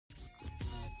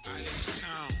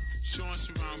Town, showing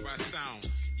surrounded by sound.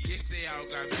 Yes, they all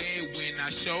got mad when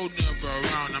I showed them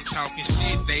around. I'm talking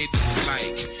shit they don't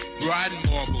like.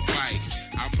 Riding marble bike.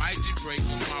 I might just break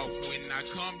them off when I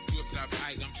come with that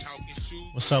bike. I'm talking shoes.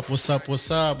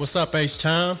 What's up,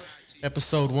 H-Town?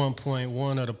 Episode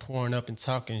 1.1 of the Pouring Up and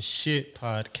Talking Shit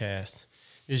podcast.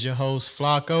 Is your host,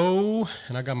 Flacco,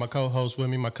 and I got my co-host with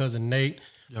me, my cousin Nate,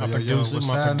 my young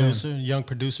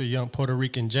producer, young Puerto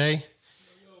Rican Jay.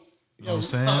 You know what I'm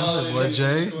saying?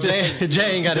 That's what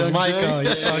Jay ain't got his mic on.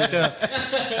 You fucked up.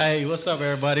 Hey, what's up,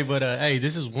 everybody? But, hey,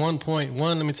 this is 1.1.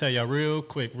 Let me tell y'all real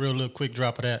little quick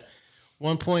drop of that.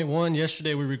 1.1,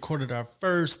 yesterday we recorded our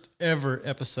first ever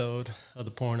episode of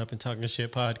the Pouring Up and Talking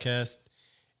Shit podcast,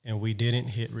 and we didn't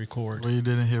hit record. We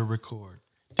didn't hit record.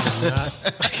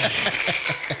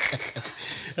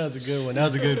 That was a good one. That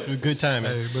was a good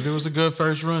timing. Hey, but it was a good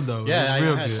first run, though. Yeah, it was I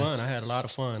real had good. fun. I had a lot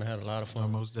of fun. Oh,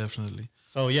 most definitely.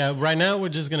 So, yeah, right now we're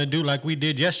just going to do like we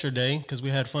did yesterday because we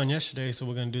had fun yesterday, so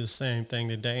we're going to do the same thing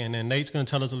today. And then Nate's going to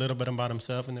tell us a little bit about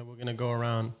himself, and then we're going to go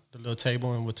around the little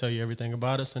table and we'll tell you everything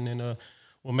about us. And then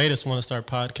what made us want to start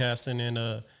podcasting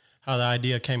and how the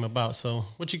idea came about. So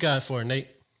what you got for it, Nate?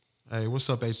 Hey, what's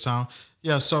up, H-Town?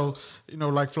 Yeah, so,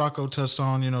 like Flacco touched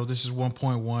on, this is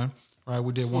 1.1, right?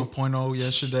 We did 1.0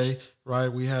 yesterday, right?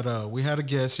 We had a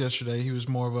guest yesterday. He was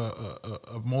more of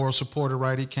a moral supporter,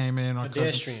 right? He came in, our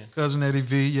cousin Eddie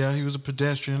V. Yeah, he was a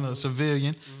pedestrian, a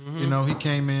civilian. Mm-hmm. He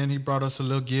came in, he brought us a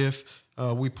little gift.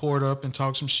 We poured up and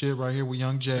talked some shit right here with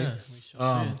Young Jay.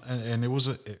 Yeah, and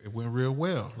it went real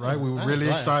well, right? We were really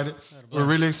excited.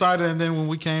 And then when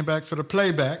we came back for the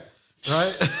playback,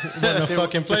 right? It wasn't a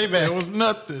fucking playback. It was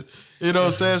nothing. You know what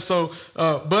I'm saying? So,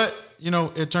 but,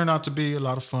 it turned out to be a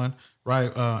lot of fun,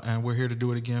 right? And we're here to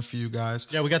do it again for you guys.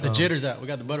 Yeah, we got the jitters out. We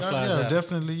got the butterflies out. Yeah,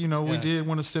 definitely. We did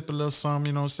want to sip a little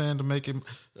something, to make it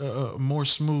more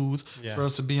smooth for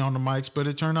us to be on the mics. But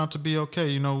it turned out to be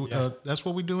okay. That's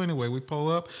what we do anyway. We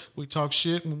pull up, we talk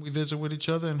shit when we visit with each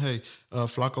other. And, hey,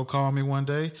 Flacco called me one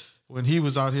day when he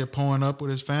was out here pulling up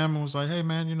with his family. Was like, hey,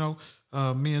 man,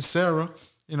 me and Sarah,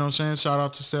 shout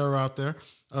out to Sarah out there,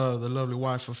 the lovely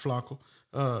wife of Flacco.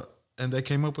 And they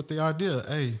came up with the idea,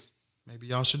 hey, maybe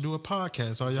y'all should do a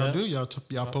podcast. All y'all do, y'all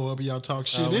pull up, y'all talk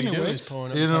shit anyway.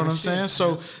 You know what I'm saying?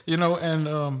 So,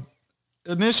 and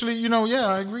initially,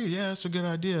 I agree. Yeah, it's a good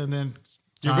idea. And then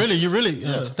you really,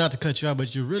 not to cut you out,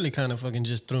 but you really kind of fucking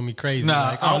just threw me crazy.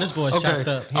 This boy's chopped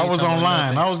up. I was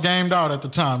online. I was gamed out at the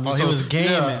time. Oh, he was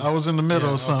gaming. Yeah, I was in the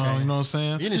middle of something, you know what I'm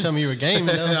saying? You didn't tell me you were gaming.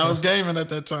 I was gaming at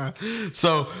that time.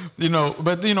 So,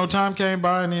 but, time came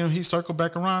by and, he circled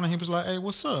back around and he was like, hey,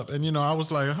 what's up? And, I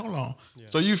was like, hold on. Yeah.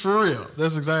 So you for real?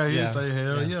 That's exactly, he said,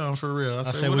 hell yeah, I'm for real. I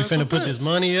said, we finna put this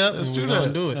money up. Let's do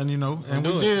that. Do it. And, and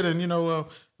we did. And,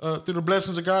 through the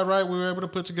blessings of God, right, we were able to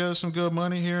put together some good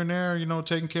money here and there,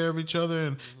 taking care of each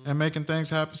other and making things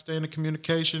happen, staying in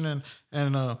communication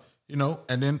and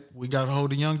then we got a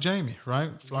hold of Young Jamie,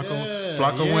 right?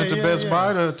 Flacco went to Best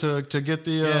Buy to get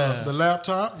the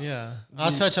laptop. Yeah,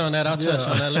 I'll touch on that.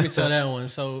 Let me tell that one.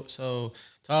 So to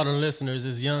all the listeners,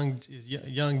 is Young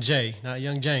Jay, not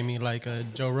Young Jamie like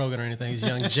Joe Rogan or anything. He's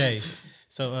Young Jay.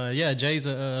 So Jay's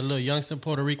a little youngster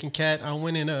Puerto Rican cat. I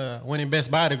went in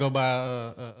Best Buy to go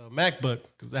buy a MacBook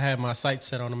because I had my sights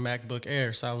set on a MacBook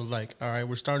Air. So I was like, all right,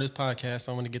 we're starting this podcast.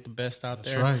 I want to get the best out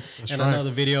there. That's right. I know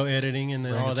the video editing and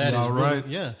then all that is really,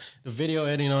 the video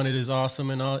editing on it is awesome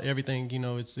and everything.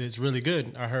 It's really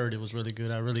good. I heard it was really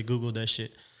good. I really Googled that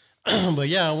shit. But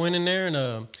I went in there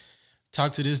and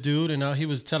talked to this dude, and he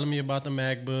was telling me about the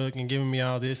MacBook and giving me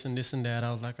all this and that.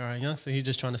 I was like, all right, young, so he's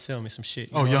just trying to sell me some shit.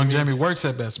 Young Jamie works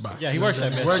at Best Buy. Yeah, he works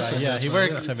at Best Buy. He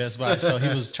works at Best Buy. So he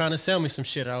was trying to sell me some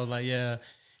shit. I was like, yeah.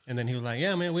 And then he was like,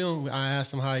 yeah, man, I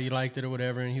asked him how he liked it or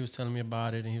whatever, and he was telling me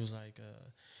about it, and he was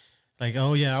like,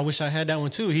 oh, yeah, I wish I had that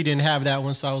one, too. He didn't have that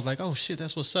one, so I was like, oh, shit,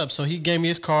 that's what's up. So he gave me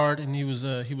his card, and he was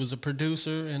a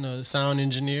producer and a sound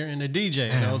engineer and a DJ.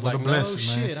 Man, and I was like, no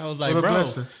shit. I was like, bro,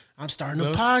 I'm starting a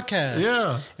podcast.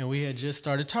 Yeah. And we had just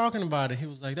started talking about it. He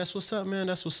was like, that's what's up, man.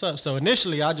 That's what's up. So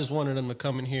initially, I just wanted him to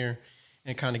come in here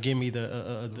and kind of give me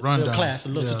the little class, a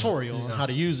little tutorial on how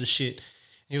to use the shit.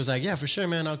 He was like, yeah, for sure,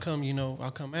 man. I'll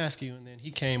come ask you. And then he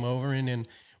came over, and then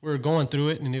we were going through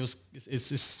it, and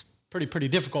it's pretty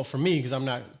difficult for me because I'm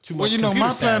not too much computer my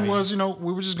savvy. plan was,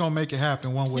 we were just going to make it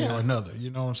happen one way or another.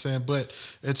 You know what I'm saying? But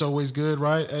it's always good,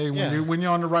 right? Hey, when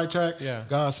you're on the right track,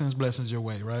 God sends blessings your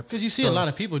way, right? Because you see a lot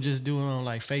of people just doing on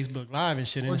like Facebook Live and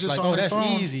shit, and it's like, oh, that's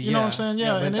phone. easy. You know what I'm saying?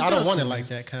 Yeah, and I don't want it like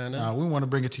that kind of. Nah, we want to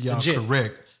bring it to y'all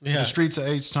correct. Yeah. The streets of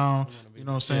H-Town, you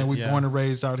know what I'm saying? We born and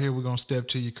raised out here. We're going to step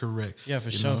to you correct. Yeah,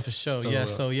 for sure.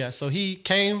 So, So he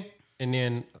came, and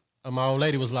then my old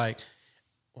lady was like,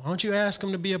 why don't you ask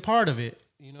him to be a part of it?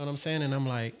 You know what I'm saying? And I'm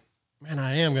like, man,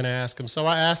 I am going to ask him. So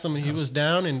I asked him and he was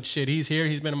down and shit. He's here.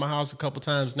 He's been in my house a couple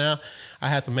times now. I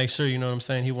had to make sure, you know what I'm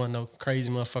saying? He wasn't no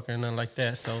crazy motherfucker or nothing like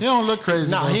that. So he don't look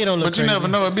crazy. Nah, he don't look but crazy. You never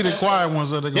know. It'd be the quiet ones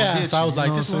that are going to hit so you. I was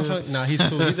like, this what motherfucker. Nah, he's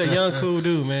cool. He's a young, cool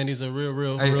dude, man. He's a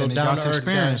real and he down got to earth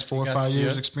experience, guy. 4 or 5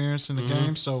 years experience in the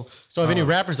game. So if any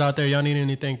rappers out there, y'all need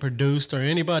anything produced or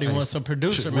anybody wants a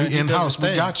producer, we man, in-house,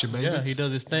 we got you, baby. Yeah, he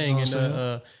does his thing. You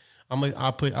know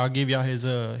I'll give y'all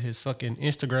his fucking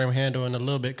Instagram handle in a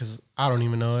little bit because I don't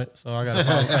even know it, so I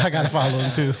gotta follow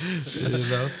him too.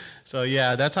 So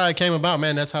yeah, that's how it came about,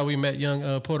 man. That's how we met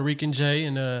young Puerto Rican Jay,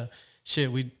 and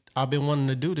I've been wanting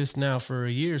to do this now for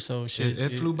a year, so shit.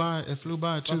 It flew by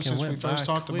too since we first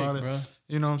talked about it. Bro.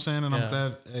 You know what I'm saying? And I'm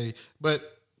glad. Hey,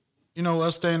 but you know,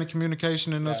 us staying in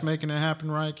communication and us making it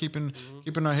happen, right? Keeping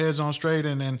our heads on straight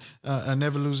and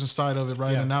never losing sight of it,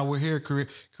 right? And now we're here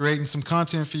creating some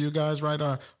content for you guys, right?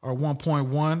 Our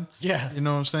 1.1. Yeah. You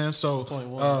know what I'm saying? So,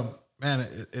 1.1. Man,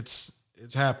 it's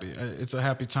happy. It's a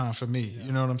happy time for me. Yeah.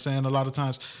 You know what I'm saying? A lot of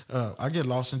times I get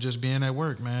lost in just being at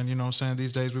work, man. You know what I'm saying?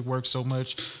 These days we work so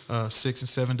much, 6 and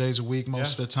 7 days a week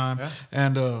most of the time.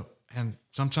 Yeah. And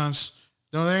sometimes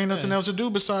there ain't nothing else to do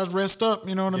besides rest up,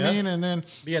 you know what I mean? And then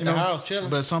be at the house chilling.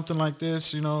 But something like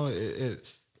this, you know,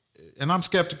 and I'm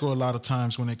skeptical a lot of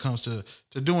times when it comes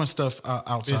to doing stuff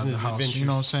outside the house. Adventures. You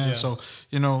know what I'm saying? Yeah. So,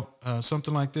 you know,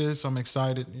 something like this, I'm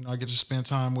excited. You know, I get to spend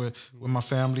time with my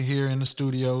family here in the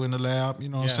studio, in the lab. You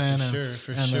know what I'm saying?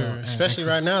 For sure. Especially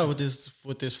right now with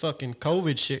this fucking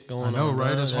COVID shit going on. I know,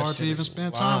 right? Bro. It's hard to even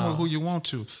spend time with who you want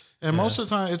to. And most of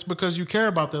the time, it's because you care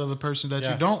about the other person that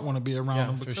you don't want to be around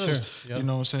them. Because, you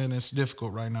know what I'm saying, it's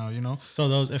difficult right now, you know?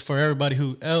 So for everybody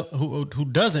who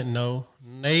doesn't know,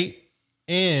 Nate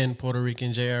and Puerto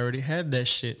Rican Jay already had that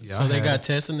shit. Yeah, so they got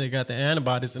testing, they got the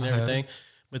antibodies and everything.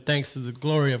 But thanks to the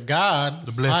glory of God,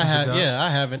 the blessings of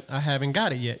God. I haven't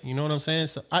got it yet. You know what I'm saying?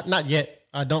 So not yet.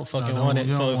 I don't fucking want it.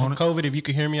 So COVID, if you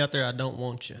can hear me out there, I don't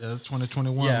want you. Yeah, it's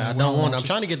 2021. Yeah, I don't want it. I'm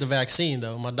trying to get the vaccine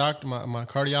though. My doctor, my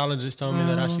cardiologist told me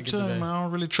that I should get the vaccine. I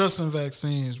don't really trust in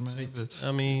vaccines, man.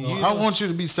 I mean, I want you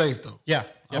to be safe though. Yeah,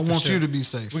 I want you to be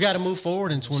safe. We got to move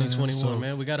forward in 2021,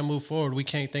 man. We got to move forward. We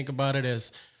can't think about it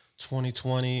as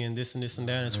 2020 and this and this and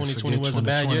that. And 2020 was a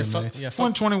bad year.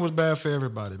 2020 was bad for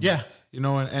everybody. Man. Yeah. You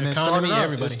know, and it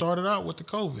started out with the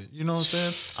COVID. You know what I'm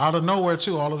saying? Out of nowhere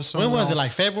too. All of a sudden. When was it?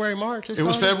 Like February, March? It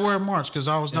was February, March because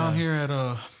I was down here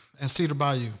at Cedar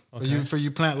Bayou. For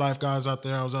you plant life guys out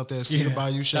there, I was out there at Cedar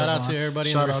Bayou. Shout out to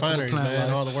everybody in the refineries,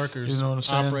 man. All the workers. You know what I'm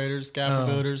saying? Operators, scaffold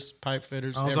builders, pipe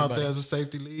fitters. I was out there as a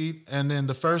safety lead, and then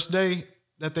the first day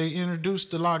that they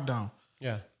introduced the lockdown.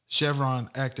 Yeah. Chevron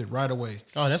acted right away.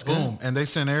 Oh, that's good. Boom. And they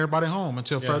sent everybody home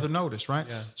until further notice, right?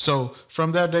 Yeah. So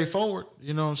from that day forward,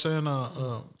 you know what I'm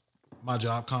saying? My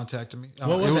job contacted me.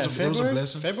 What was that? February? It was a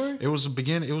blessing. February? It was the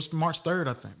beginning. It was March 3rd,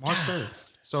 I think. March 3rd.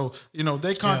 So, you know,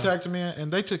 they contacted me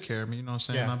and they took care of me, you know what I'm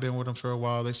saying? Yeah. I've been with them for a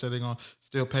while. They said they're going to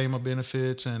still pay my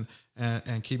benefits and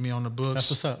keep me on the books. That's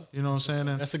what's up. You know what I'm saying?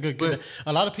 And, that's a good.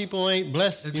 A lot of people ain't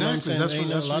blessed. Exactly. You know what I'm saying?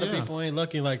 That's a lot of people ain't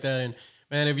lucky like that. And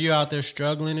man, if you're out there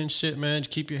struggling and shit, man,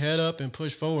 just keep your head up and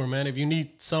push forward, man. If you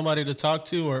need somebody to talk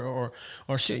to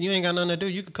or shit, you ain't got nothing to do.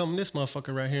 You could come to this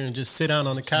motherfucker right here and just sit down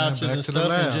on the couches and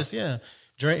stuff and just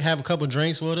have a couple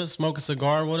drinks with us, smoke a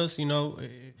cigar with us, you know.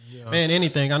 Man,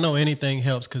 anything. I know anything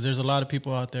helps because there's a lot of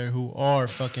people out there who are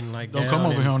fucking like don't come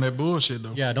over here on that bullshit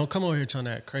though. Yeah, don't come over here trying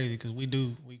to act crazy because we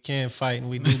can fight and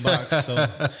we do box. So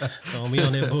we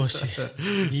on that bullshit.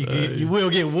 You will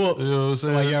get whooped. You know what I'm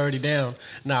saying? While you're already down.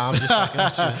 Nah, I'm just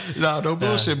fucking shit. Nah, no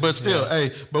bullshit. But still,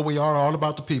 but we are all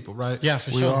about the people, right? Yeah,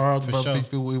 for sure. We are all about the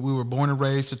people. We were born and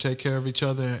raised to take care of each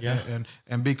other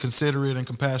and be considerate and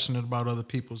compassionate about other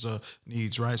people's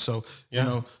needs, right? So you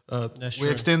know, we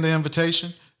extend the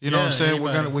invitation. You know what I'm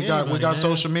saying? We got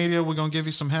social media. We're gonna give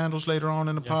you some handles later on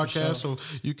in the podcast, so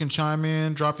you can chime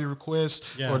in, drop your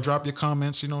requests, or drop your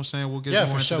comments. You know what I'm saying? We'll get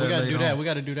more into that. We gotta do that. We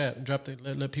gotta do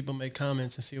that. Let people make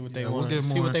comments and see what they want.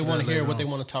 See what they want to hear, what they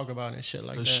want to talk about, and shit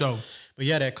like that. Show. But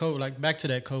yeah, that COVID, like back to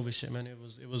that COVID shit, man.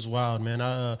 It was wild, man.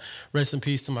 I rest in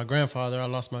peace to my grandfather. I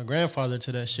lost my grandfather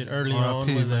to that shit early on.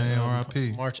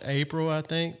 R.I.P. March, April, I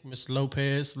think. Mr.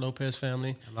 Lopez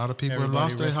family. A lot of people have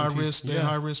lost their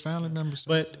high risk family members.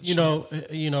 But you know,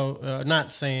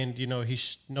 not saying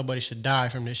nobody should die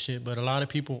from this shit, but a lot of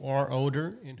people are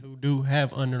older and who do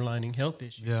have underlying health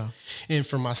issues. Yeah. And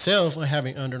for myself,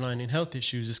 having underlying health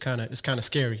issues is kind of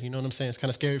scary. You know what I'm saying? It's kind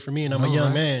of scary for me, and I'm a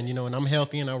young man, you know, and I'm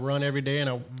healthy and I run every day and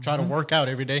I try to work out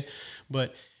every day,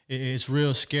 but it's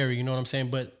real scary. You know what I'm saying?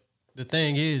 But the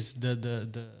thing is,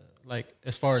 the like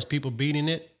as far as people beating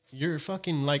it, you're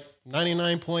fucking like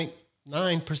 99.9%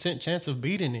 99% chance of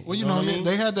beating it. Well, you know what I mean?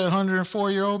 they had that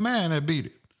 104-year-old man that beat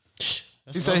it.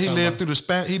 He said he lived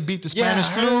through he beat the Spanish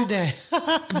flu.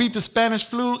 Beat the Spanish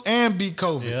flu and beat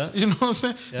COVID. Yeah. You know what I'm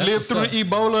saying? Yeah, lived through the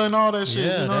Ebola and all that shit.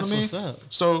 Yeah, you know that's what I mean? what's up.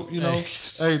 So, you know,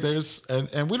 hey, there's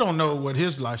and we don't know what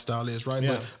his lifestyle is, right?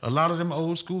 Yeah. But a lot of them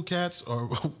old school cats are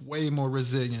way more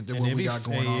resilient than what we got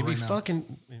going on right now.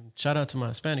 Fucking, shout out to my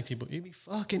Hispanic people. It be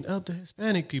fucking up the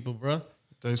Hispanic people, bro.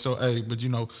 So, hey, but you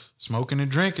know, smoking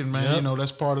and drinking, man, you know,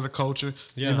 that's part of the culture.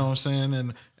 Yeah. You know what I'm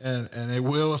saying? And it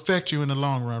will affect you in the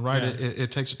long run, right? Yeah.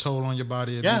 It takes a toll on your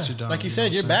body. It Yeah, beats you down. like you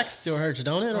said, your back still hurts,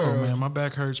 don't it? Oh man, my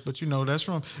back hurts, but you know that's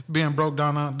from being broke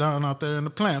down out there in the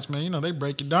plants, man. You know they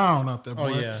break you down out there.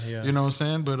 Boy. Oh yeah. You know what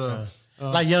I'm saying? But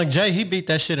like Young Jay, he beat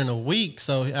that shit in a week.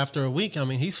 So after a week, I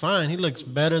mean, he's fine. He looks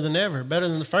better than ever, better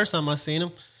than the first time I seen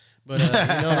him. But you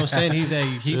know what I'm saying? He's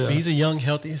a young,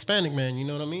 healthy Hispanic man. You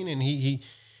know what I mean? And he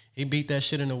beat that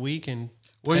shit in a week. And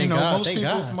well, you know,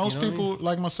 God, most people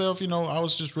like myself, you know, I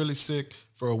was just really sick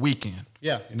for a weekend.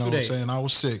 Yeah, you know 2 days. what I'm saying? I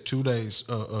was sick 2 days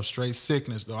of straight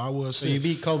sickness, though. I was sick. So you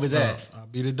beat COVID's ass. I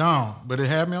beat it down, but it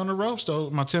had me on the ropes, though.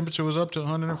 My temperature was up to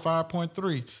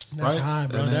 105.3. That's right? high,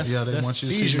 bro. And That's they want you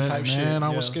to see, seizure man. type shit. Man,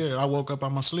 I was scared. I woke up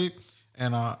out my sleep,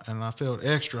 and I felt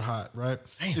extra hot. Right?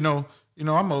 Damn. You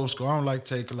know, I'm old school. I don't like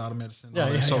to take a lot of medicine.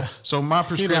 Yeah. So my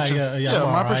prescription,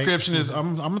 my prescription is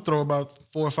I'm gonna throw about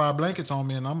 4 or 5 blankets on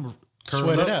me, and I'm gonna curl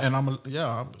Sweat up, it out. and I'm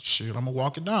gonna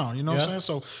walk it down. You know what I'm saying?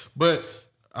 So, but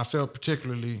I felt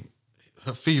particularly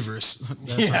feverish.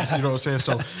 You know what I'm saying?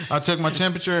 So I took my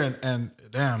temperature, and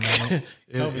damn, man,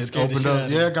 it opened up.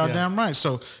 Yeah, goddamn right.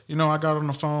 So you know, I got on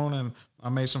the phone and I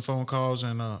made some phone calls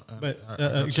and. But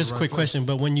just a quick question.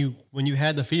 But when you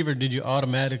had the fever, did you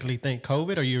automatically think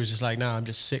COVID, or you was just like, nah, I'm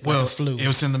just sick like the flu? It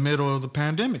was in the middle of the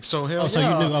pandemic, so hell so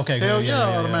yeah. you knew? Okay, hell good. yeah, Yeah,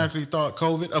 I automatically thought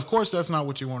COVID. Of course, that's not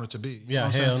what you want it to be. You know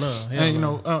what I'm hell saying? no. And you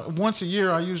know, once a year,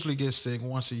 I usually get sick.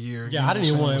 Once a year. Yeah, I didn't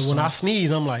even want. When I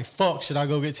sneeze, I'm like, fuck, should I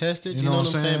go get tested? You know what I'm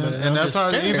saying? But and that's how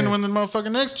scared. even when the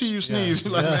motherfucker next to you sneeze,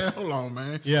 you're like, man, hold on,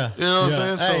 man. Yeah, you know what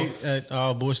I'm saying. Hey,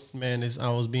 oh, Bush, man, I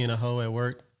was being a hoe at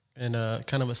work and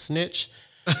kind of a snitch.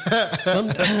 Some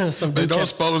dude don't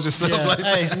expose yourself like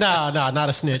that. Nah, not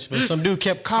a snitch. But some dude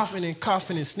kept coughing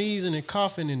and sneezing and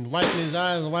coughing and wiping his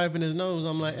eyes and wiping his nose.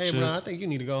 I'm like, hey, bro, I think you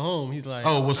need to go home. He's like,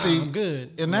 oh, well, see, I'm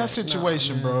good. In that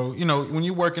situation, bro, you know, when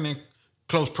you're working in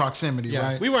close proximity,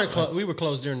 right? We weren't close. We were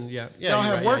close during. Y'all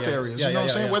have work areas. You know what I'm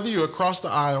saying? Yeah. Whether you're across the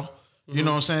aisle. You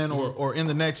know what I'm saying? Or in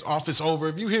the next office over.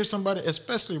 If you hear somebody,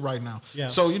 especially right now. Yeah.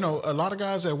 So, you know, a lot of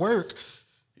guys at work,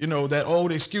 you know, that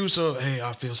old excuse of, hey,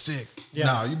 I feel sick. Yeah.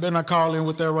 Nah, you better not call in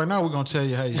with that right now. We're going to tell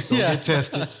you, hey, go get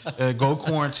tested, go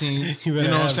quarantine. You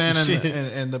know what I'm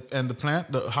saying? And the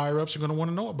plant, the higher ups are going to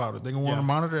want to know about it. They're going to want to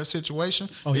monitor that situation.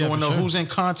 They're going to want to know who's in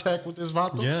contact with this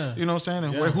vato. Yeah. You know what I'm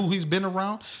saying? And who he's been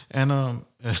around. And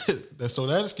so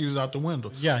that excuse out the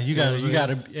window. Yeah, you gotta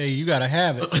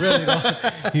have it. Really,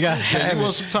 you gotta have it. You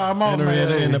want some time off,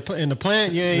 man. In the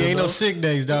plant, ain't no sick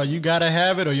days, dog. You gotta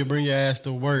have it, or you bring your ass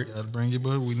to work. You gotta bring your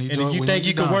butt. We need. And if you think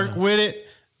you can work with it,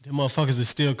 the motherfuckers will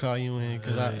still call you in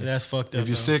because that's fucked up. If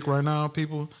you're sick right now,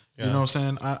 people, you know what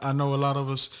I'm saying? I know a lot of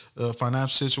us, financial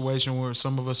situation where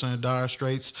some of us are in dire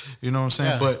straits. You know what I'm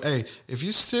saying? Yeah. But hey, if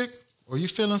you're sick or you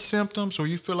feeling symptoms or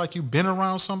you feel like you've been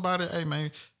around somebody, hey man.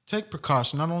 Take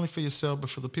precaution, not only for yourself, but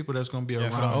for the people that's going to be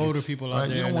around for the older you, people out right?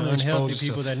 there, you don't and want to unhealthy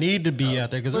people that need to be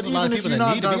out there. Because but there's a lot of people that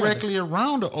need to be not directly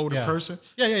around the older person,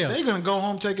 they're going to go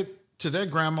home, take it to their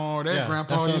grandma or their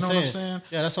grandpa. You know what I'm saying?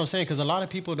 Yeah, that's what I'm saying. Because a lot of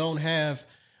people don't have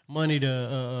money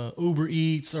to Uber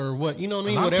Eats or what, you know what I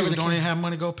mean? A lot of people don't even have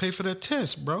money to go pay for their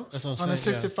test, bro. That's what I'm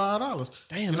saying. $165.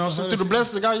 Damn, you know what I'm saying? Through the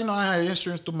blessing of God, you know, I had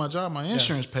insurance through my job. My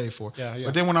insurance paid for it. Yeah.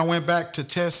 But then when I went back to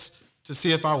test to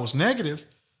see if I was negative,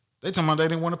 they told me they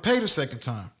didn't want to pay the second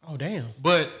time. Oh, damn.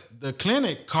 But the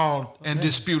clinic called and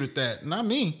disputed that. Not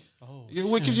me. Oh,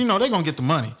 because, you know, they're going to get the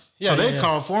money. So they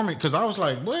called for me because I was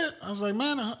like, what? I was like,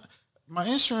 man, my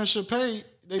insurance should pay.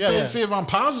 They pay to see if I'm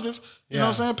positive. You know what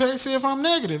I'm saying? Pay to see if I'm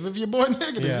negative, if your boy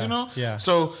negative, you know? Yeah.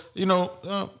 So, you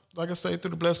know, like I say,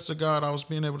 through the blessings of God, I was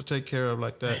being able to take care of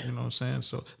like that, you know what I'm saying?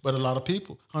 So, but a lot of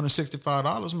people,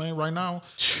 $165, man, right now,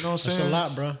 you know what I'm saying? That's a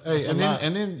lot, bro. Hey,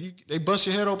 and then they bust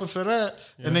your head open for that,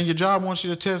 and then your job wants you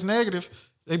to test negative.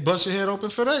 They bust your head open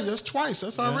for that. That's twice.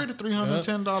 That's already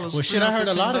 $310. Well, shit, I heard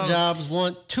a lot of jobs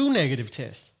want 2 negative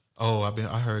tests. Oh,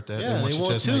 I heard that. Yeah, they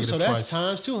want 2, so that's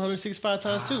times 2, 165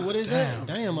 times 2. What is that?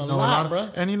 Damn, a lot, bro.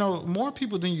 And you know, more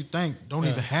people than you think don't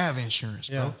even have insurance,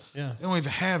 bro. Yeah. They don't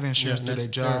even have insurance through their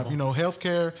job. Terrible. You know,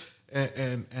 healthcare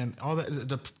and all that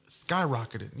the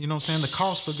skyrocketed. You know what I'm saying? The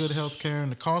cost for good healthcare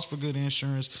and the cost for good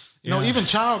insurance. You know, even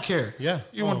child care. Yeah.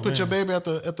 You want to put your baby at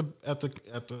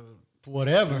the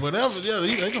Whatever. Yeah,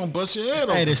 they gonna bust your head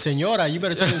open. Hey, the senora, you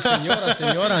better tell the senora. Miss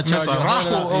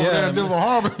Arajo over there in Devil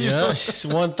Harbor. Yeah, it's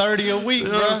 $130 a week, you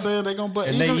know bro. what I'm saying? They gonna bust.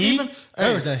 And they eat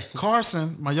everything.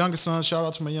 Carson, my youngest son, shout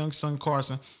out to my youngest son,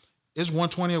 Carson. It's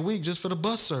 $120 a week just for the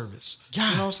bus service.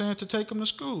 Yeah. You know what I'm saying? To take them to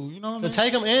school. You know what I mean? To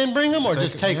take them and bring them, or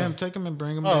just take them? Take them and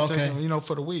bring them. Oh, okay. okay. Take them, you know,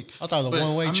 for the week. I thought it was a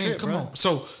one-way trip, come bro. on.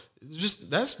 So just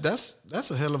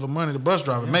that's a hell of a money the bus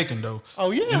driver making though.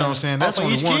 Oh yeah. You know what I'm saying? That's for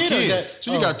only each one kid.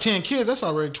 So you got 10 kids. That's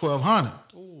already $1,200.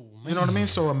 You know what I mean?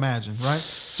 So imagine, right?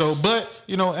 So, but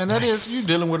you know, and that is you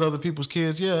dealing with other people's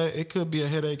kids. Yeah, it could be a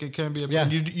headache. It can be.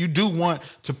 You do want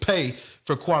to pay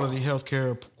for quality health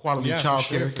care, quality child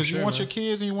care, because you want your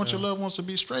kids and you want your loved ones to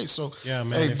be straight. So yeah,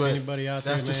 man. Hey, if anybody out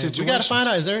there, that's the situation. We got to find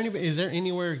out. Is there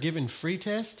anywhere giving free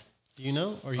test? You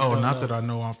know? Or you not that I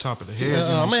know off top of the head.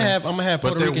 I'm gonna have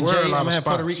Puerto Rican Jay. I'm gonna have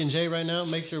Puerto Rican Jay right now.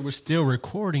 Make sure we're still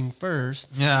recording first.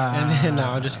 Yeah. And then no,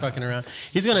 I'm just fucking around.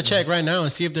 He's gonna check right now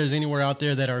and see if there's anywhere out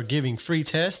there that are giving free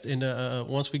tests. And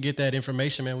once we get that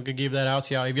information, man, we could give that out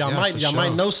to y'all. If y'all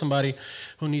might know somebody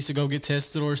who needs to go get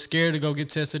tested or scared to go get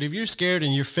tested. If you're scared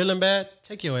and you're feeling bad,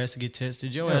 take your ass to get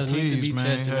tested. Your ass needs to be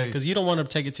tested, man, because you don't want to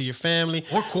take it to your family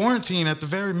or quarantine at the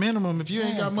very minimum. If you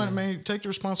ain't got money, man, take the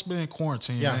responsibility in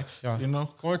quarantine. Man. You know,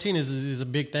 quarantine is a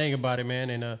big thing about it, man.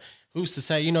 And who's to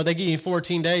say, you know, they give you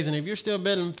 14 days, and if you're still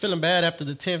feeling bad after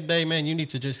the 10th day, man, you need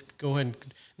to just go ahead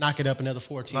and knock it up another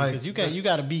 14 because you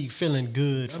got to be feeling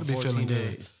good for 14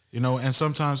 days. You know, and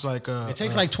sometimes like it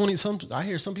takes like 20. I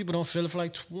hear some people don't feel it for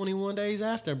like 21 days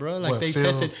after, bro. Like they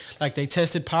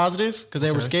tested positive because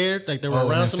they were scared, like they were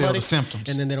around somebody, the symptoms,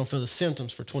 and then they don't feel the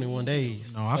symptoms for 21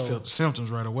 days. No, I felt the symptoms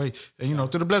right away, and you know,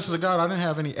 through the blessings of God, I didn't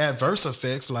have any adverse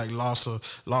effects like loss of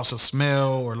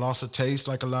smell or loss of taste,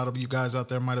 like a lot of you guys out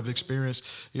there might have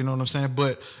experienced. You know what I'm saying?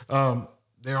 But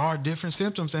there are different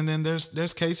symptoms, and then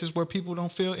there's cases where people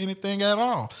don't feel anything at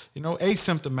all, you know,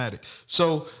 asymptomatic.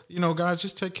 So, you know, guys,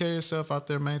 just take care of yourself out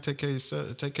there, man. Take care of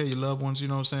yourself, take care of your loved ones, you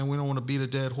know what I'm saying? We don't want to beat a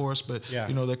dead horse, but,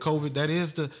 you know, the COVID, that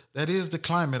is the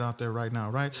climate out there right now,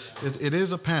 right? It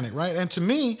is a panic, right? And to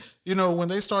me, you know, when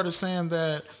they started saying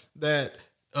that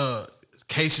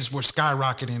cases were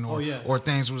skyrocketing or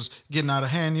things was getting out of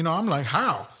hand, you know, I'm like,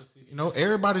 how? You know,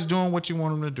 everybody's doing what you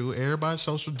want them to do. Everybody's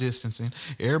social distancing.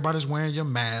 Everybody's wearing your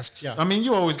mask. Yeah. I mean,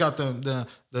 you always got the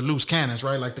loose cannons,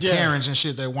 right? Like the Karens and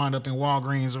shit that wind up in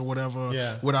Walgreens or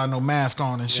whatever without no mask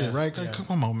on and shit, right? Yeah.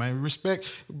 Come on, man.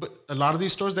 Respect. But a lot of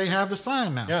these stores, they have the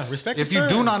sign now. Yeah, respect If you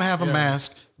do not have a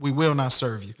mask, we will not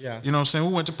serve you. Yeah. You know what I'm saying?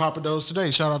 We went to Papa Do's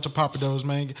today. Shout out to Papa Do's,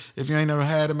 man. If you ain't never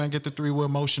had it, man, get the 3-wheel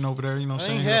motion over there. You know what I'm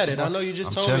saying? I ain't had it. I know you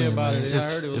just told me about it. I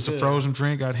heard it was It's a frozen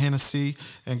drink. Got Hennessy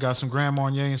and got some Grand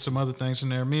Marnier and some other things in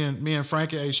there. Me and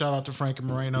Frankie, hey, shout out to Frankie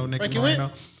Moreno, Nicky Moreno.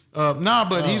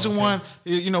 But he's the one,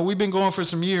 you know, we've been going for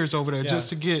some years over there just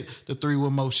to get the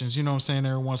 3-wheel motions. You know what I'm saying?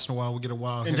 Every once in a while we get a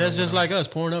wild. And that's just like us,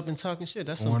 pouring up and talking shit.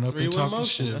 That's some 3-wheel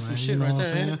motion. That's some shit right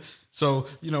there, ain't it? So,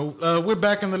 you know, we're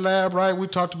back in the lab, right? We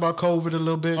talked about COVID a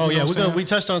little bit. Oh, yeah. We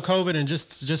touched on COVID, and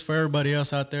just for everybody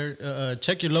else out there,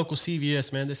 check your local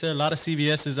CVS, man. They said a lot of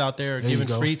CVS's out there are giving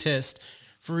free tests.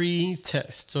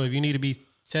 So if you need to be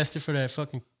tested for that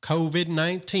fucking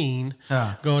COVID-19,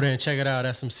 go there and check it out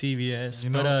at some CVS. You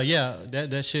know? But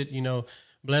that shit, you know,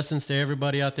 blessings to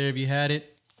everybody out there. If you had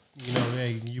it, you know,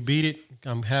 hey, you beat it.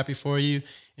 I'm happy for you.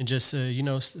 And just, you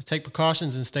know, take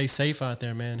precautions and stay safe out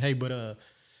there, man. Hey, but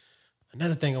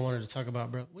another thing I wanted to talk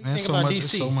about, bro. What do you think about DC?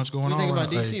 There's so much going on. What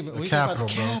do you think about DC? The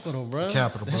Capitol, bro. The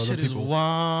Capitol, bro. That shit is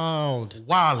wild.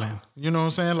 Wilding. You know what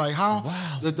I'm saying? Like how?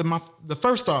 Wow. The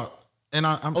first thought. And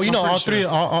I'm all three,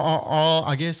 all.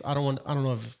 I guess I don't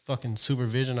know if fucking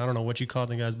supervision. I don't know what you call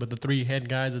them guys, but the 3 head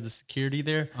guys of the security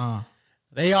there,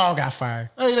 they all got fired.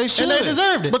 Hey, they should. And they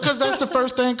deserved it because that's the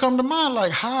first thing come to mind.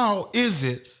 Like, how is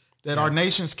it that our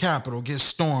nation's capital gets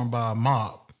stormed by a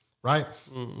mob? Right?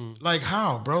 Like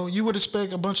how, bro? You would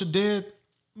expect a bunch of dead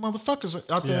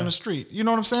motherfuckers out there in the street. You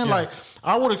know what I'm saying? Like,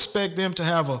 I would expect them to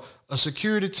have a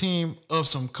security team of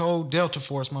some cold Delta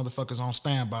Force motherfuckers on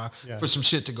standby for some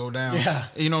shit to go down. Yeah.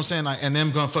 You know what I'm saying? Like, and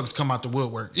them gunfuckers come out the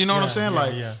woodwork. You know what I'm saying?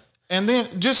 And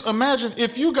then just imagine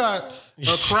if you got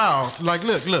a crowd. Like,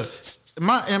 look.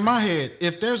 In my head,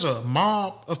 if there's a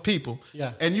mob of people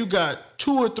and you got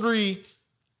 2 or 3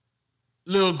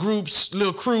 little groups,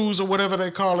 little crews or whatever they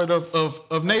call it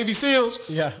of Navy SEALs.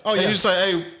 Yeah. Oh, yeah. And you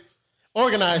say, hey,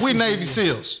 organized. We Navy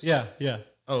SEALs. Yeah.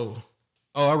 Oh,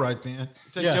 all right then.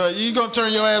 You gonna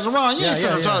turn your ass around? You ain't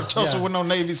finna tussle with no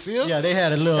Navy SEAL. Yeah, they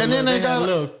had a little. And then they got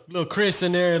a little Chris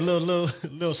in there,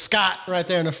 little Scott right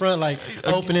there in the front, like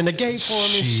opening the gate for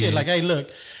him and shit. Like, hey,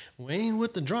 look, We ain't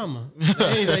with the drama.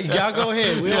 Like, y'all go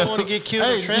ahead. We don't want to get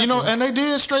killed. Hey, you know, and they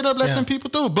did straight up let them people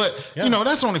through. But you know,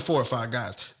 that's only 4 or 5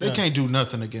 guys. They can't do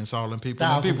nothing against all them people.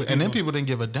 And then people didn't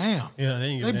give a damn. Yeah,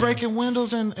 they breaking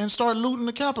windows and start looting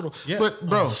the Capitol. Yeah. But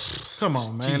bro, come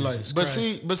on, man. Jesus but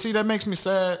see, that makes me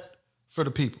sad for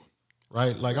the people.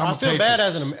 Right, like I feel bad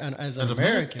as an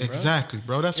American, bro. Exactly,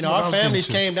 bro. That's our families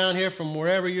came down here from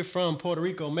wherever you're from, Puerto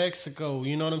Rico, Mexico.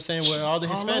 You know what I'm saying? Where all the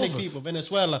Hispanic people,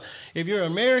 Venezuela. If you're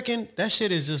American, that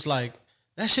shit is just like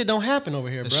that shit don't happen over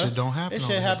here, bro. That shit don't happen. That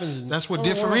shit happens. That's what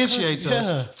differentiates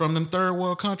us from them third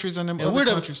world countries and them other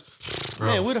countries.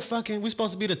 Man, we're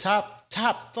supposed to be the top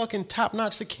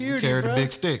notch security. We carry the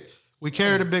big stick. We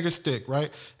carry the bigger stick,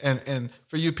 right? And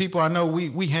for you people, I know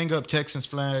we hang up Texans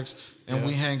flags and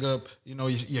we hang up, you know,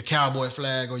 your cowboy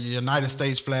flag or your United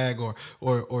States flag or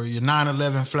your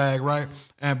 9/11 flag, right?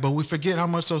 But we forget how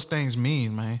much those things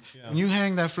mean, man. Yeah. When you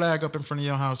hang that flag up in front of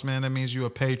your house, man, that means you're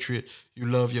a patriot. You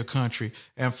love your country.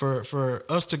 And for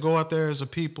us to go out there as a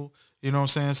people, you know what I'm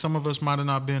saying? Some of us might have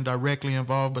not been directly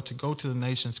involved, but to go to the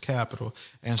nation's capital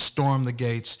and storm the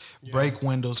gates, break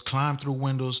windows, climb through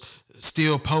windows,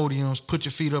 steal podiums, put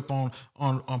your feet up on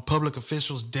public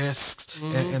officials' desks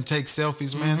and take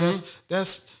selfies, man.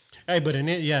 That's. Hey, but in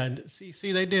it,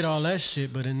 see, they did all that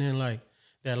shit, but and then like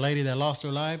that lady that lost her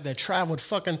life, that traveled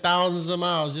fucking thousands of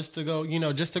miles just to go,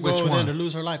 just to go over there to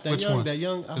lose her life. That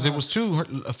young, because it was two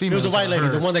females. It was a white lady,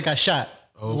 the one that got shot.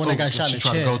 The one that got shot in the chest. She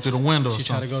tried to go through the window. She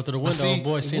tried to go through the window.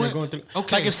 Boy, seen her going through.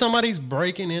 Okay. Like if somebody's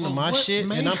breaking into my shit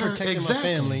and I'm protecting my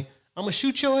family, I'm gonna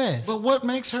shoot your ass. But what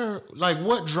makes her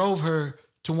what drove her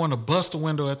to want to bust a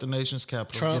window at the nation's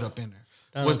capital and get up in there?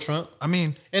 Donald Trump. I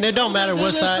mean, and it don't matter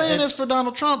what side. They're saying this for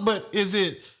Donald Trump, but is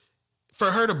it for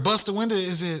her to bust the window?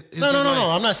 Is it? No.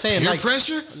 I'm not saying peer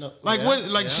pressure. No,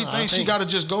 she thinks she got to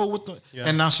just go with the,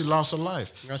 and now she lost her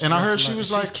life. And I heard she was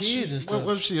like kids and stuff.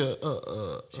 What was she?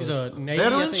 She's a Navy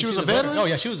veteran. She was a veteran. Oh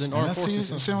yeah, she was in armed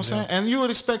forces. See what I'm saying? And you would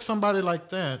expect somebody like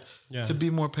that to be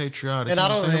more patriotic. And I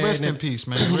don't rest in peace,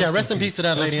 man. Rest in peace to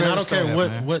that lady. And I don't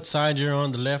care what side you're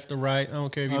on, the left or right. I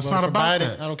don't care if you voted for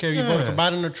Biden. I don't care if you voted for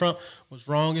Biden or Trump. What's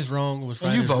wrong is wrong. What's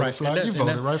right is right. You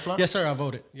voted, right, Fly? Yes, sir. I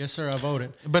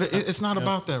voted. But it's not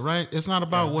about that, right? It's not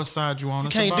about what side you're on.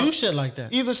 You can't do shit like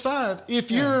that. Either side.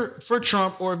 If you're for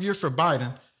Trump or if you're for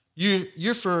Biden,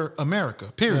 you're for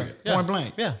America. Period. Point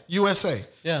blank. Yeah. USA.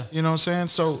 Yeah. You know what I'm saying?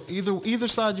 So either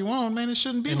side you on, man, it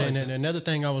shouldn't be like that. And another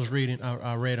thing I was reading,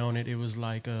 I read on it. It was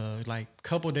like a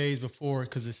couple days before,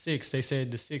 because the 6th, they said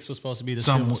the 6th was supposed to be the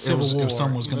Civil War. If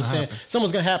something was going to happen. Something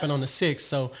was going to happen on the 6th.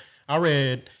 So I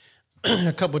read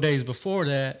a couple days before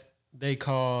that, they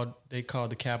called the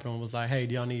Capitol and was like, hey,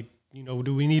 do y'all need,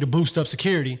 do we need to boost up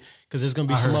security? Because there's going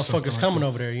to be some motherfuckers coming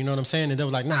over there. You know what I'm saying? And they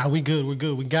were like, nah, we good,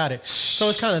 we got it. So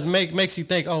it's kind of makes you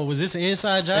think, oh, was this an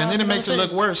inside job? And then it makes it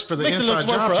look worse for the inside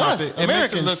job topic. It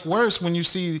makes it look worse when you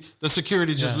see the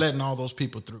security just letting all those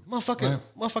people through.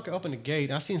 Motherfucker open the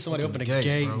gate. I seen somebody open the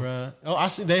gate, bro. Oh, I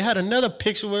see. They had another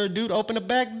picture where a dude opened the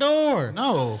back door.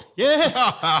 No. Yes.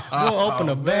 Open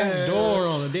the back door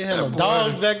on it. They had no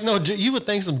dogs back. No, you would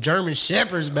think some German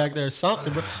Shepherds back there or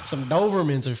something, bro. Some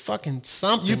Dobermans or fucking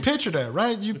something. You picture that,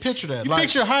 right? You picture that. You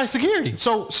picture high security.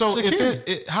 So security.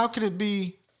 If how could it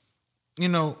be,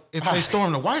 if they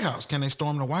storm the White House, can they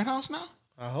storm the White House now?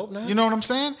 I hope not. You know what I'm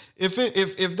saying?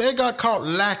 If they got caught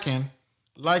lacking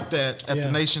like that at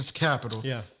the nation's capital,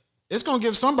 it's gonna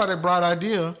give somebody a bright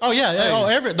idea. Oh yeah,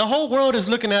 hey, the whole world is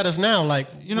looking at us now like,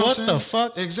 what the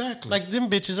fuck? Exactly. Like them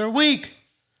bitches are weak.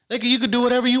 You could do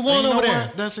whatever you want over there.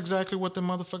 What? That's exactly what the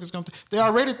motherfuckers gonna think. They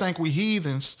already think we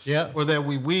heathens, or that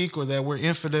we weak, or that we're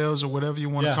infidels, or whatever you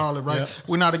want to call it, right? Yeah.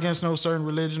 We're not against no certain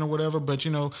religion or whatever, but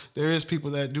there is people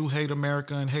that do hate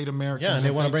America and hate Americans. Yeah, and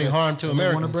they want to bring harm to Americans.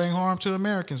 They want to bring harm to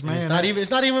Americans, man. It's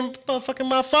not even fucking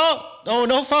my fault. Oh,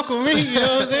 don't fuck with me. You know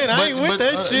what I'm saying? I ain't with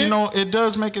that shit. It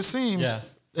does make it seem.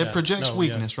 It projects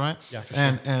weakness, right? Yeah, for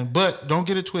sure. But don't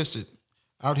get it twisted.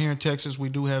 Out here in Texas, we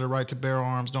do have the right to bear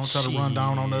arms. Don't try to run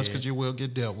down on us because you will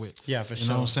get dealt with. Yeah, for sure. You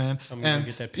know what I'm saying? I'm gonna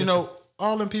get that pistol.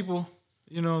 All them people,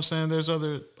 you know what I'm saying? There's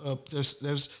other,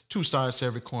 there's two sides to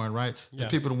every coin, right?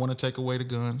 There's people that want to take away the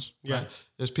guns. Yeah. Right?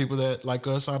 There's people that, like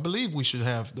us, I believe we should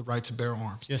have the right to bear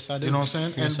arms. Yes, I do. You know what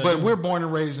I'm saying? Yes, but we're born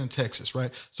and raised in Texas,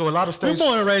 right? So a lot of states. We're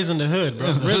born and raised in the hood,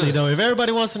 bro. Really, though. If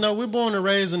everybody wants to know, we're born and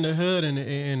raised in the hood,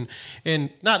 and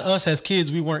not us as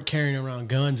kids, we weren't carrying around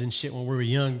guns and shit when we were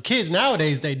young. Kids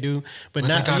nowadays, they do. But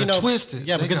now, they got it twisted.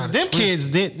 Yeah, because them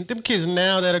kids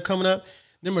now that are coming up,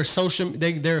 them are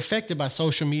they're affected by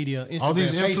social media, Instagram, all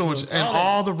these influencers, and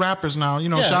all the rappers now. You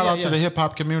know, shout out to the hip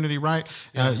hop community, right?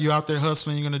 You out there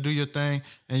hustling, you're gonna do your thing,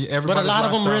 and everybody. But a lot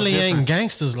of them really ain't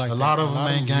gangsters like that. A lot of them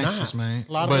ain't gangsters, man.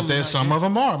 But there's some of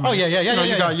them are, man. Oh yeah. You know,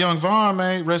 you got Young Von,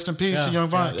 man. Rest in peace to Young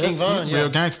Von. King Von, real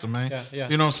gangster, man. You know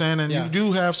what I'm saying? And you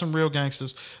do have some real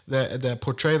gangsters that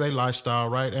portray their lifestyle,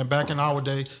 right? And back in our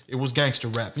day, it was gangster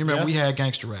rap. You remember we had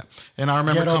gangster rap, and I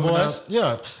remember Ghetto coming Boys? up.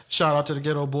 Yeah, shout out to the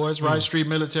Ghetto Boys, right? Street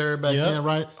Military back then,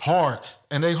 right? Hard.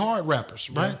 And they hard rappers,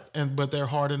 right? But they're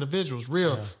hard individuals,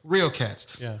 real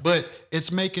cats. Yeah. But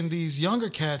it's making these younger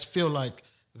cats feel like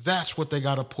that's what they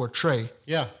gotta portray.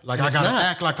 Yeah. Like I gotta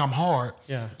act like I'm hard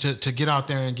to get out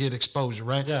there and get exposure,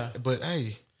 right? Yeah. But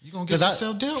hey, you gonna get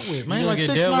yourself dealt with, man. Like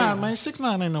 6ix9ine, man.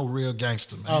 6ix9ine ain't no real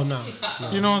gangster, man. Oh no.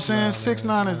 You know what I'm saying?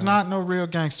 6ix9ine is not no real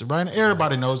gangster, right? And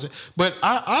everybody knows it. But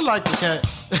I like the cat.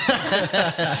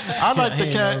 I like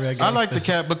the cat. I like the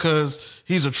cat because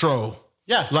he's a troll.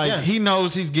 Yeah, he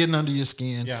knows he's getting under your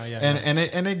skin.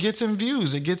 And it gets him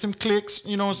views, it gets him clicks.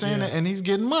 You know what I'm saying? And he's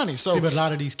getting money. So, see, but a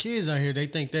lot of these kids out here, they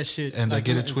think that shit, and they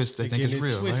get it twisted. They think it's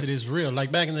real. Twisted is real.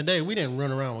 Like back in the day, we didn't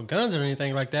run around with guns or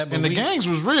anything like that. But and the gangs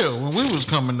was real when we was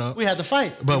coming up. We had to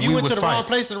fight. But if you we went would to the fight. wrong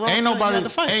place at the wrong time, you had to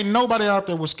fight. Ain't nobody out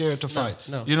there was scared to fight.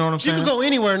 No. You know what I'm saying? You could go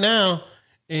anywhere now.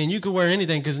 And you could wear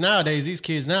anything because nowadays these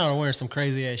kids now are wearing some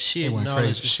crazy ass shit and all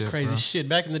this crazy shit.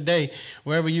 Back in the day,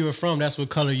 wherever you were from, that's what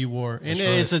color you wore. And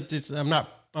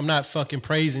I'm not fucking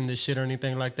praising this shit or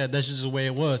anything like that. That's just the way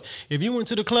it was. If you went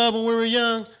to the club when we were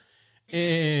young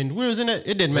and we was in it,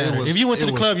 it didn't matter. If you went to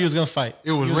the club, you was gonna fight.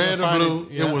 It was red or blue.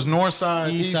 It was north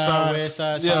side, east side, west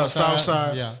side, south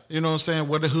side. Yeah. You know what I'm saying?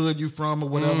 Where the hood you from or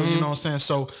whatever. You know what I'm saying?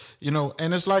 So, you know,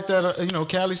 and it's like that. You know,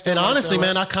 Cali still. And like honestly, that,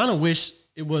 man, I kind of wish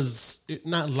it was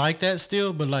not like that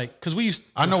still, but like, cause we used.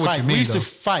 I know what you mean. We used to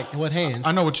fight with hands.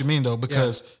 I know what you mean though,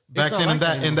 because back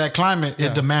then in that climate,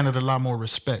 it demanded a lot more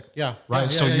respect. Yeah,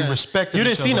 right. So you respected. You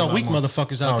didn't see no weak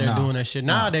motherfuckers out there doing that shit.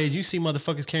 Nowadays, you see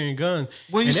motherfuckers carrying guns,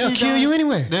 and they'll kill you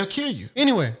anywhere. They'll kill you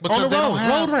anywhere because they don't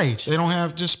have road rage. They don't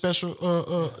have just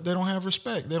special. They don't have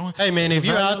respect. They don't. Hey man, if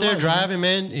you're out there driving,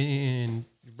 man, and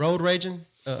road raging.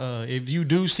 If you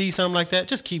do see something like that,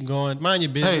 just keep going. Mind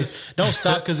your business. Hey. Don't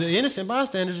stop because the innocent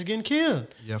bystanders are getting killed.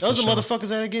 Yeah, those are motherfuckers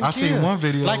that are getting killed. I seen one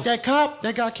video. Like that cop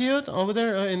that got killed over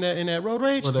there in that road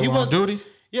rage. He was on duty?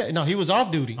 Yeah, no, he was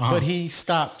off duty, but he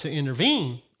stopped to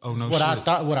intervene. Oh, no what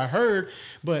I heard.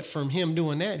 But from him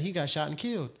doing that, he got shot and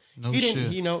killed. No he didn't,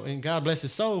 shit. You know, and God bless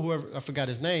his soul, whoever, I forgot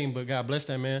his name, but God bless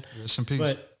that man. Rest in peace.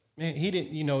 But man, he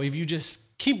didn't, you know, if you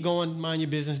just keep going, mind your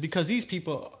business, because these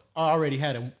people already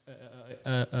had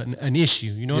an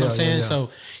issue, you know what I'm saying? Yeah. So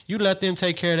you let them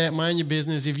take care of that, mind your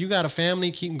business. If you got a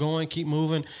family, keep going, keep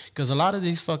moving, because a lot of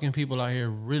these fucking people out here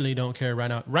really don't care right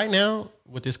now. Right now,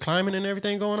 with this climate and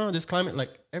everything going on, this climate,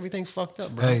 like everything's fucked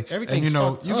up, bro. Hey, everything's and you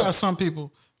know, fucked you up. got some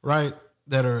people, right,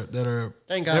 that are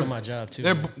Thank God for my job too.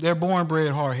 They're born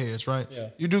bred hard heads, right? Yeah.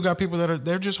 You do got people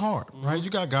they're just hard, right? You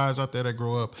got guys out there that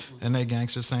grow up and they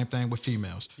gangster. Same thing with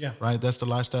females, Yeah. right? That's the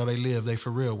lifestyle they live. They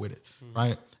for real with it,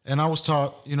 right? And I was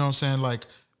taught, you know what I'm saying, like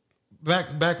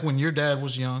back when your dad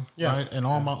was young, right? And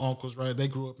all my uncles, right? They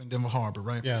grew up in Denver Harbor,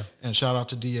 right? Yeah. And shout out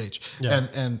to DH. Yeah.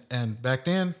 And back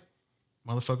then,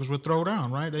 motherfuckers would throw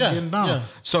down, right? They getting down. Yeah.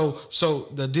 So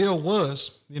the deal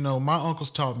was, you know, my uncles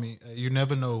taught me, you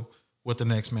never know what the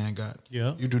next man got.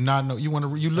 Yeah. You do not know. You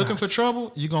looking for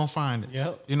trouble, you're gonna find it.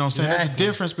 Yep. You know what I'm saying? Exactly. There's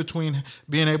a difference between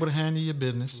being able to handle your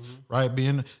business, right?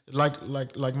 Being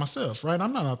like myself, right?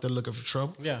 I'm not out there looking for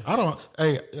trouble. Yeah. I don't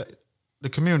the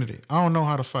community. I don't know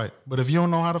how to fight. But if you don't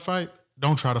know how to fight,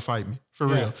 don't try to fight me. For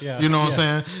real. Yeah. You know what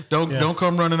I'm saying? Don't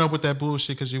come running up with that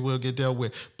bullshit because you will get dealt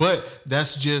with. But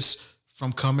that's just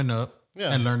from coming up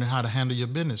and learning how to handle your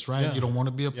business, right? Yeah. You don't want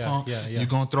to be a punk. Yeah. You're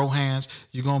going to throw hands.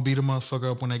 You're going to beat a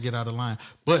motherfucker up when they get out of line.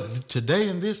 But today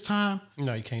in this time,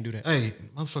 No, you can't do that. hey,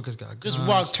 motherfuckers got guns. Just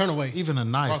walk, turn away. Even a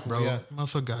knife, Walk bro. away, yeah.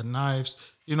 Motherfucker got knives.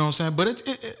 You know what I'm saying? But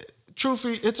it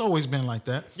truthfully, it's always been like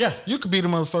that. Yeah. You could beat a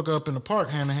motherfucker up in the park,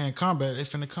 hand-to-hand combat,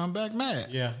 if finna come back mad.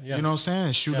 Yeah. You know what I'm saying?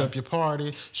 And shoot up your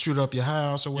party, shoot up your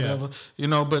house or whatever. You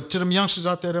know, but to them youngsters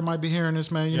out there that might be hearing this,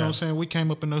 man, you know what I'm saying? We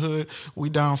came up in the hood. We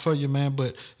down for you, man.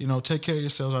 But, you know, take care of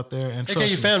yourselves out there and Take care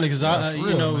of your trust me. family, because For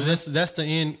you know, man. that's the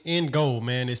end goal,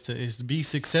 man. Is to be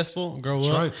successful, grow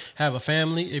up, right. have a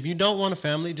family. If you don't want a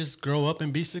family, just grow up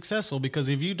and be successful. Because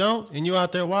if you don't, and you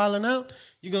out there wilding out,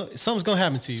 something's gonna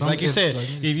happen to you. Like you said,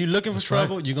 if you're looking for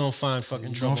trouble, you're gonna find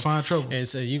fucking trouble. Gonna find trouble. And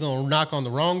so you're gonna knock on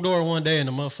the wrong door one day, and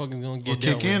the motherfucker's gonna get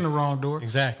kick in the wrong door.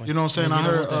 Exactly. You know what I'm saying? Yeah, I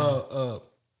you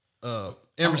don't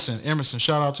heard Emerson.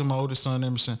 Shout out to my oldest son,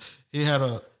 Emerson. He had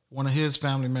one of his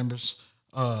family members.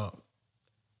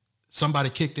 Somebody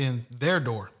kicked in their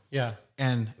door. Yeah.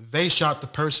 and they shot the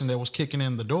person that was kicking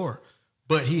in the door,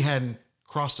 but he hadn't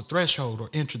crossed the threshold or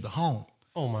entered the home.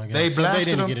 Oh my God! They blasted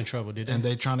they didn't him, get in trouble, did they? And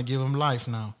they trying to give him life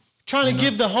now. Trying to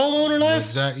give the homeowner life?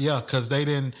 Exactly. Yeah, because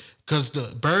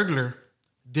the burglar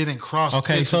didn't cross.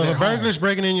 Okay, so the burglar's home.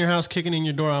 breaking in your house, kicking in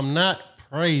your door. I'm not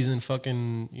praising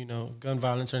fucking, gun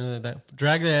violence or anything like that.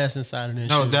 Drag their ass inside and then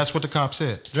No, shoot. that's what the cop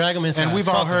said. Drag them inside. And we've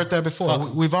all heard that before.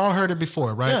 We've all heard it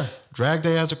before, right? Yeah. Drag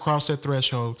their ass across that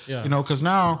threshold. Yeah. Because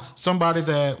now somebody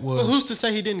that was... But who's to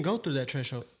say he didn't go through that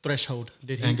threshold?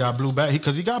 Did he? And got blew back.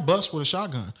 Because he got bust with a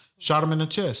shotgun. Shot him in the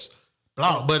chest.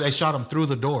 Blah, but they shot him through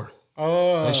the door.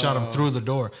 Oh. They shot him through the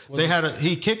door.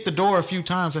 He kicked the door a few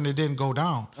times and it didn't go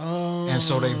down. Oh. And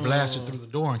so they blasted through the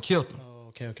door and killed him.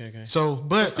 Okay. So,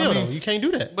 but still, though, you can't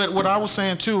do that. But what I was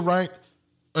saying too, right?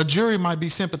 A jury might be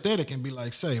sympathetic and be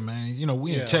like, "Say, man,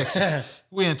 we in Texas.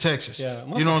 We in Texas. Yeah,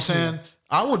 you know what I'm saying?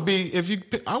 I would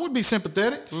be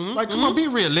sympathetic. Like, come on, be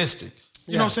realistic.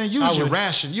 You know what I'm saying?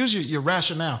 Use your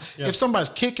rationale. Yeah. If somebody's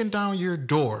kicking down your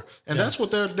door, and that's what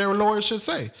their lawyers should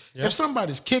say. Yeah. If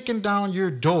somebody's kicking down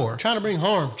your door, trying to bring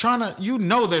harm,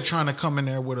 they're trying to come in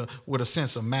there with a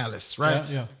sense of malice, right?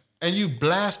 Yeah. And you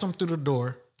blast them through the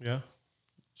door. Yeah.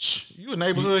 You a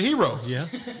neighborhood hero. Yeah.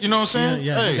 You know what I'm saying?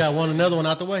 Yeah. Hey, you got another one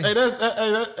out the way. Hey, that's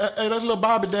little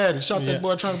Bobby Daddy. Shot that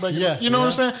boy trying to break it. You know what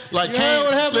I'm saying? Like,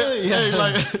 what happened? Hey,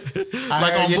 like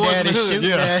on Boys in the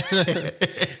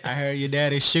Hood. I heard your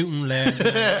daddy shooting last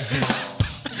night.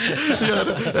 Yeah,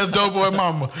 that's dope boy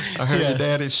mama. I heard your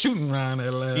daddy shooting around there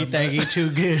last night. He think he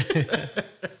too good.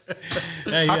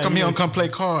 How come he don't come play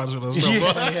cards with us?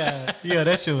 Yeah,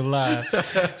 that shit was live.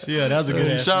 Yeah, that was a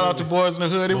good ass. Shout out to Boys in the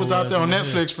Hood. It was out there on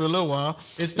Netflix for a little while.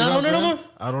 It's not on there no more?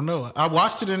 I don't know. I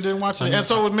watched it and didn't watch it. And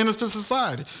so was Minister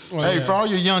Society. For all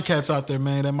your young cats out there,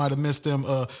 man, that might have missed them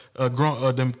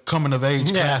them coming of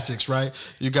age classics, right?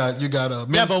 You got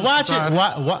Minister Society.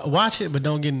 Watch it, but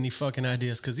don't get any fucking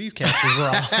ideas because these cats is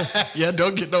raw. Yeah,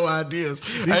 don't get no ideas.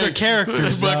 These are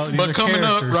characters, but coming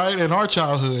up, right, in our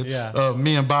childhood,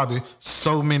 me and Bobby,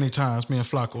 so many times, me and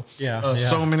Flacco,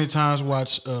 so many times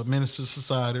watch Minister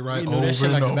Society, right? Over that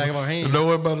shit like the back of our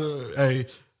hand.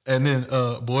 And then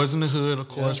Boys in the Hood, of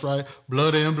course, right?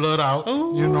 Blood in, blood out.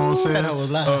 Ooh, you know what I'm saying? That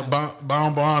was loud.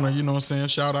 Bound, you know what I'm saying?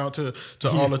 Shout out to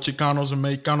all the Chicanos and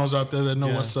Mexicanos out there that know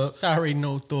what's up. Sorry,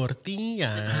 no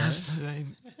tortillas.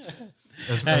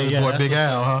 That's boy Big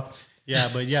Al, huh? Yeah,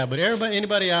 but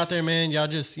anybody out there, man, y'all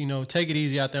just, take it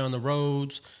easy out there on the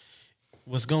roads.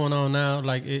 What's going on now?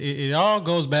 Like it all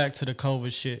goes back to the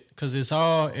COVID shit because it's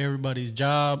all everybody's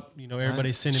job.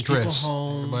 Everybody's sending people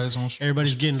home.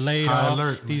 Everybody's getting laid off.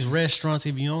 Alert, these restaurants,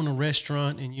 if you own a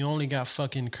restaurant and you only got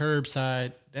fucking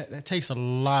curbside, that takes a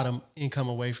lot of income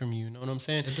away from you. You know what I'm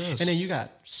saying? It does. And then you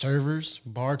got servers,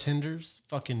 bartenders,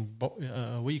 fucking what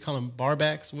do you call them?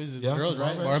 Barbacks? What is it? Girls,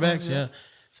 right? Barbacks, yeah.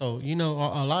 So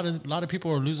a lot of people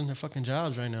are losing their fucking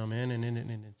jobs right now, man, and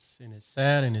it's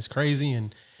sad and it's crazy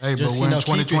and but we're in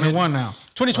 2021 now.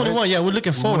 2021, right? Yeah, we're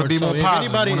looking forward. Be more if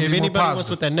positive. anybody wants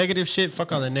with that negative shit,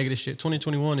 fuck all that negative shit.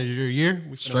 2021 is your year.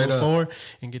 We should move forward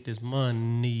and get this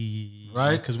money,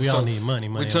 right? Because we all need money.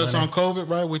 We touched on COVID,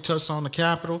 right? We touched on the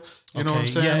Capitol. You know what I'm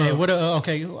saying? Yeah.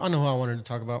 I know who I wanted to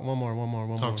talk about. One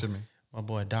more. Talk to me. My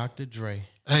boy, Dr. Dre.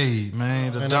 Hey,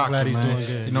 man, the doctor, I'm glad he's man.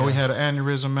 doing good, we had an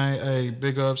aneurysm, man. Hey,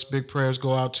 big ups, big prayers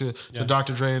go out to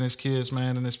Dr. Dre and his kids,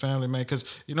 man, and his family, man. Because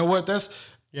you know what? That's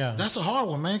a hard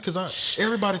one, man. Because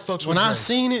everybody fucks with when I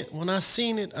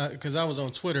seen it, because I was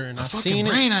on Twitter and I seen it.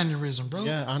 Brain aneurysm, bro.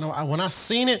 Yeah, I know. When I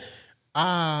seen it,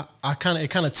 it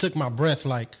kind of took my breath,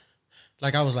 like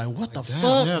I was like, what the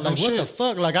fuck? Yeah, what the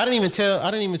fuck? Like I didn't even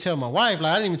tell my wife.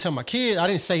 Like I didn't even tell my kid. I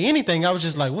didn't say anything. I was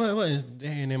just like, what?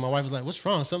 And then my wife was like, what's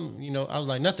wrong? Something, I was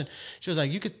like, nothing. She was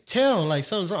like, you could tell like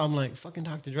something's wrong. I'm like, fucking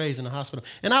Dr. Dre's in the hospital.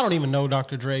 And I don't even know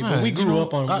Dr. Dre, but we grew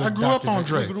up on I grew up on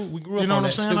Dre. We grew up you know on what I'm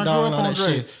that saying? Snoop I Dogg grew up and on that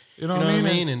Dre. shit. You know what I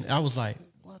mean? And I was like,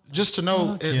 what just to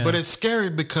know, but it's scary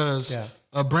because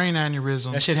a brain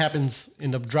aneurysm. That shit happens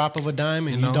in the drop of a dime,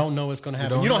 and you don't know what's going to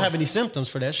happen. You don't have any symptoms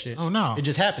for that shit. Oh, no. It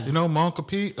just happens. My Uncle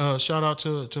Pete, shout out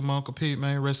to my Uncle Pete,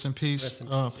 man. Rest in peace.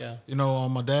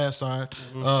 On my dad's side,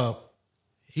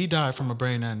 he died from a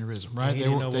brain aneurysm, right?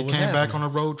 They came back on a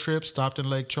road trip, stopped in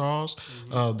Lake Charles.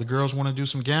 The girls want to do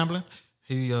some gambling.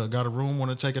 He got a room,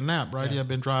 wanted to take a nap, right? He had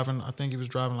been driving, I think he was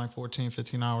driving like 14,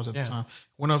 15 hours at the time.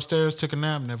 Went upstairs, took a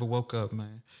nap, never woke up,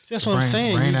 man. That's what I'm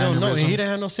saying. You don't know. He didn't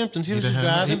have no symptoms. He was just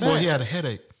driving back. Well, he had a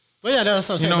headache. Well, yeah, that's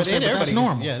what I'm saying. You know what I'm saying? But that's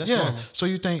normal. Yeah, that's normal. So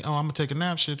you think, I'm going to take a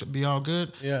nap, shit be all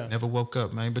good? Yeah. Never woke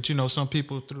up, man. But, some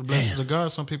people, through the blessings of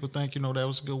God, some people think, that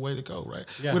was a good way to go, right?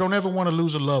 Yeah. We don't ever want to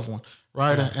lose a loved one,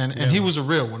 right? And he was a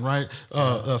real one, right?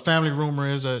 Family rumor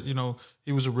is that,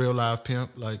 he was a real live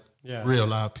pimp, like Yeah. Real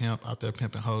live pimp out there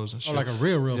pimping hoes and shit. Oh, like a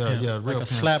real pimp. Yeah, real like a pimp.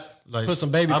 slap, Like, put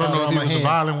some baby I don't know if on he my was hands. a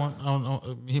violent one. I don't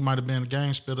know. He might have been a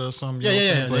gang spitter or something. You know what I'm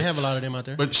saying? They have a lot of them out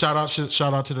there. But shout out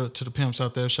to the pimps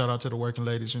out there. Shout out to the working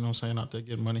ladies. You know what I'm saying? Out there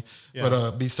getting money. Yeah.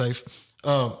 But be safe.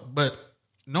 But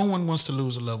no one wants to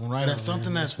lose a loved one, right? That's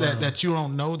something that you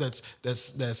don't know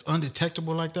that's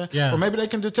undetectable like that. Yeah. Or maybe they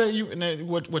can detect you and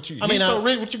what you. I mean, he's so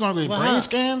rich. What you gonna get? Brain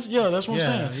scans? Yeah, that's what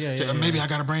I'm saying. Yeah, Maybe I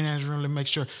got a brain aneurysm to make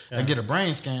sure and get a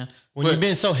brain scan. When you've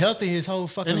been so healthy his whole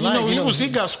fucking And life, he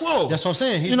got swole. That's what I'm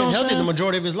saying. He's been healthy the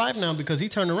majority of his life now because he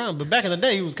turned around. But back in the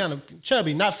day, he was kind of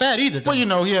chubby, not fat either. Though.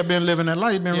 Well, he had been living that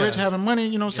life, been rich, having money,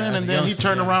 you know what I'm saying? And then he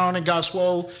turned around and got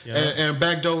swole. And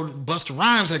backdoor Busta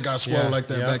Rhymes had got swole like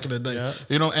that back in the day. Yeah.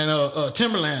 You know, and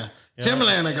Timberland.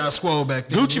 Timberland had got swole back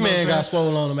then. Gucci Man got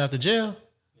swole on him after jail.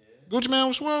 Gucci Man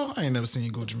was swole? I ain't never seen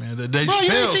Gucci Man.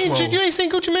 You ain't seen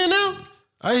Gucci Man now?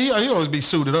 He always be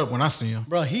suited up when I see him.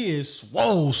 Bro, he is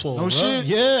swole. No bro. Shit?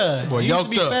 Yeah. Boy, he used to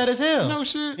be fat as hell. No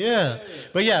shit? Yeah.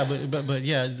 But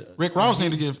yeah. Rick Ross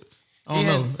need to give, I don't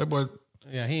know. That boy...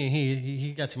 Yeah,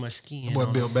 he got too much skin. That boy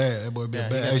built bad.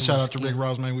 Hey, shout out to Rick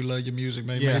Ross, man. We love your music,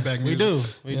 man. Yeah, Maybach music. we do.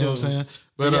 You know what I'm saying?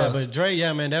 But Dre,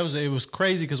 man, it was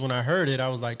crazy because when I heard it, I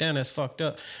was like, damn, that's fucked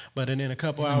up. But then a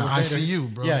couple hours later,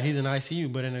 ICU, bro. Yeah, he's in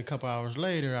ICU. But then a couple hours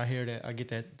later, I get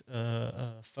that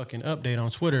fucking update on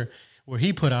Twitter where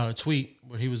he put out a tweet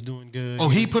where he was doing good. Oh,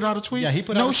 he put out a tweet? Yeah, he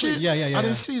put out a tweet. Yeah. I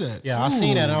didn't see that. Yeah, I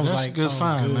seen that. And I was that's like, a good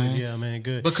sign, good. man. Yeah, man,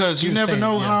 good. Because you never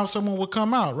know how someone will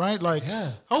come out, right? Like,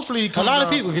 hopefully he comes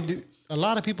out. A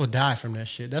lot of people die from that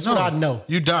shit. That's what I know.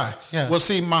 You die. Yeah. Well,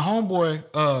 see, my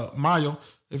homeboy, Mayo,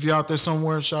 if you're out there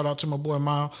somewhere, shout out to my boy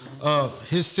Mayo.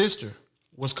 His sister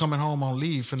was coming home on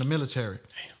leave from the military.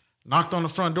 Damn. Knocked on the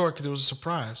front door because it was a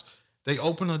surprise. They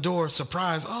opened the door,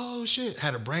 surprise, oh shit,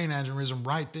 had a brain aneurysm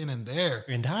right then and there.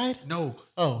 And died? No.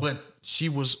 Oh. But she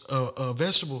was a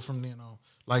vegetable from then on.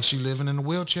 Like she living in a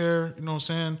wheelchair, you know what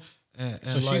I'm saying?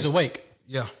 And so she's awake?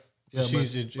 Yeah. Yeah,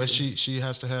 but she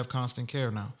has to have constant care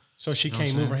now. So she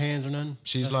can't move her hands or nothing?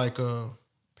 She's like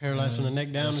paralyzed from the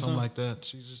neck down or something like that.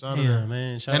 She's just out of there.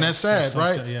 Man. And that's sad,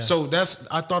 right? Up, So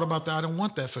I thought about that. I don't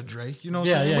want that for Dre. You know what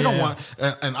I'm saying? We don't want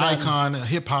an icon, a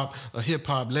hip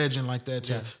hop legend like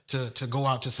that to go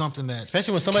out to something that,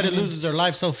 especially when somebody loses their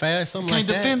life so fast. Something can't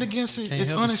like defend that. against it.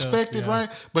 It's unexpected, right?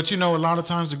 But a lot of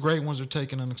times the great ones are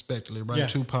taken unexpectedly, right? Yeah.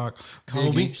 Tupac,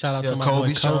 Kobe. Biggie, shout out to my boy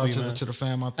Kobe. Shout out to the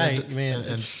fam out there. Hey, man,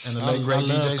 and the late great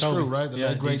DJ Screw, right? The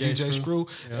late great DJ Screw,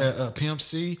 Pimp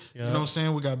C. You know what I'm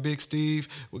saying? We got Big Steve.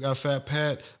 We got Fat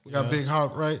Pat. We got Big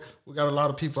Hawk, right? We got a lot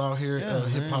of people out here,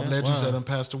 hip hop legends that have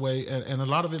passed away, and a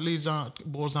lot of it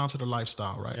boils down to the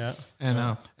lifestyle, right?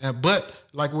 Yeah. But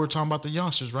like we were talking about the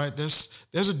youngsters, right? There's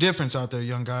a difference out there,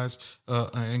 young guys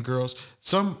and girls.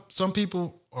 Some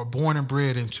people are born and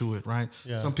bred into it, right?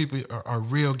 Yeah. Some people are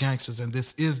real gangsters, and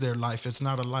this is their life. It's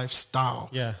not a lifestyle.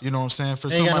 Yeah. You know what I'm saying?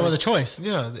 They ain't got no other choice.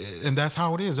 Yeah, and that's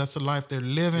how it is. That's the life they're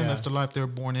living. Yeah. That's the life they're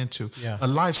born into. Yeah. A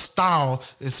lifestyle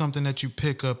is something that you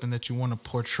pick up and that you want to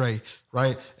portray,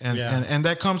 right? And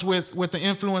that comes with the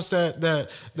influence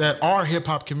that our hip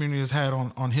hop community has had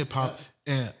on hip hop.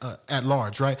 And, at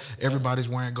large, right? Everybody's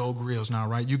wearing gold grills now,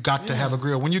 right? You got to have a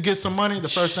grill. When you get some money, the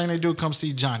first thing they do come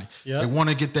see Johnny. They want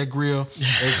to get that grill.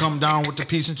 They come down with the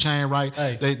piece and chain, right?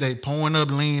 Hey. They pouring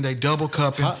up lean. They double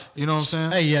cupping. You know what I'm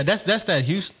saying? Hey, yeah, that's that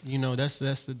Houston.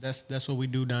 That's what we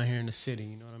do down here in the city.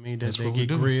 You know what I mean? They get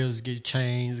grills, get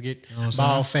chains, get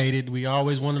ball faded. We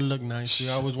always want to look nice. We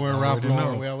always wearing Ralph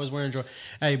Lauren. We always wearing Jordan.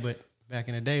 Hey, but back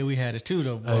in the day, we had it too,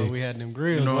 though, boy. Hey, we had them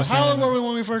grills. You know how old were we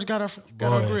when we first got our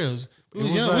grills? We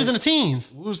was young. We was in the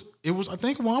teens. It was. I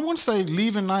think. Well, I want to say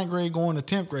leaving 9th grade, going to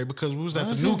 10th grade because we was at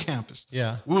the new campus.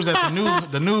 Yeah, we was at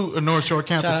the new North Shore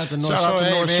campus. Shout out to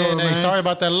North Shore, man. Sorry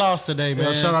about that loss today,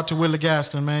 man. Shout out to Willie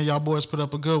Gaston, man. Y'all boys put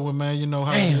up a good one, man. You know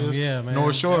how it is. Yeah, man.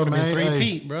 North Shore, man. Been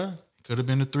 3-peat, bro. Could have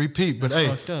been a 3-peat, but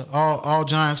hey, all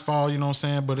giants fall. You know what I'm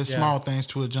saying? But it's small things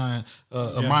to a giant.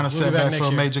 A minor setback for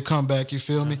a major comeback. You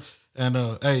feel me? And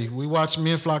hey, we watch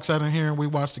me and Flock out in here, and we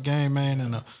watch the game, man.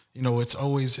 And it's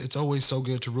always so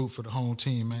good to root for the home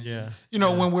team, man. Yeah.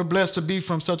 When we're blessed to be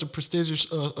from such a prestigious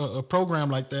program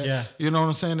like that, you know what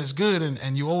I'm saying? It's good,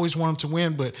 and you always want them to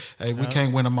win, but hey, we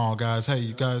can't win them all, guys. Hey,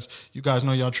 you guys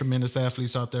know y'all tremendous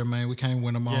athletes out there, man. We can't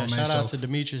win them all, man. Shout out to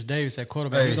Demetrius Davis at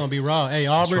quarterback. He's gonna be raw. Hey,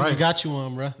 Auburn, we got you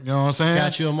on, bro. You know what I'm saying?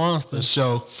 Got you a monster. The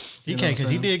show. He can't because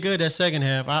he did good that second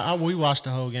half. We watched the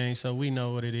whole game, so we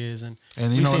know what it is, and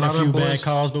we seen a few bad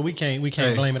calls, but we can't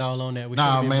blame it all on that.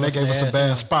 Man, they gave us a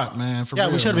bad spot. spot, man. For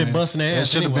real, we should have been busting their ass.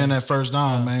 It should have been that first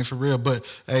down, man, for real. But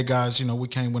hey, guys, you know we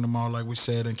can't win them all, like we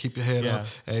said, and keep your head up.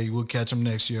 Hey, we'll catch them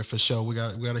next year for sure. We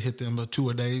got to hit them 2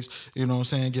 a days. You know what I'm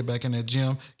saying? Get back in that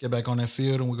gym, get back on that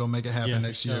field, and we're gonna make it happen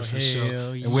next year for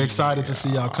sure. And we're excited to see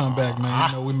y'all come back, man.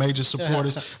 You know we major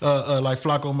supporters. Like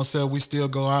Flacco and myself, we still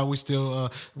go out. We still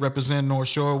represent North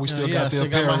Shore. We still got the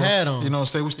apparel. Got my hat on. You know,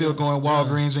 we still going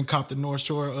Walgreens and cop the North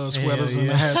Shore sweaters and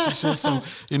the hats and shit. So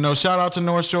you know, shout out to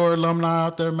North Shore alumni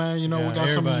out there, man. You know, we got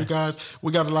some of you guys.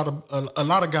 We got a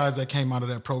lot of guys that came out of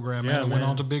that program, man, and went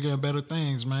on to bigger and better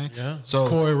things, man. Yeah. So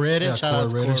Corey Redden, shout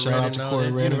out to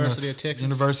Corey Redden,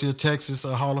 University of Texas,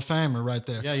 a Hall of Famer right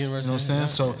there. Yeah, University. You know what I'm saying?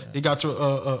 So he got to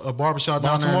a barbershop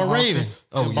down Baltimore there in Austin. Ravens.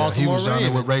 Oh yeah, he was down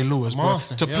there with Ray Lewis.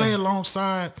 Monster, to play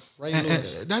alongside Ray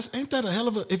Lewis. Ain't that a hell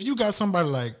of a? If you got somebody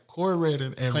like Corey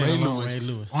Redden and Ray Lewis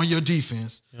on your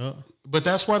defense. Yep. But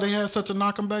that's why they had such a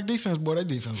knocking back defense, boy. That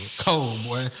defense was cold,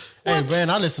 boy. Hey, man,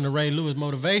 I listen to Ray Lewis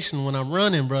motivation when I'm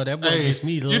running, bro. That boy gets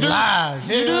me live.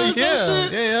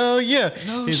 Hell yeah.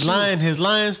 No his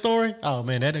lion story. Oh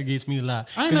man, that gets me live.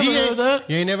 I ain't never heard that.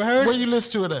 You ain't never heard? Where you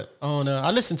listen to it at?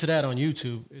 I listened to that on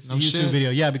YouTube. It's a YouTube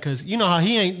video. Yeah, because you know how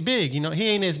he ain't big. You know, he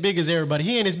ain't as big as everybody.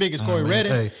 He ain't as big as Corey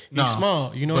Redden. Hey, he's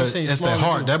small. You know what I'm saying? It's that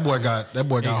heart. That boy got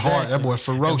heart. That boy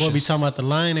ferocious. That boy be talking about the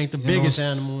lion ain't the biggest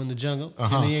animal in the jungle,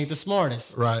 and he ain't the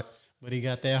smartest. Right. But he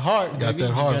got that heart. Got that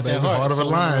heart, baby. Heart of a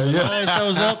lion. When the lion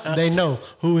shows up, they know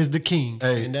who is the king.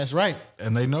 Hey, and that's right.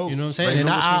 And they know. You know what I'm saying? And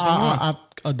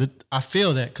I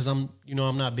feel that because I'm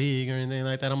not big or anything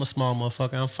like that. I'm a small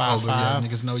motherfucker. I'm 5'5". Yeah,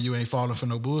 niggas know you ain't falling for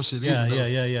no bullshit. Yeah.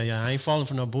 I ain't falling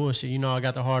for no bullshit. You know, I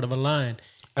got the heart of a lion.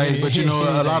 Hey, but you know,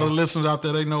 a lot of listeners out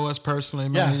there, they know us personally,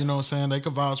 man. Yeah. You know what I'm saying? They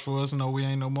can vouch for us and know we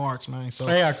ain't no marks, man. So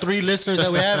hey, our 3 listeners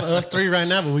that we have, us 3 right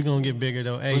now, but we gonna get bigger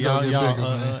though. Hey,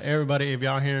 y'all, everybody, if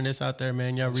y'all hearing this out there,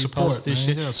 man, y'all repost this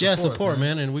shit. Yeah, support,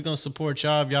 man. And we gonna support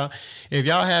y'all. If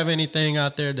y'all have anything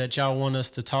out there that y'all want us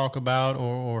to talk about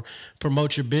or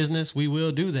promote your business, we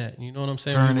will do that. You know what I'm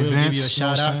saying? Current we will events, give you a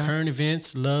shout out. Current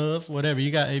events, love, whatever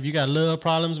you got. If you got love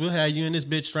problems, we'll have you in this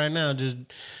bitch right now, just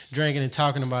drinking and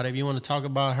talking about it. If you want to talk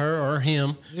about her or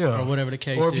him, or whatever the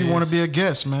case is. Or if you want to be a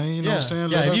guest, man, you know what I'm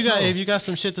saying? Yeah, if you got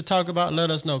some shit to talk about,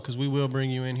 let us know because we will bring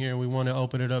you in here and we want to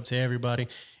open it up to everybody.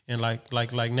 And like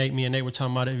me and Nate were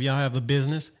talking about it. If y'all have a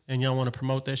business and y'all want to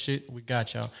promote that shit, we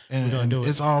got y'all. We're gonna do it.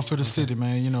 It's all for the city,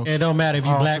 man. You know, it don't matter if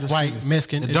you black, white,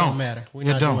 Mexican. It don't matter.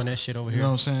 We're not doing that shit over here. You know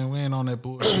what I'm saying? We ain't on that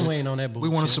bullshit. We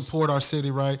want to support our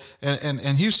city, right? And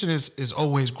Houston is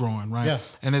always growing, right? Yeah.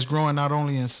 And it's growing not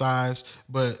only in size,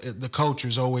 but the culture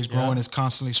is always growing. It's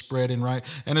constantly spreading, right?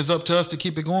 And it's up to us to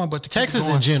keep it going. But to Texas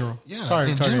in general,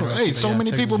 in general. Hey, so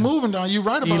many people moving down. You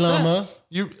right about that.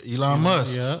 Elon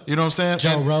Musk. Yeah. You know what I'm saying?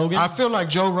 Joe Rogan. I feel like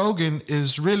Joe Rogan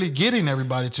is really getting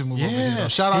everybody to move over here.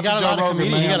 Shout out to Joe Rogan,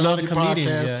 man. I love your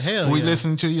podcast. We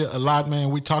listen to you a lot, man.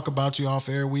 We talk about you off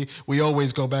air. We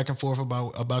always go back and forth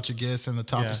about your guests and the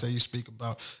topics that you speak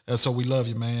about. So we love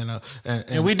you, man.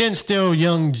 And we didn't steal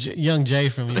young Jay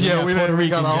from you. We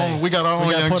got our own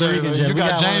young Jay. You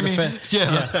got Jamie.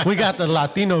 We got the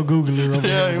Latino Googler over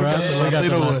here, bro. We got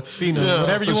the Latino.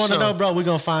 Whatever you want to know, bro, we're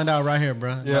going to find out right here,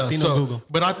 bro. Latino Google.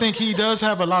 But I think he does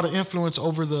have a lot of influence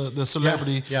over the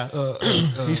celebrity.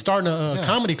 He's starting a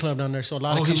comedy club down there, so a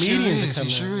lot of comedians are coming.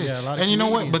 He sure is. And you know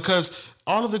what? Because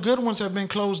all of the good ones have been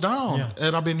closed down,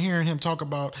 and I've been hearing him talk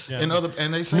about and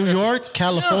they say New York,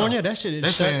 California, that shit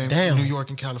is shut down. New York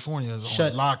and California is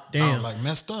on lockdown, like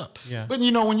messed up. Yeah. But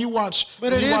you know when you watch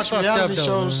reality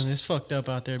shows, it's fucked up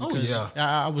out there because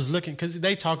I was looking because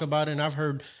they talk about it, and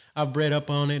I've read up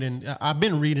on it, and I've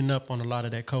been reading up on a lot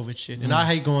of that COVID shit. And I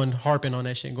hate harping on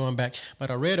that shit and going back, but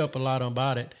I read up a lot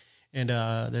about it. And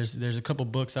there's a couple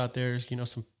books out there, you know,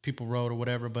 some people wrote or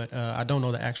whatever, but I don't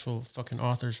know the actual fucking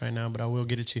authors right now, but I will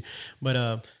get it to you.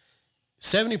 But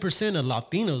 70% of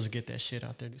Latinos get that shit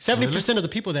out there. 70% of the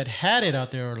people that had it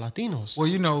out there are Latinos. Well,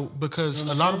 you know, because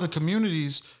a lot of the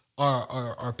communities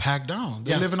are packed down.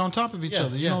 They're living on top of each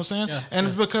other. You know what I'm saying? And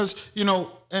it's because, you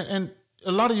know, and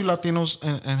a lot of you Latinos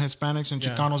and Hispanics and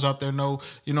Chicanos out there know,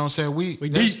 you know what I'm saying?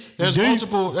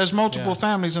 There's multiple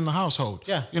families in the household.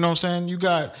 Yeah. You know what I'm saying? You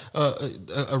got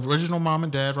original mom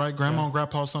and dad, right? Grandma and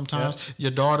grandpa sometimes, your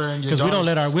daughter and your because we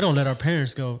don't let our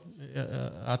parents go.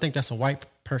 I think that's a white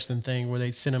person thing where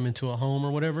they send them into a home or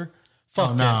whatever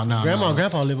Fuck no. Grandma and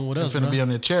grandpa living with us. I'm finna be on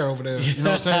their chair over there. You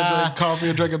know what I'm saying? Drink coffee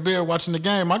or drink a beer watching the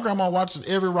game. My grandma watches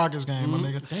every Rockets game, my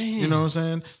nigga. Damn. You know what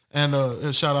I'm saying?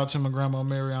 And shout out to my grandma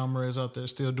Mary Alvarez out there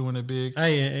still doing it big.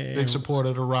 Big supporter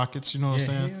of the Rockets, you know what I'm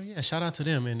saying? Hell yeah, shout out to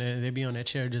them. And they be on that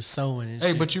chair just sewing and Hey,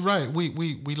 shit. but you're right.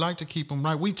 We like to keep them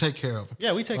right. We take care of them.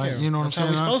 Yeah, we take care of them. You know what I'm That's saying?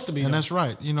 how we supposed to be. And though. that's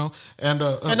right, you know. And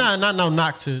not no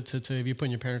knock to if you're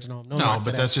putting your parents in home. No, knock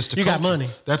but to that's just the you culture. got money.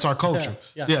 That's our culture.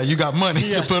 Yeah. You got money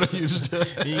to put on you.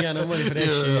 You got no money for that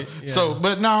shit. Yeah. So,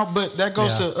 but that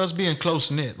goes to us being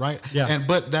close knit, right? Yeah.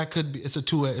 But that could be it's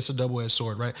a double-edged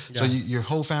sword, right? Yeah. So your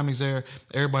whole family's there,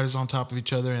 everybody's on top of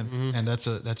each other, and that's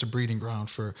a breeding ground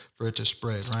for it to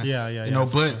spread, right? Yeah. You know,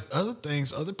 but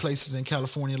other places in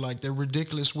California, like they're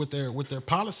ridiculous with their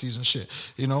policies and shit.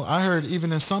 You know, I heard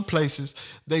even in some places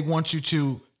they want you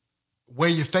to wear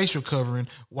your facial covering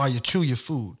while you chew your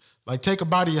food. Like take a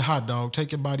bite of your hot dog,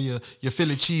 take a bite of your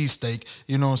Philly cheesesteak,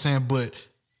 you know what I'm saying? But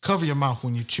cover your mouth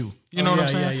when you chew. You know what I'm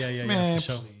saying? Yeah, man, for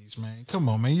sure. please, man. Come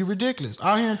on, man. You're ridiculous.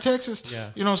 Out here in Texas, you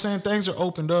know what I'm saying? Things are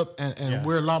opened up and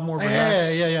we're a lot more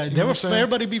relaxed. Yeah. You know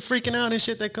Everybody be freaking out and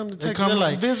shit. They come to Texas. come They're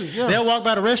like, visit, yeah. They'll walk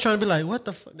by the restaurant and be like, what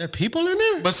the fuck? There are people in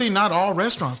there? But see, not all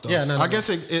restaurants, though. Yeah, no. I guess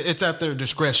it's at their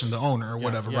discretion, the owner or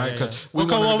whatever, right? Because we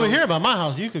go over here by my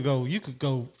house. You could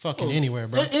go fucking anywhere,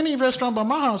 bro. Any restaurant by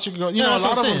my house, you can go. You know, a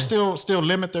lot of them still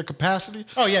limit their capacity.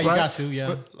 Oh, yeah, you right? got to, yeah.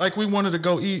 But, like we wanted to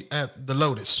go eat at the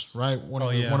Lotus, right? One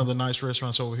of the nice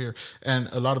restaurants over here. And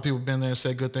a lot of people have been there and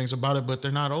said good things about it, but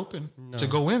they're not open to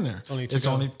go in there. It's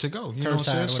only to go. You know what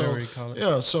I'm saying? Whatever you call it.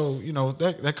 Yeah, so, you know,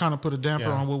 that kind of put a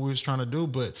damper on what we was trying to do,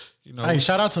 but, you know. Hey,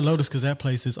 shout out to Lotus because that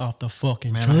place is off the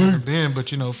fucking chain. Man, I haven't been,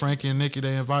 but, you know, Frankie and Nikki,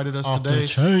 they invited us off today. The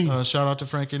chain. Shout out to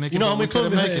Frankie and Nikki. You know, we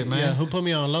couldn't make it, man. Yeah, who put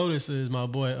me on Lotus is my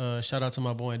boy, shout out to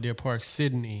my boy in Deer Park,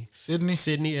 Sydney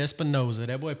Espinoza.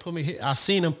 That boy put me here. I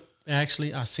seen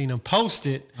him post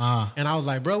it, and I was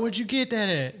like, bro, where'd you get that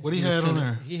at? What he had on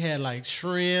there? He had like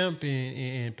shrimp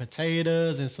and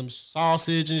potatoes and some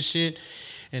sausage and shit.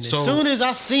 And as soon as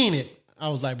I seen it, I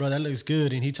was like, bro, that looks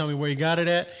good. And he told me where he got it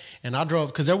at. And I drove,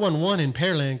 because there wasn't one in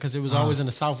Pearland, because it was always in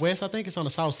the Southwest. I think it's on the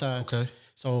South Side. Okay.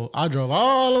 So I drove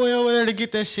all the way over there to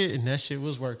get that shit, and that shit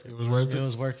was worth it. It was worth it? It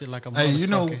was worth it like a motherfucker. Hey, you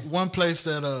know, one place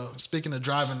that, speaking of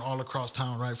driving all across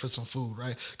town, right, for some food,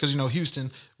 right? Because, you know,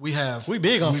 Houston, we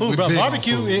big on food, bro.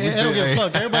 Barbecue, it don't give a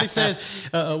fuck. Everybody says,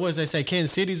 what does they say?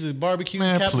 Kansas City's a barbecue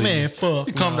capital. Man, fuck.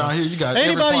 You come down here, you got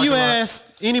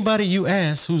anybody you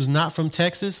ask who's not from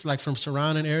Texas, like from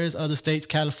surrounding areas, other states,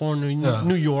 California,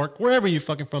 New York, wherever you're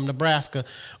fucking from, Nebraska,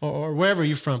 or wherever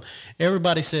you're from,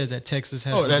 everybody says that Texas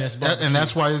has the best barbecue. And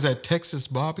that's why it's at Texas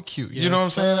barbecue. Yes, you know what I'm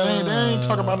saying? They ain't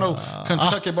talking about no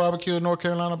Kentucky barbecue, North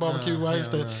Carolina barbecue, right? It's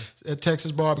that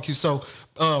Texas barbecue. So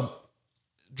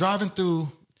driving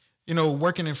through, you know,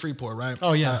 working in Freeport, right?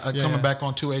 Oh yeah, coming back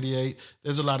on 288.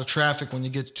 There's a lot of traffic when you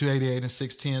get to 288 and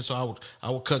 610. So I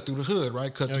would cut through the hood,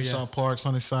 right? Cut through South Park,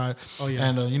 Sunnyside. Oh yeah.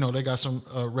 And you know, they got some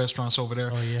restaurants over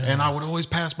there. Oh yeah. And I would always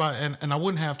pass by, and I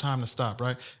wouldn't have time to stop,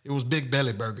 right? It was Big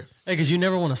Belly Burger. Hey, because you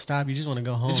never want to stop. You just want to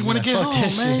go home. You just want to get home,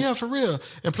 man. Yeah, for real.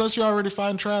 And plus, you're already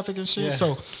fighting traffic and shit. Yeah.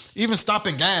 So even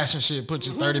stopping gas and shit puts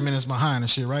you 30 minutes behind and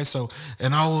shit, right? So,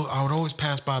 and I would always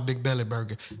pass by Big Belly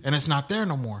Burger, and it's not there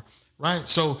no more. Right,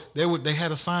 so they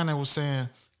had a sign that was saying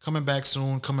coming back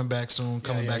soon, coming back soon,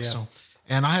 coming back soon,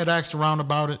 and I had asked around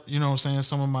about it. You know what I'm saying?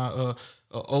 Some of my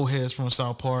old heads from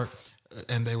South Park,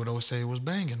 and they would always say it was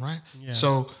banging, right? Yeah.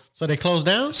 So they closed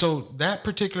down. So that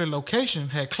particular location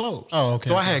had closed. Oh,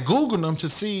 okay. So I had Googled them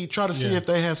to try to see if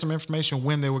they had some information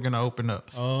when they were going to open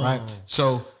up. Oh. Right.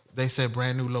 So they said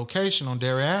brand new location on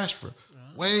Derry Ashford,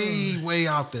 way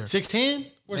out there.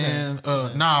 610. Where's that?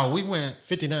 And nah, we went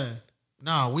 59.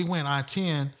 No, we went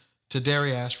I-10 to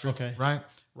Derry Ashford,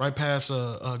 right past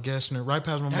Gessner, right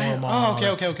past Memorial Mall.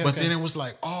 Oh, okay. But then it was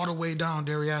like all the way down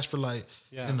Derry Ashford, like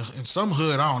in some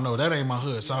hood, I don't know. That ain't my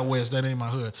hood. Southwest, that ain't my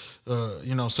hood.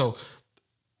 You know, so,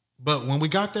 but when we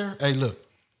got there, hey, look,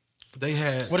 they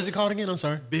had... What is it called again? I'm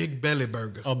sorry. Big Belly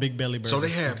Burger. Oh, Big Belly Burger. So they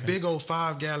had big old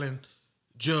 5-gallon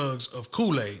jugs of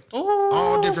Kool-Aid,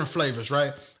 all different flavors,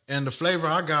 right? And the flavor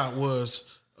I got was...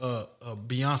 a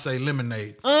Beyonce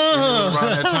lemonade. It was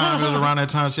around that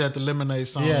time she had the lemonade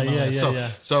song.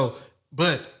 So,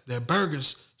 but their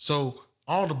burgers. So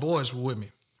all the boys were with me,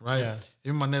 right? Yeah.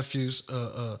 Even my nephews,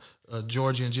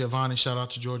 Georgie and Giovanni. Shout out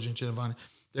to Georgie and Giovanni.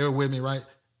 They were with me, right?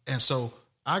 And so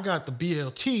I got the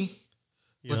BLT,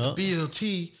 but the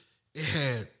BLT it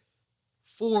had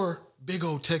 4 big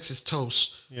old Texas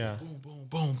toasts. Yeah.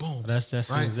 Boom. That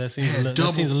seems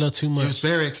a little too much. It was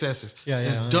very excessive.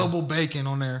 Yeah. Double bacon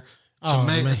on there.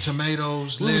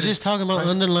 tomatoes. We were just talking about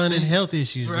underlying health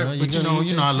issues, bro. Right. But you know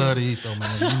I love to eat though, man.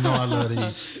 You know I love to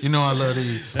eat. You know I love to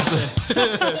eat.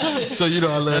 So you know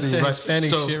I love to eat. That's Hispanic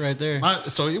shit right there.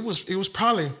 So it was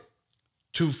probably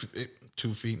 2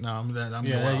 feet. Now I'm going off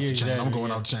the chain. I'm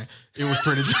going off the chain. It was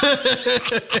pretty.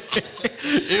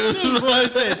 I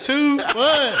said 2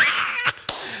 what?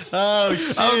 Oh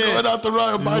shit! I'm going out the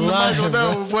right biting the mic on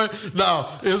that one, but no,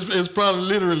 it's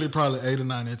probably 8 or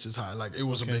 9 inches high. Like it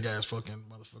was a big ass fucking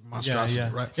motherfucking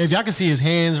monstrosity, right? If y'all can see his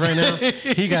hands right now,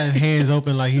 he got his hands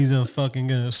open like he's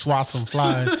gonna swat some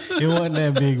flies. It wasn't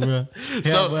that big, bro.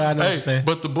 Yeah, so, but I know what you're saying.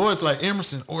 But the boys like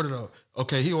Emerson ordered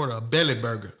he ordered a belly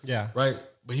burger. Yeah. Right?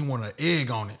 But he wanted an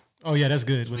egg on it. Oh yeah, that's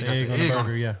good with the egg on the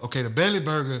burger, yeah. Okay, the belly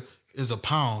burger is a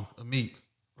pound of meat.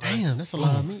 Right? Damn, that's a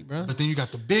lot of meat, bro. But then you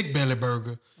got the big belly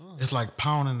burger. It's like 1.5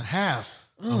 pounds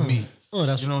of meat. Oh,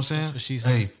 that's you know what I'm saying? That's what she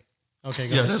said. Hey. Okay,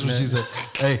 yeah, that's what she said.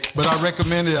 Hey, but I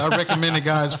recommend it,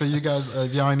 guys, for you guys.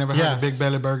 If y'all ain't never heard of Big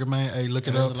Belly Burger, man, hey, look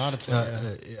it up. There's a lot of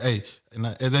places. Hey, and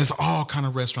there's all kind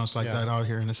of restaurants like that out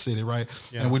here in the city, right?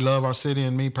 Yeah. And we love our city,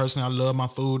 and me personally, I love my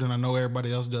food, and I know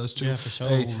everybody else does too. Yeah, for sure,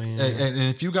 man. And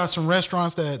if you got some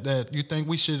restaurants that you think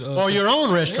we should, or your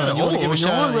own restaurant, you want to give a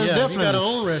shout. Definitely, you got our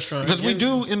own restaurant because we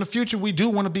do in the future. We do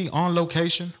want to be on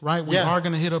location, right? We are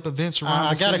going to hit up events around.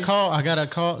 I got a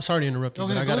call. Sorry to interrupt you,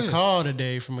 but I got a call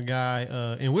today from a guy,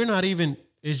 and we're not even.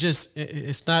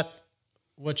 It's not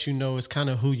what you know. It's kind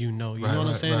of who you know. You know what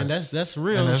I'm saying? Right. And that's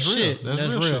real shit. That's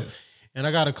real shit. And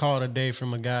I got a call today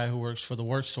from a guy who works for the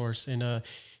WorkSource, and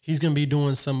he's gonna be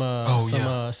doing some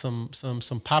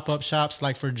pop up shops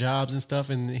like for jobs and stuff,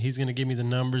 and he's gonna give me the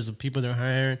numbers of people they're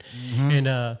hiring,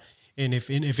 and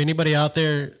if anybody out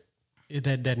there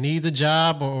that needs a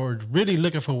job or really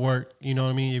looking for work, you know what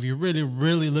I mean. If you're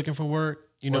really looking for work,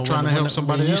 you know, trying to help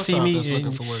somebody else out that's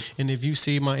looking for work. And if you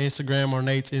see my Instagram or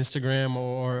Nate's Instagram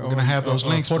or we're gonna have those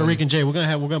links. Puerto Rican Jay, we're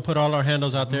gonna put all our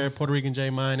handles out there. Puerto Rican Jay,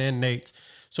 mine and Nate's.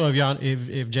 So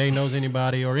if Jay knows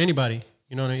anybody or anybody,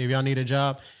 you know, if y'all need a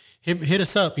job, hit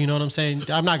us up. You know what I'm saying?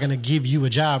 I'm not gonna give you a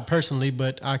job personally,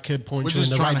 but I could point you in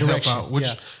the right direction.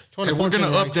 We're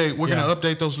gonna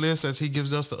update those lists as he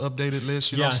gives us the updated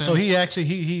list. You know what I'm saying? So he actually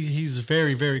he's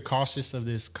very, very cautious of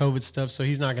this COVID stuff. So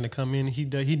he's not gonna come in. He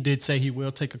did say he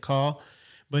will take a call,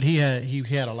 but he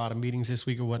had a lot of meetings this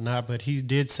week or whatnot. But he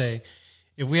did say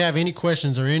if we have any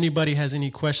questions or anybody has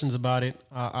any questions about it,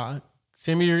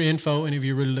 send me your info, and if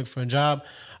you're really looking for a job,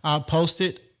 I'll post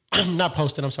it. Not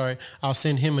post it. I'm sorry. I'll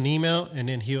send him an email, and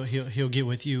then he'll get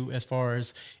with you as far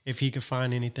as if he can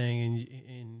find anything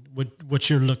in what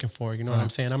you're looking for. You know what I'm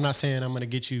saying? I'm not saying I'm gonna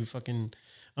get you fucking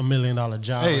 $1 million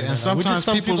job. Hey, and sometimes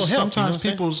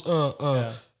people's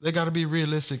they got to be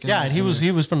realistic. And he was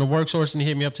from the WorkSource, and he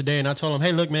hit me up today, and I told him,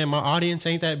 hey, look, man, my audience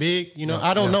ain't that big. You know,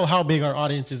 I don't know how big our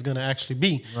audience is going to actually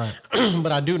be, right?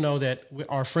 But I do know that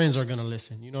our friends are going to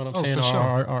listen. You know what I'm saying?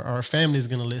 Our family is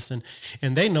going to listen,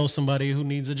 and they know somebody who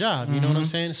needs a job. You know what I'm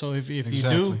saying? So if you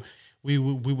do, we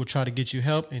will try to get you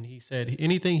help. And he said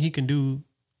anything he can do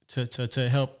to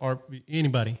help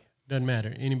anybody. Doesn't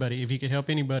matter. Anybody, if he could help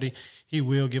anybody, he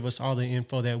will give us all the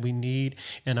info that we need.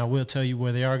 And I will tell you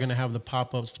where they are going to have the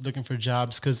pop-ups looking for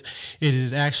jobs, because it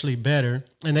is actually better.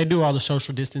 And they do all the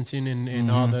social distancing and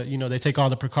all the, you know, they take all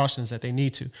the precautions that they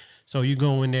need to. So you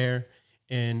go in there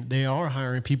and they are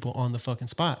hiring people on the fucking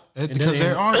spot. Because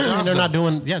there are jobs. They're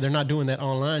not doing that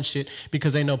online shit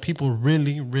because they know people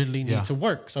really need to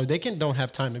work. So they don't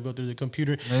have time to go through the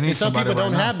computer. And some people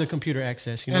don't have the computer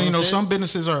access. You know, some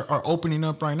businesses are opening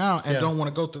up right now and don't want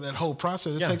to go through that whole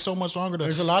process. It takes so much longer to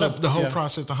the whole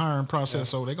process, the hiring process.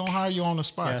 So they're gonna hire you on the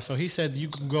spot. Yeah. So he said you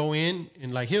can go in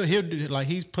and like he'll do, like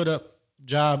he's put up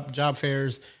job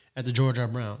fairs at the Georgia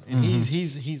Brown, and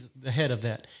he's the head of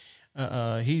that.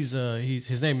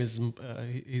 His name is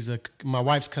my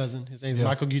wife's cousin. His name is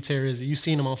Michael Gutierrez. You've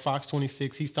seen him on Fox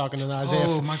 26. He's talking to Isaiah.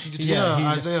 Oh, Michael Gutierrez.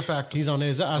 Isaiah Factor. He's on the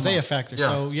Isaiah Factor. Yeah.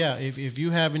 So yeah, if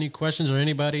you have any questions or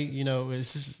anybody, you know,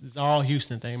 it's all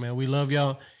Houston thing, man. We love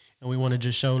y'all, and we want to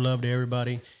just show love to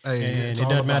everybody. Hey, and it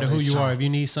doesn't matter who you are. If you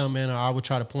need something, man, I will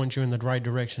try to point you in the right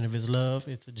direction. If it's love,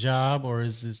 it's a job, or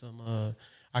is it some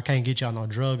I can't get y'all no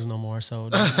drugs no more, so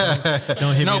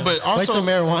don't hit me. But also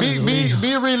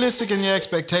be realistic in your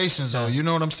expectations, though. You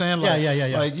know what I'm saying? Like,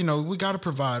 Like, you know, we got to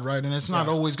provide, right? And it's not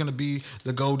always going to be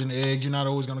the golden egg. You're not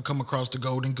always going to come across the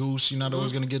golden goose. You're not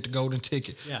always going to get the golden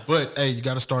ticket. Yeah. But hey, you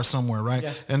got to start somewhere, right?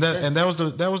 Yeah. And that was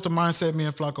the mindset me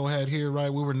and Flacco had here,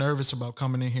 right? We were nervous about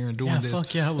coming in here and doing this,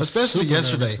 especially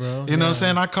yesterday. Nervous, you know what I'm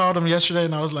saying? I called him yesterday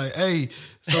and I was like, hey,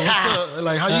 so what's up?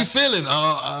 Like, how you feeling?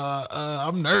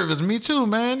 I'm nervous. Me too,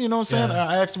 man. man. You know what I'm saying?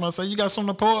 I asked him, I said, you got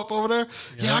something to pour up over there?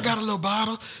 Yeah, I got a little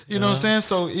bottle. You know what I'm saying?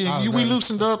 So we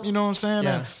loosened up, you know what I'm saying?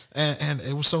 Yeah. And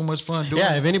it was so much fun doing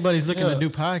Yeah, it. if anybody's looking to do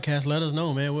podcasts, let us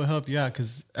know, man. We'll help you out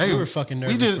because we were fucking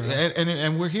nervous. We did,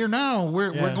 and we're here now.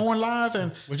 We're going live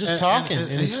and we're just talking,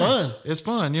 and it's fun. It's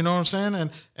fun, you know what I'm saying?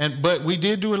 But we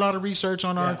did do a lot of research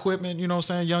on our equipment, you know what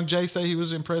I'm saying? Young Jay said he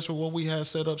was impressed with what we had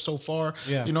set up so far.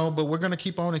 Yeah. You know, but we're gonna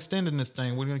keep on extending this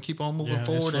thing. We're gonna keep on moving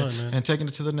forward and taking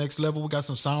it to the next level. We got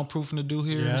some soundproofing to do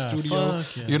here in the studio.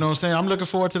 You know what I'm saying? I'm looking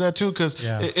forward to that too, because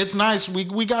it's nice.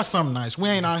 We got something nice. We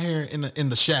ain't out here in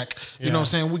the shack. You know what I'm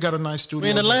saying? We got a nice studio. We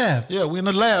in the lab. Yeah, we in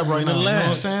the lab right now. You know what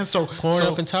I'm saying? So pouring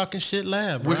up and talking shit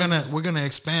lab. We're gonna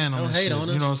expand on this shit. You know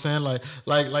what I'm saying? Like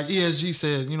ESG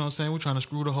said, you know what I'm saying? We're trying to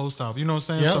screw the host off. You know what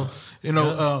I'm saying? So, you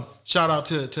know, shout out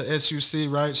to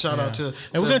SUC, right? Shout out to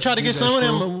and we're gonna try to get some of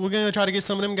them. We're gonna try to get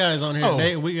some of them guys on here. Oh,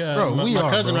 Nate, my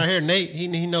cousin right here, Nate.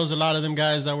 He knows a lot of them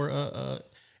guys that were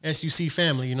SUC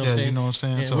family. You know what I'm saying? You know what I'm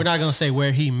saying? So, we're not gonna say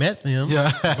where he met them.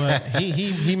 But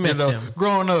he met them.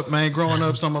 Growing up,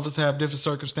 some of us have different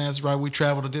circumstances, right? We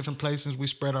travel to different places. We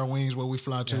spread our wings where we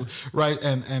fly to, right?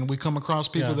 And we come across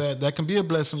people that can be a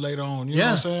blessing later on. You know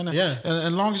what I'm saying? And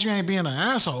as long as you ain't being an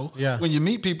asshole when you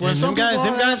meet people. And them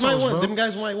guys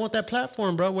might want that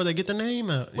platform, bro, where they get their name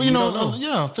out. Well, you know,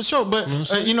 yeah, for sure. But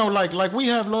you know, like we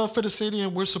have love for the city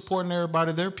and we're supporting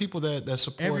everybody. There are people that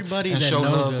support everybody and that show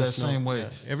knows love that same way.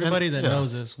 Everybody that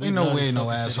knows us, they know we ain't no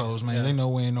assholes, man. They know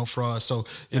we ain't no frauds. So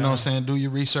you know what I'm saying. Do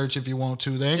your research if you want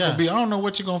to. They ain't gonna be. I don't know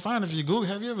what you're gonna find if you Google.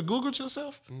 Have you ever Googled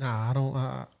yourself? Nah, I don't.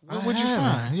 What would you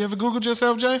find? You ever Googled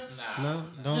yourself, Jay? No,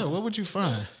 don't. Yeah, what would you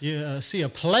find? You see a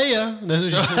player. That's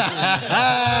what you.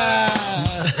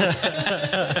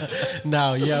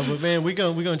 No, but man, we're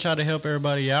gonna try to help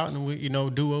everybody out, and we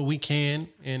do what we can,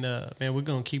 and man, we're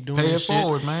gonna keep doing. Pay this it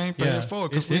forward, man. Pay it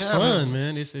forward. It's fun,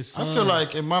 man. It's fun. I feel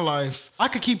like in my life, I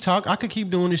could keep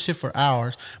doing this shit for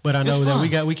hours, but I know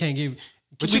that we can't give.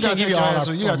 But you gotta take your ass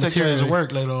to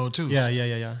work later on too. Yeah.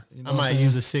 You know I might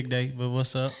use a sick day, but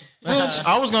what's up? Bitch,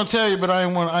 I was gonna tell you, but I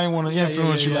ain't want to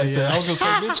influence you like that. I was gonna say,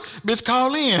 bitch,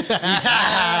 call in.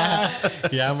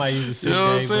 I might use a sick day. You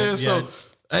know what I'm saying? So,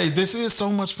 hey, this is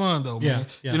so much fun though, man.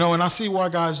 You know, and I see why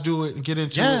guys do it and get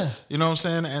into it. You know what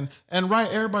I'm saying? And right,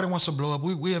 everybody wants to blow up.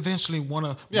 We eventually want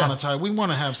to monetize. We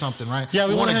want to have something, right? Yeah,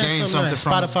 we want to gain something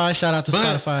from Spotify. Shout out to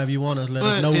Spotify if you want to let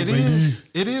us know.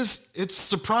 It's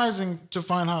surprising to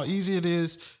find how easy it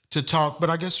is to talk, but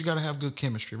I guess you got to have good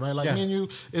chemistry, right? Like me and you,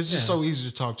 it's just so easy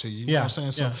to talk to you. You know what I'm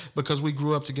saying? So because we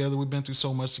grew up together, we've been through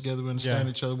so much together, we understand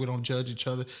each other, we don't judge each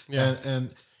other, and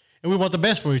we want the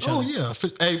best for each other. Oh yeah.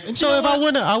 Hey, so if I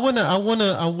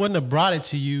wouldn't have brought it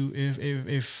to you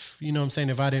if you know what I'm saying,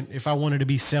 if I wanted to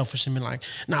be selfish and be like,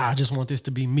 nah, I just want this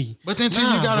to be me. But then too,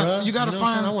 you gotta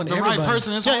find the right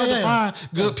person. It's hard to find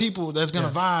good people that's gonna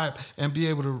vibe and be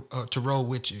able to roll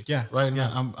with you. Yeah. Right.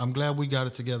 Now I'm glad we got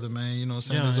it together, man. You know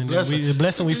what I'm saying? It's a blessing. It's a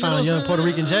blessing we found young Puerto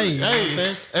Rican Jay. You know what I'm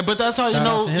saying? But that's how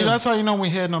you know we're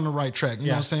heading on the right track. You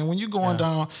know what I'm saying? When you're going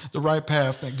down the right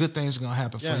path, then good things are gonna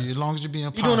happen for you. As long as you're being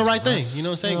positive. You're doing the right thing. You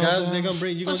know what I'm saying? Guys, you're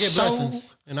gonna get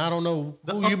blessings. And I don't know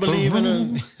who you believe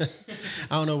in.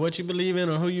 I don't know what you believe in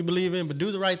or who you believe in, but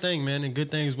do the right thing, man, and good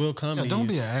things will come. Don't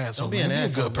be an asshole. Don't be an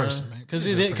asshole. Be a good person, man.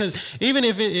 Because even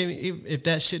if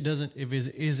that shit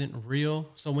isn't real,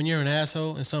 so when you're an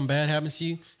asshole and something bad happens to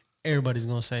you, everybody's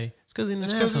gonna say it's because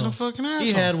he's a fucking asshole.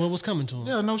 He had what was coming to him.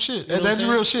 Yeah, no shit. That's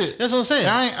real shit. That's what I'm saying.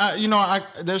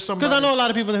 There's somebody. Because I know a lot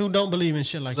of people who don't believe in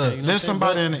shit like that. You know there's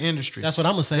somebody in the industry. That's what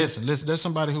I'm gonna say. Listen. There's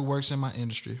somebody who works in my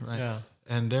industry, right? Yeah.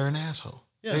 And they're an asshole.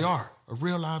 Yeah. They are a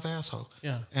real live asshole.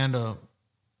 Yeah. And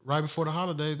right before the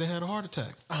holiday, they had a heart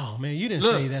attack. Oh man, you didn't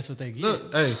say that's what they get.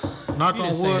 Look, hey, knock on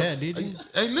wood. Say that, did you?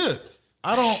 Hey, look,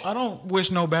 I don't wish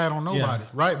no bad on nobody,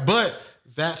 right? But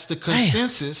that's the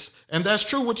consensus, and that's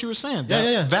true what you were saying.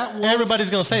 That was, everybody's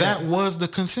gonna say that was the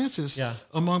consensus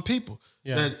among people.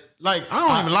 Yeah. That I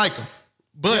don't even like them.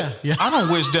 But I don't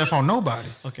wish death on nobody.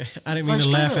 Okay, I didn't mean to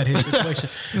laugh at his situation.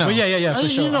 No, but for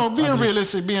sure. You know, being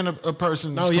realistic, being a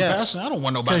person that's compassionate, I don't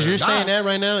want nobody. Because you're saying that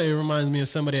right now, it reminds me of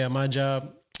somebody at my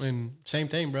job, and same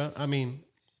thing, bro. I mean,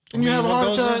 and you have a heart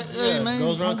attack, hey man,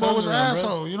 goes around, was an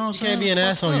asshole. You know what I'm saying? You can't be an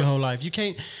asshole your whole life. You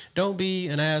can't. Don't be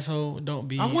an asshole. Don't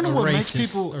be. I wonder what makes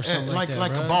people like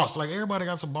a boss. Like everybody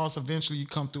got a boss. Eventually, you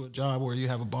come through a job where you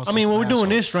have a boss. I mean, when we're doing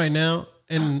this right now.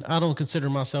 And I don't consider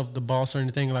myself the boss or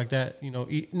anything like that. You know,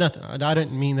 nothing. I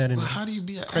didn't mean that in how do you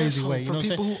be a crazy way. You know,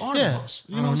 people who are the boss.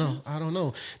 I don't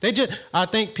know. They just. I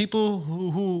think people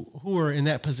who are in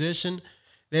that position,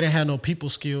 they didn't have no people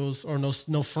skills or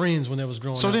no friends when they was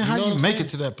growing up. So then how you make saying? it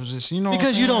to that position? You know,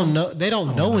 because you don't know. They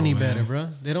don't know any man. better, bro.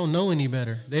 They don't know any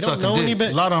better. They don't Sucking know dick. any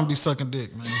better. A lot of them be sucking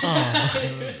dick, man.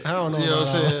 I don't know. You know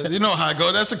what I'm saying? You know how it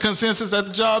goes. That's a consensus at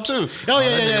the job too. Oh yeah,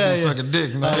 that nigga yeah. be sucking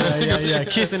dick, man. Yeah.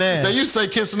 Kissing ass. They used to say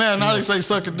kissing ass. Now they say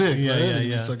sucking dick. Yeah, man. yeah, They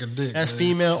yeah. be sucking dick. That's man.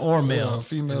 female or male.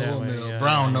 Female or male. Yeah,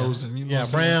 brown yeah. nosing. You know what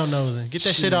I'm brown saying? nosing. Get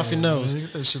that shit off your nose. Man,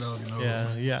 get that shit off your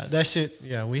nose. Yeah. That shit.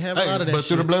 Yeah, we have a lot of that but shit.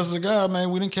 through the blessings of God, man,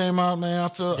 we done came out, man.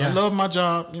 I love my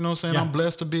job. You know what I'm saying? Yeah. I'm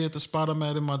blessed to be at the spot I'm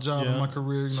at in my job and my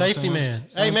career. You know Safety what I'm man.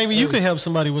 saying? Hey, maybe you could help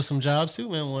somebody with some jobs too,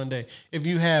 man, one day. If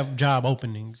you have job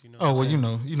openings, you know. Oh, well, you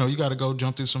know, you got to go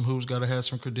jump through some hoops, got to have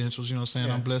some credentials, you know what I'm saying?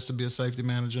 Yeah. I'm blessed to be a safety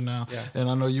manager now. Yeah. And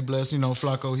I know you blessed, you know,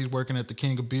 Flacco, he's working at the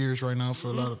King of Beers right now for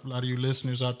a lot of you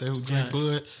listeners out there who drink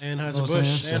Bud.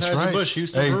 Anheuser-Busch. That's right. Anheuser-Busch,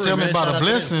 Houston Hey, Brewery, tell me man. about Shout a out to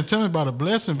them. blessing. Tell me about a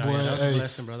blessing, boy. Yeah, that's Hey. a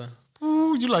blessing, brother.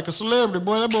 Ooh, you like a celebrity,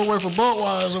 boy. That boy work for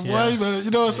Budweiser, boy. Yeah. You better, you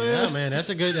know what I'm saying? Yeah, man, that's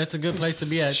a good place to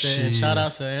be at there. And shout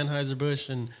out to Anheuser-Busch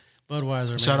and Budweiser,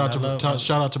 man. Shout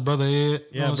out to Brother Ed. You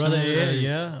Yeah, know what I'm brother saying? Ed, Hey,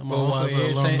 yeah. My Budweiser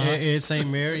uncle alumni. Ed St.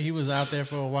 Mary, he was out there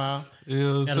for a while. Yeah,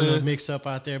 Had a little mix up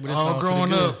out there, but it's all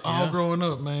growing to the up, good, all yeah? growing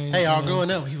up, man. Hey, all You know?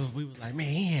 growing up, we was like, man,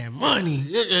 he had money.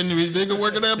 Yeah, and we nigga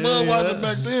working at Budweiser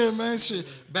back then, man. Shit.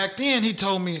 Back then, he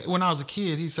told me when I was a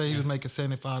kid, he said he was making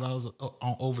 $75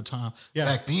 on overtime. Yeah.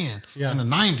 Back then, Yeah. in the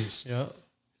 90s. Yeah.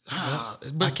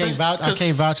 But I can't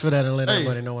vouch for that and let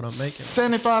everybody know what I'm making.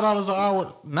 $75 an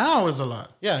hour now is a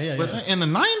lot. Yeah. But in the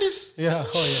 90s, Yeah,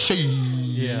 oh yeah. shit.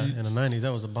 Yeah, in the 90s,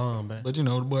 that was a bomb, man. But you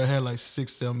know, the boy had like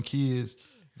 6, 7 kids.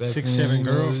 Back 6, then, 7 you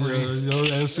know, girlfriends. You know,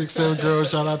 had 6, 7 girls.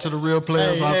 Shout out to the real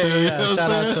players out there. You know what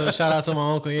I'm saying? Shout out to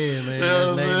my uncle Ed, man.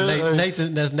 Yeah,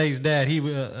 Nathan, that's Nate's dad.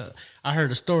 I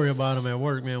heard a story about him at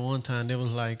work, man. One time there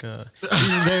was like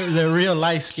they're real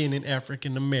light skinned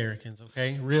African Americans,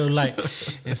 okay, real light.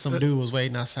 And some dude was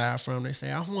waiting outside for him. They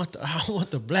say, I want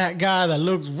the black guy that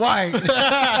looks white.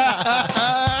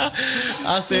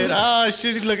 I said, oh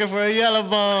shit, he's looking for a yellow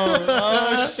bone.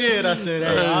 Oh shit. I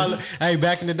said, hey,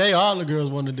 back in the day, all the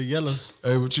girls wanted the yellows.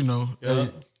 Hey, but you know,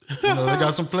 hey, you know, they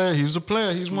got some players. He was a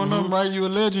player. He's one of them, right? You a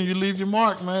legend. You leave your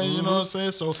mark, man. You know what I'm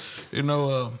saying? So, you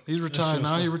know, he's retired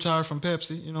now. He retired from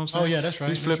Pepsi. You know what I'm saying? Oh, yeah, that's right.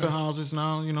 He's flipping houses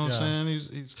now. You know what I'm saying?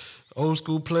 He's old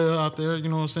school player out there. You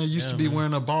know what I'm saying? Used to be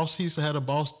wearing a boss. He used to have a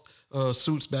boss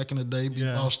suits back in the day, be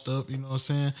bossed up. You know what I'm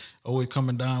saying? Always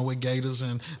coming down with gators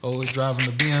and always driving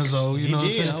the Benzo. You know what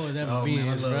I'm saying? Always have a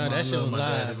Benz, bro. That shit was my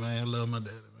live. daddy, man. I love my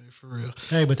daddy. For real.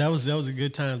 Hey, but that was a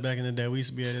good times back in the day. We used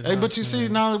to be at his Hey, house, but you man. see,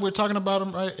 now that we're talking about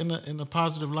him, right, in a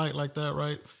positive light like that,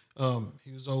 right?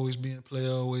 He was always being a player,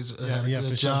 always had a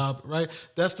good job, right?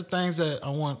 That's the things that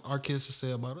I want our kids to say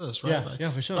about us, right?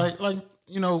 Yeah, for sure. Like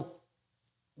you know,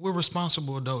 we're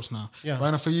responsible adults now, Yeah. right?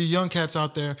 And for you young cats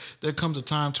out there, there comes a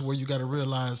time to where you got to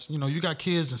realize, you know, you got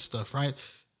kids and stuff, right?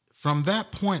 From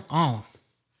that point on,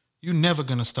 you're never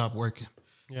gonna stop working.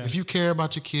 Yeah. If you care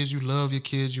about your kids, you love your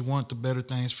kids, you want the better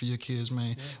things for your kids,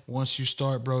 man. Yeah. Once you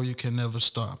start, bro, you can never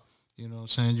stop. You know what I'm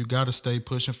saying? You got to stay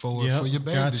pushing forward for your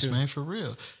babies, man, for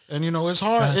real. And, you know, it's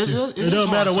hard. It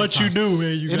doesn't matter what you do,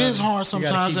 man. It is hard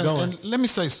sometimes. And let me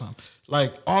say something.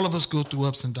 Like, all of us go through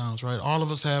ups and downs, right? All of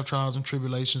us have trials and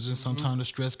tribulations, and sometimes the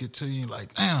stress get to you.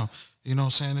 Like, damn, you know what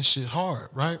I'm saying? This shit hard,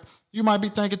 right? You might be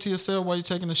thinking to yourself while you're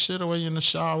taking a shit, or while you're in the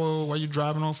shower, or while you're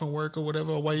driving home from work or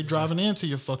whatever, or while you're driving into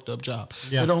your fucked up job.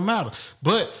 Yeah. It don't matter.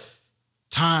 But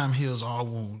time heals all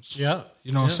wounds. Yeah.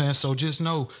 You know what I'm saying? So just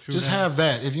know, have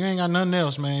that. If you ain't got nothing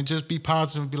else, man, just be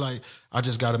positive and be like, I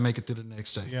just got to make it through the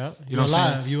next day. Yeah. You know what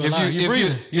I'm saying?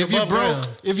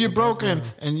 If you're broke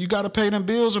and you got to pay them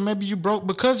bills, or maybe you broke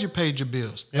because you paid your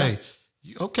bills. Yeah.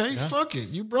 Hey, fuck it.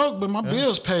 You broke, but my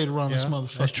bills paid around this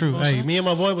motherfucker. That's true. You know hey, me and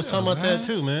my boy was talking about that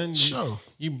too, man.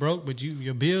 You broke, but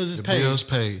your bills is paid. Bills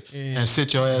paid. And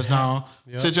sit your ass down.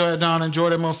 Sit your ass down,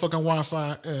 enjoy that motherfucking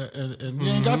Wi-Fi, and you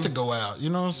ain't got to go out. You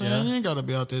know what I'm saying? Yeah. You ain't got to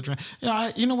be out there drinking.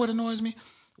 You know what annoys me?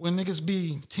 When niggas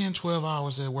be 10, 12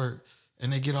 hours at work,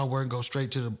 and they get off work and go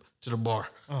straight to the bar.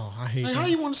 Oh, I hate that. How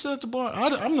you want to sit at the bar?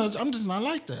 I'm just not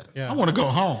like that. Yeah. I want to go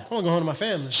home. I want to go home to my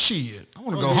family. Shit. I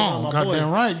want to go home.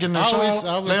 Goddamn right. Get in that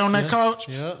shower, lay on that couch.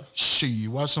 Yeah. Shit.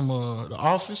 Watch some The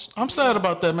Office. I'm sad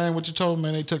about that, man. What you told me,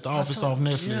 man. They took The Office off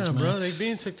Netflix, man. Bro. They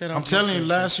been took that off. I'm telling you,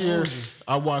 last year,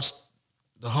 I watched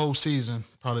the whole season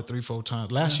probably 3-4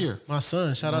 times. Last year. My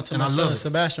son. Shout out to my son,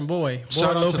 Sebastian Boy.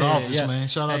 Shout out to The Office, man.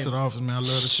 Shout out to The Office, man. I love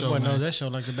the show, man. Boy knows that show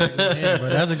like the back of his hand, bro.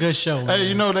 That's a good show, man. Hey,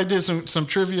 you know, they did some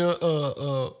trivia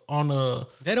on...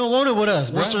 They don't want it with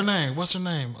us, bro. What's her name?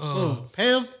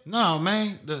 Pam? No,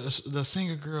 man. The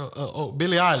singer girl,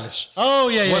 Billie Eilish. Oh,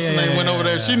 yeah. What's her name? Went over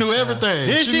there. She knew everything.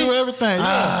 Did she? Knew everything.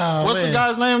 Yeah. What's the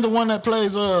guy's name? The one that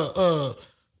plays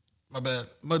My bad.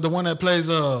 But the one that plays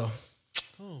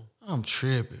I'm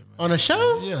tripping, man. On a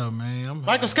show? Yeah, man.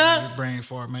 Michael Scott? Brain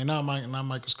fart, man. Not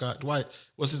Michael Scott. Dwight.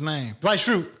 What's his name? Dwight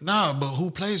Schrute. Nah, but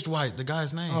who plays Dwight? The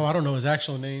guy's name. Oh, I don't know his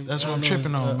actual name. That's what I'm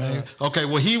tripping on, man. Okay,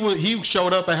 well he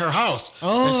showed up at her house,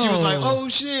 and she was like, "Oh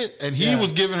shit!" And he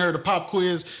was giving her the pop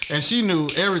quiz, and she knew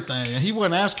everything, and he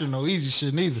wasn't asking her no easy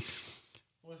shit neither.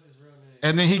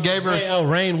 And then he gave her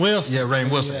Rainn Wilson. Yeah, Rainn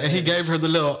Wilson. And he gave her the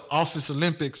little Office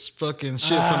Olympics fucking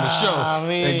shit from the show.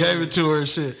 And gave it to her and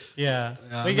shit. Yeah.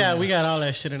 We got all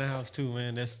that shit in the house too,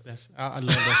 man. I love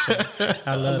that show.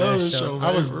 I love that show.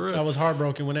 Man, I was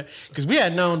heartbroken when that, because we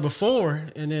had known before,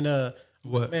 and then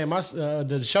what? Man,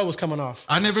 the show was coming off.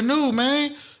 I never knew,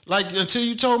 man. Like until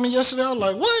you told me yesterday, I was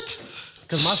like, what?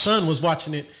 Because my son was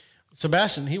watching it.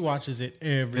 Sebastian, he watches it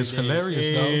every day. It's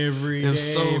hilarious, though. Every day, it's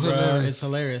so bro. hilarious. It's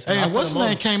hilarious. Hey, and what's his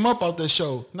name came up out that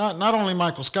show? Not only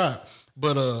Michael Scott,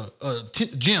 but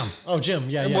Jim. Oh, Jim.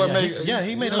 Yeah.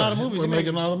 He made a lot of movies. He's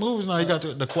making a lot of movies now. He got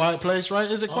the Quiet Place,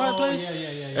 right? Is it Quiet Place?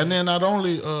 Yeah. And then not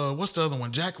only what's the other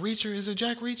one? Jack Reacher. Is it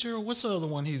Jack Reacher or what's the other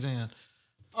one he's in?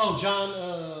 Oh,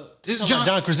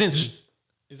 John Krasinski.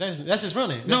 That's his real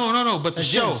name? No. But the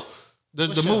show. Jim's.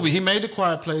 The movie, he made The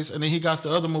Quiet Place, and then he got the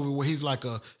other movie where he's like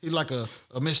a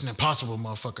Mission Impossible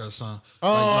motherfucker or something.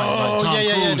 Like Tom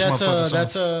Cruise motherfucker.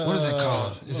 That's what is it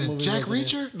called? Is it Jack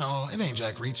Reacher? No, it ain't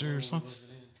Jack Reacher or something.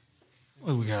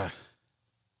 What do we got?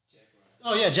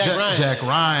 Oh yeah, Jack Ryan. Jack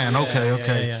Ryan.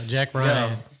 Okay. Yeah, Jack Ryan.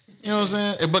 Yeah. You know what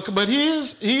I'm saying? But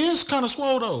he is kind of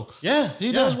swole though. Yeah,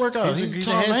 he does work out. He's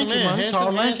tall, lanky, man.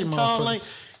 Tall, lanky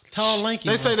motherfucker. Tall, lanky.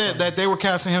 They say that they were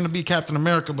casting him to be Captain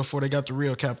America before they got the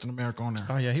real Captain America on there.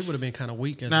 Oh yeah, he would have been kind of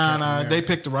weak. Nah, they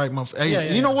picked the right motherfucker.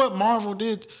 Hey, you know what Marvel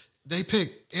did? They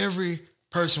picked every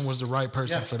person was the right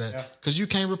person for that, because you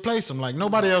can't replace them. Like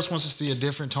nobody else wants to see a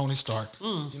different Tony Stark.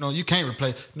 You know, you can't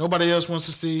replace. Nobody else wants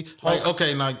to see like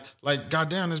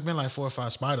goddamn, there's been like 4 or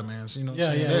 5 Spider-Mans. You know, what I'm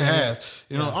saying? There has.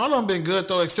 You know, all of them been good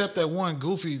though, except that one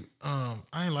goofy. I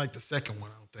ain't like the second one.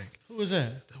 I don't think. Who was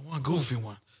that? That one goofy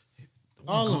one.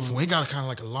 He got kind of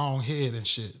like a long head and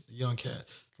shit. The young cat,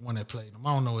 the one that played him.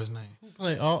 I don't know his name. Who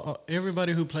played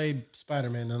everybody who played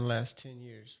Spider-Man in the last 10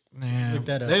 years? Man, look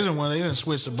that up. They didn't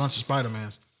switch a bunch of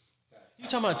Spider-Mans. You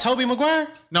talking about Tobey Maguire?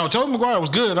 No, Tobey Maguire was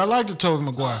good. I liked the Tobey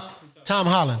Maguire. Tom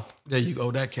Holland. There you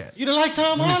go, that cat. You didn't like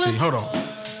Tom Holland? Let me see. Hold on.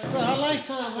 Bro, I like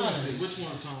Tom Holland. Let's see. Which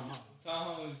one, Tom Holland?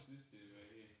 Tom Holland's this dude right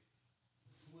here.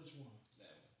 Which one?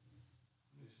 That one.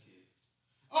 This kid.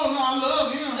 Oh no, I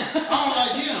love him. I don't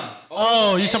like him.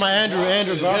 Oh, you talking about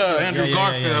Andrew Garfield? Yeah, Andrew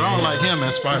Garfield. I don't like him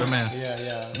as Spider-Man.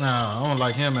 Yeah. No, I don't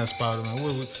like him as Spider-Man.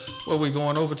 What we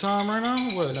going over time right now?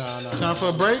 What? No. Time for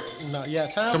a break? No, yeah,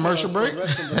 time commercial for break.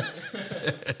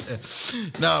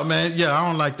 No, man. Yeah, I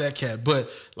don't like that cat. But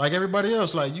like everybody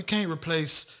else, like you can't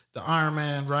replace the Iron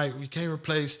Man, right? You can't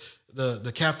replace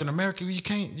the Captain America. You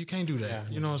can't do that. Yeah.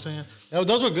 You know what I'm saying?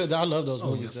 Those were good. I love those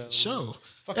movies. Yeah, sure.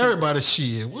 Everybody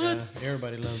shit. What? Yeah,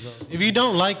 everybody loves those. If you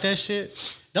don't like that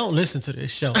shit, don't listen to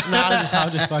this show. No, I'm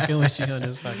just fucking with you. I'm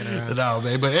just fucking around. No,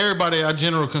 man. But everybody, our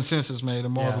general consensus, man, the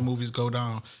Marvel movies go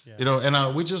down. Yeah. You know,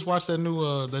 and we just watched that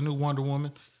new Wonder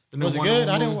Woman. Was it good?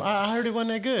 I heard it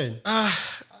wasn't that good.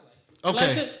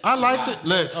 Okay, I liked it.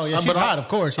 Look, she's hot, of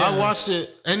course. Yeah. I watched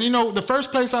it, and you know, the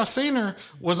first place I seen her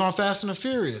was on Fast and the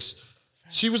Furious.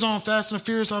 She was on Fast and the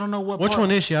Furious. I don't know what. Which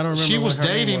one is she? I don't remember. She was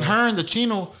dating her and the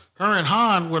Chino. Her and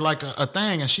Han were like a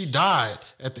thing, and she died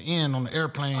at the end on the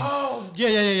airplane. Oh,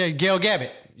 yeah. Gail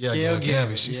Gabbett. Yeah, Gail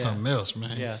Gabbett. She's something else,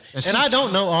 man. Yeah, and I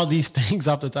don't know all these things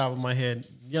off the top of my head.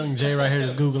 Young Jay right here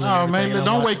is Googling. Oh, man,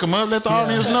 don't wake them up. Let the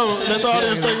audience know. Let the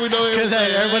audience think we know everything. Because,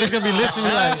 hey, everybody's going to be listening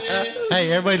like,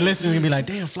 everybody listening going to be like,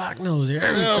 damn, Flock knows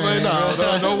everything. Yeah, man,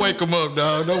 no, don't wake them up,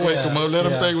 dog. Don't wake them up. Let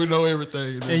them think we know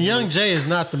everything. And Young Jay is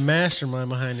not the mastermind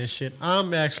behind this shit.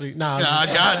 I'm actually,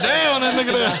 goddamn, that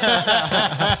nigga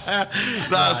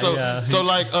there. So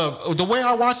like, the way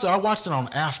I watched it on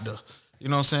AFDA. You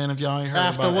know what I'm saying? If y'all ain't heard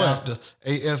after about what?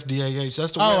 AFDA, AFDAH.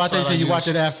 That's the website. I thought you said you use. Watch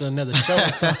it after another show.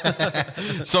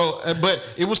 So, but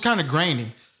it was kind of grainy.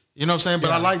 You know what I'm saying?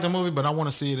 But I like the movie, but I want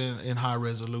to see it in high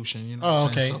resolution. You know what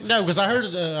I'm saying? So, no, because I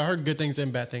heard good things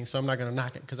and bad things, so I'm not gonna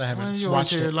knock it because I haven't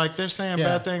watched it. Like they're saying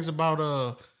bad things about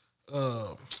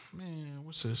man,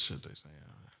 what's this shit they saying?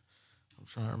 I'm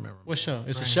trying to remember. What show?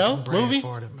 It's a show? Movie?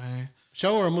 Farted, man.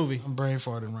 Show or a movie? I'm brain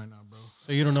farting right now, bro.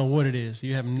 So you don't know what it is.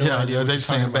 You have no idea. Yeah, they're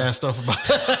saying bad stuff about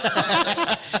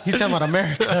it. He's talking about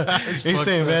America. He's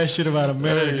saying bad shit about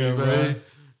America,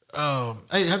 bro.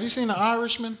 Hey, have you seen The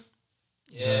Irishman?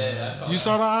 Yeah, I saw You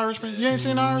saw The Irishman? You ain't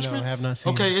seen The Irishman? No, I have not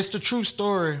seen it. Okay, it's the true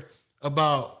story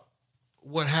about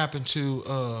what happened to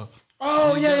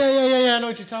Oh, yeah. I know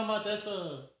what you're talking about. That's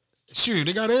shoot,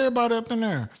 they got everybody up in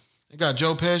there. It got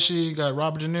Joe Pesci, got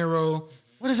Robert De Niro.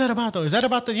 What is that about though? Is that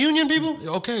about the Union people?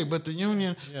 Okay, but the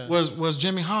Union was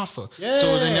Jimmy Hoffa. Yeah.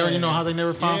 So they never, you know how they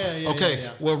never found.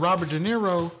 Well, Robert De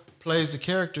Niro plays the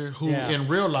character who in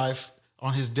real life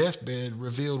on his deathbed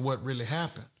revealed what really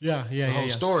happened. The whole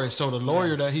story. So the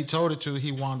lawyer that he told it to,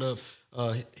 he wound up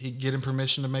he getting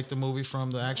permission to make the movie from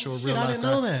the actual real life. I didn't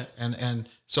know that. And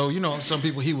so you know, some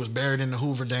people he was buried in the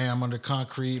Hoover Dam under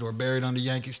concrete or buried under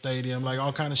Yankee Stadium, like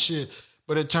all kind of shit.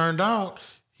 But it turned out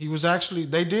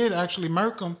they did actually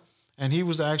murk him, and he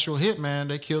was the actual hitman.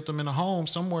 They killed him in a home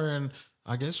somewhere in,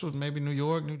 I guess it was maybe New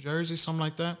York, New Jersey, something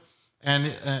like that. And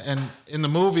in the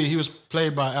movie, he was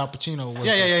played by Al Pacino.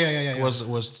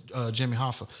 Was Jimmy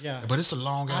Hoffa. Yeah, but it's a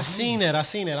long ass. I seen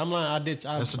that. I'm like, I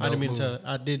didn't mean to.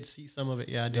 I did see some of it.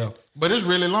 Yeah, I did. Yeah. But it's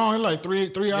really long. It's like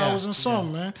three hours and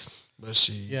something, man. But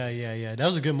Yeah. That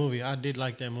was a good movie. I did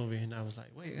like that movie, and I was like,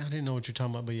 wait, I didn't know what you're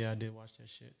talking about, but yeah, I did watch that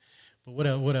shit. But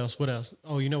what else?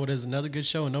 Oh, you know what is another good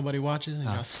show and nobody watches and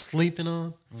y'all sleeping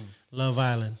on? Love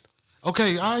Island.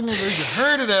 Okay, I never even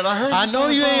heard of that. I know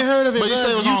you ain't heard of it, but you said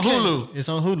it was on Hulu. It's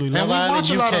on Hulu. And we watch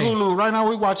a lot of Hulu. Right now,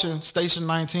 we're watching Station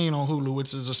 19 on Hulu,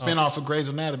 which is a spinoff of Grey's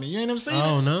Anatomy. You ain't ever seen it?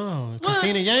 Oh no,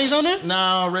 Christina Yang's on there?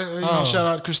 No, shout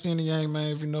out to Christina Yang,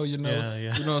 man. If you know, you know.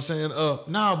 Yeah. You know what I'm saying?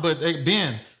 But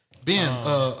Ben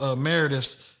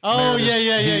Meredith. Oh,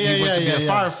 Meredith, he went to be a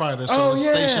firefighter. So it's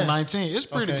Station 19. It's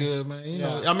pretty good, man. You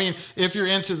know, I mean, if you're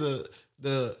into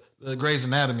the Grey's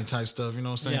Anatomy type stuff, you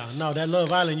know what I'm saying? Yeah, no, that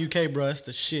Love Island UK, bro, that's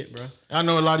the shit, bro. I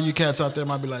know a lot of you cats out there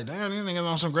might be like, damn, these niggas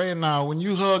on some great now. When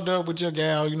you hugged up with your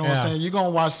gal, you know what I'm saying? You're going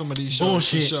to watch some of these shows.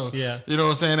 Bullshit. For sure. Yeah. You know what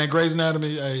I'm saying? And Grey's Anatomy,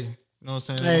 hey, you know what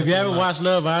I'm saying? Hey, if you haven't watched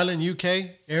Love Island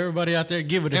UK, everybody out there,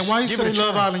 give it a try. And why you say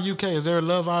Love Island UK? Is there a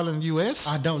Love Island US?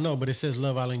 I don't know, but it says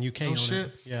Love Island UK on shit.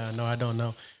 it. Yeah, no, I don't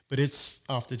know. But it's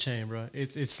off the chain, bro.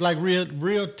 It's like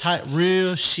real tight,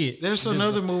 real shit. There's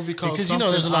another movie called because Something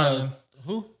there's a lot Island. of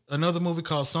who? Another movie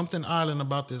called Something Island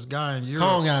about this guy in Europe.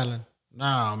 Kong Island.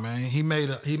 Nah, man. He made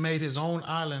his own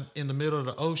island in the middle of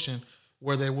the ocean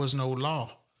where there was no law.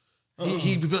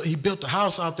 He built a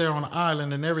house out there on the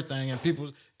island and everything, and people,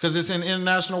 because it's in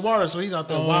international water, so he's out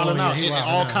there wilding out,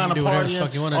 all kind of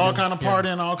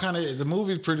partying, all kind of. The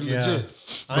movie's pretty legit.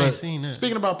 I ain't seen that.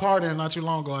 Speaking about partying, not too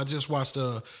long ago, I just watched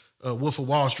Wolf of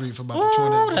Wall Street for about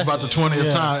the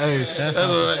 20th time. Hey, that's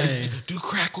do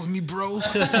crack with me, bro.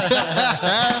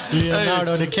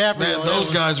 Leonardo DiCaprio, man,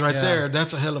 those guys right there.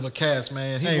 That's a hell of a cast,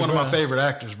 man. He's one of my favorite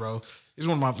actors, bro. He's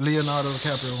one of my Leonardo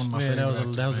DiCaprio, one of my favorite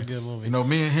actors. That was a good movie. You know,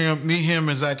 me, him,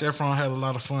 and Zac Efron had a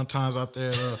lot of fun times out there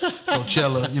at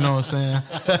Coachella. You know what I'm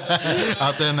saying?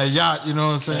 Out there in the yacht. You know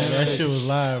what I'm saying? That shit was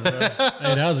live, bro.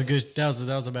 Hey, that was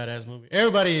a badass movie.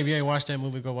 Everybody, if you ain't watched that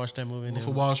movie, go watch that movie.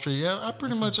 For Wall Street, yeah, I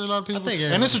pretty much a lot of people.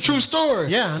 And it's a true story.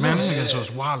 Yeah, man, them niggas was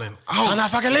wilding. I'm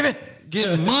not fucking living,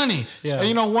 getting money. Yeah, and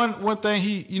you know one thing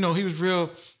he was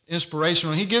real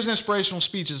inspirational. He gives inspirational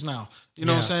speeches now. You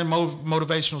know what I'm saying?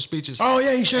 Motivational speeches. Oh,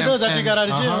 yeah, he sure does after he got out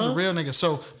of jail. The real nigga.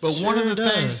 So, but one of the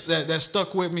things that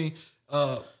stuck with me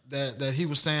that he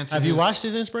was saying to Have you watched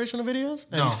his inspirational videos?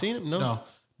 Have you seen him? No.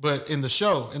 But in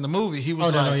the movie, he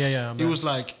was he was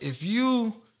like, if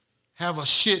you have a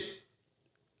shit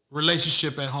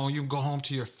relationship at home, you can go home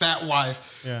to your fat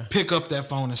wife, pick up that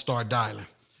phone and start dialing.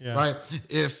 Yeah. Right?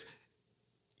 If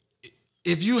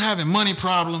you having money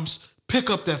problems, pick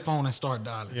up that phone and start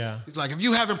dialing. Yeah. It's like, if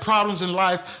you having problems in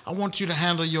life, I want you to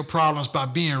handle your problems by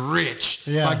being rich,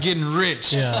 by getting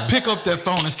rich. Yeah. Pick up that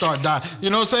phone and start dialing. You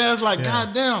know what I'm saying? It's like,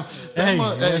 goddamn.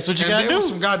 That's what you got to do.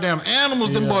 Some goddamn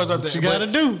animals, them boys out there. What you got to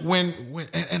do.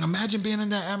 And imagine being in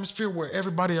that atmosphere where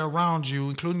everybody around you,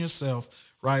 including yourself,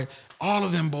 right? All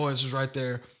of them boys is right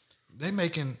there. They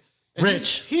making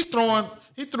rich. He threw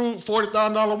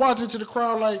 $40,000 watch into the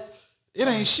crowd like it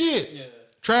ain't shit. Yeah.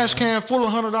 Trash can full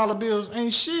of $100 bills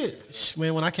ain't shit.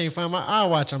 Man, when I can't find my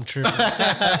iWatch, I'm tripping.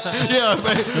 Yeah,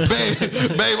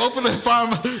 babe, open it,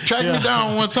 track me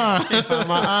down one time. Can't find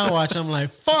my iWatch, I'm like,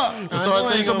 fuck. I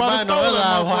start thinking about no other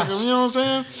iWatch. You know what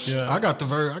I'm saying? Yeah. I got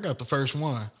the first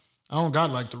one. I don't got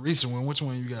like the recent one. Which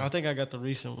one you got? I think I got the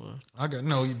recent one.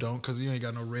 No, you don't, because you ain't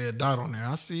got no red dot on there.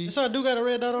 I see. Yes, I do got a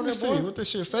red dot on there, boy. What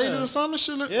this shit faded or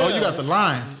something? Oh, you got the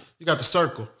line. You got the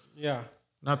circle. Yeah.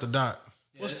 Not the dot.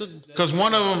 Because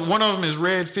one of them is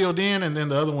red filled in, and then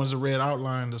the other one's a red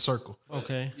outline, the circle.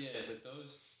 Okay. Yeah, but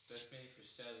that's made for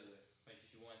cellular. Like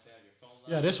if you want to have your phone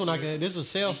line. Yeah, this one this is a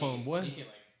cell phone, boy.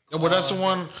 Well, that's the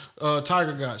one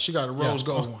Tiger got. She got a rose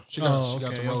gold one. She got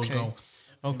the rose gold.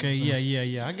 Okay,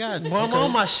 yeah. I got. Well, I'm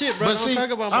on my shit, bro. But Don't see, talk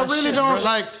about my I really shit, don't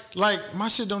bro. like my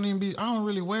shit. Don't even be. I don't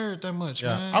really wear it that much.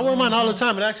 Yeah, Man. I wear mine all the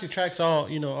time. It actually tracks all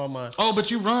all my. Oh,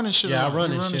 but you run and shit. Yeah, out. I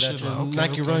run You and shit. Actually, out. Okay,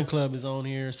 Nike okay. Run Club is on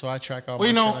here, so I track all. Well,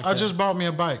 you my know, shit like I that. just bought me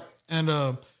a bike,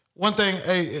 and one thing,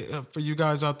 hey, for you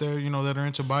guys out there, that are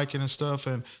into biking and stuff,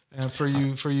 and for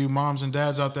you moms and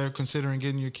dads out there considering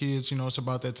getting your kids, it's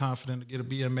about that time for them to get a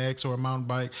BMX or a mountain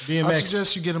bike. BMX. I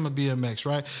suggest you get them a BMX,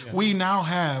 right? Yeah. We now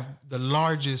have the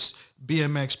largest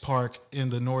BMX park in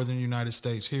the northern United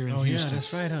States here in Houston. Yeah,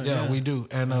 that's right, huh? Yeah, we do.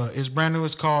 And it's brand new.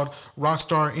 It's called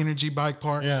Rockstar Energy Bike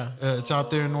Park. Yeah. It's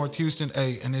out there in North Houston.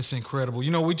 Hey, and it's incredible.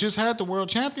 We just had the World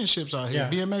Championships out here.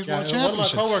 BMX World Championships. One of my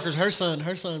coworkers, her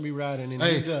son be riding, and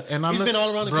he's been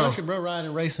all around the country, bro,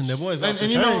 riding, racing. The boys and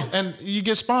and you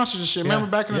get sponsors and shit. Remember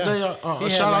back in the day,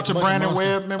 shout out to Brandon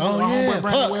Webb. Remember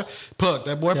Brandon Webb? Puck.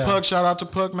 That boy Puck, shout out to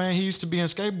Puck, man. He used to be in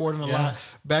skateboarding a lot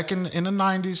back in the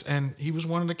 90s, and he was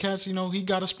one of the cats, he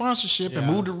got a sponsorship and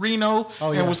moved to Reno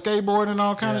and was skateboarding and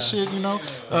all kind of shit,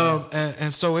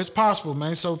 and so it's possible,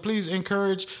 man. So please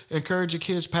encourage your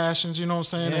kids' passions, you know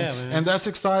what I'm saying? And that's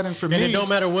exciting for me. And it don't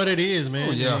matter what it is,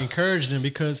 man. You encourage them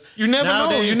because you never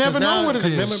know. You never know what it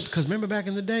is. Because remember back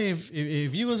in the day,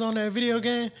 if you was on that video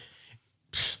game,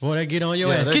 boy, they get on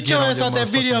your ass. they Get your ass out that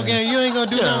video game. You ain't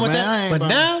gonna do nothing with that. But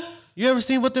now, you ever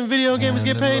seen what them video gamers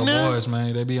get paid now? Boys,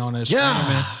 man, they be on that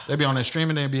streaming. They be on that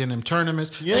streaming. They be in them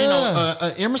tournaments. Yeah.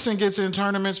 And, Emerson gets in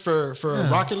tournaments for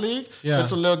Rocket League. Yeah.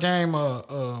 It's a little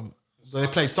game. They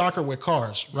play soccer with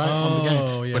cars, right? On the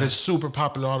game. Yeah. But it's super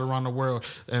popular all around the world.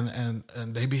 And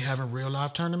they be having real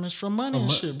live tournaments for money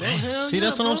and shit, bro. See,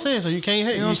 that's what I'm saying. So you can't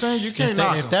hate. You know what I'm saying? You can't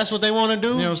knock if that's what they want to do,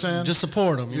 you know what I'm saying? Just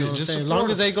support them. You know what I'm saying? As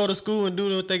long as they go to school and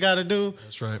do what they got to do.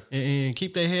 That's right. And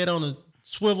keep their head on the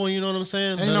swivel, you know what I'm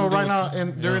saying? And right now,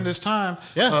 and during this time,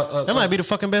 that might be the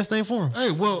fucking best thing for them. Hey,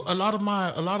 well, a lot of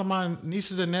my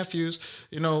nieces and nephews,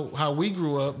 how we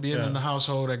grew up being in the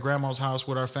household at grandma's house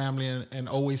with our family and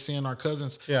always seeing our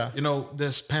cousins. Yeah.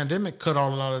 This pandemic cut a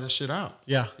lot of this shit out.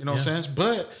 Yeah. You know what I'm saying?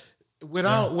 But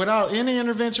without any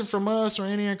intervention from us or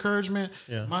any encouragement,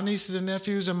 my nieces and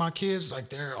nephews and my kids, like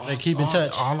they keep in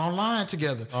touch, all online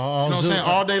together. All you know what I'm saying?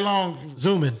 All day long,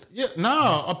 zooming. Yeah,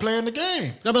 I'm playing the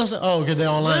game. Okay, they're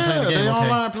online playing the game. They're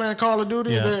online playing Call of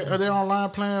Duty. Yeah. They're online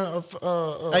playing.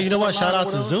 Hey, you know what? Shout out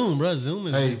to Zoom, bro. Zoom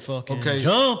is fucking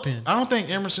jumping. I don't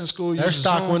think Emerson School uses their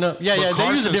stock Zoom, went up. Yeah, they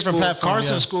use a different platform.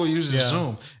 Carson School uses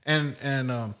Zoom, and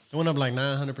it went up like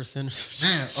 900%.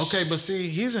 Man, okay, but see,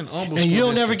 he's in Humble. And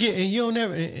you'll never get. And you'll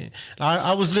never.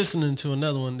 I was listening to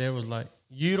another one that was like,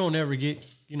 you don't ever get.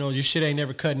 Your shit ain't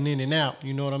never cutting in and out.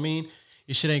 You know what I mean?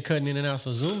 Your shit ain't cutting in and out.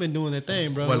 So Zoom been doing their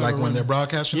thing, bro. But like when they're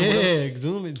broadcasting? Yeah,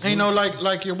 Zoom.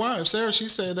 Like your wife, Sarah, she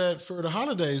said that for the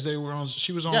holidays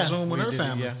she was on Zoom with her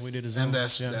family. Yeah, we did a Zoom. And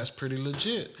that's pretty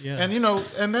legit. Yeah. And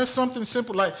and that's something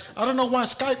simple. Like, I don't know why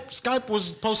Skype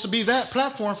was supposed to be that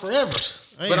platform forever.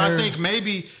 I think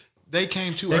maybe they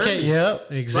came too early.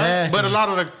 Yep, exactly. Right? But a lot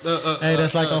of the hey,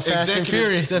 that's like on Fast and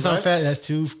Furious. That's on Fast. That's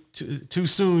too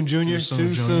soon, Junior.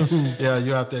 Too soon. Yeah,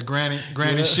 you're out there granny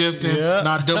shifting,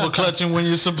 not double clutching when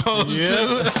you're supposed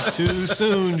to. Too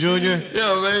soon, Junior.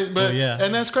 Yeah, man. But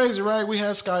and that's crazy, right? We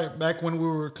had Skype back when we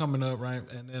were coming up, right?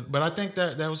 But I think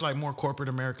that was like more corporate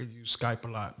America used Skype a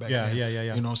lot back then. Yeah. You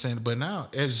know what I'm saying? But now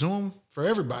it's Zoom for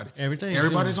everybody.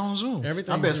 Everybody's on Zoom.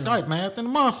 Everything. I bet Skype, man, after the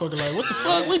motherfucker, like, what the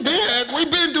fuck? We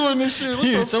been doing this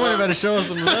shit. Somebody better show us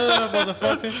some love,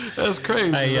 motherfucker. That's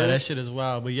crazy. Hey, yeah, that shit is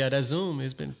wild. But yeah, that Zoom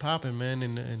has been popping, man.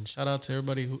 And shout out to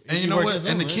everybody who. And you know what?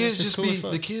 Zoom, and the kids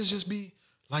just be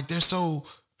like, they're so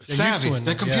savvy.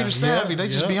 They're computer savvy. They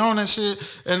just be on that shit.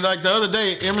 And like the other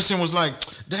day, Emerson was like,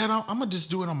 "Dad, I'm gonna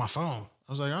just do it on my phone."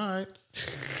 I was like, "All right."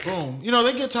 Boom.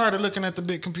 They get tired of looking at the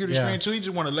big computer screen too. He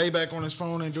just want to lay back on his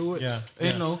phone and do it.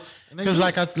 Because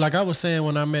like I was saying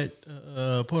when I met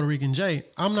Puerto Rican Jay,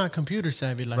 I'm not computer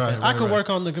savvy like that. I could work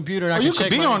on the computer. You could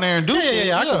be on there and do shit.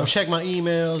 Yeah, I can check my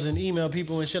emails and email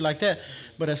people and shit like that.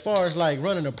 But as far as like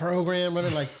running a program,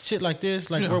 running like shit like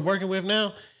this, like we're working with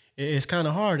now, it's kind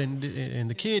of hard. And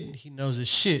the kid, he knows his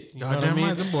shit. You know what I mean?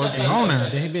 Right, them boys be on there.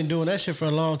 They've been doing that shit for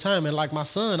a long time. And like my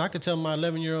son, I could tell my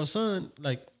 11-year-old son,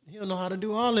 like, he don't know how to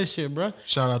do all this shit, bro.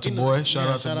 Shout out to Boy.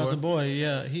 Shout out to Boy.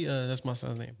 Yeah, he that's my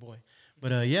son's name, Boy.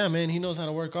 But yeah, man, he knows how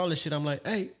to work all this shit. I'm like,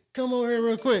 hey, come over here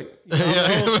real quick. Now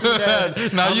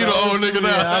you the old nigga now.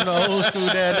 Yeah, I'm the old school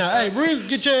dad now. Hey, Bruce,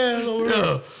 get your ass over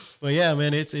here. But yeah,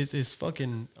 man, it's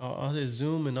fucking all this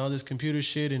Zoom and all this computer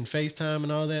shit and FaceTime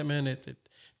and all that, man.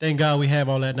 Thank God we have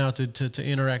all that now to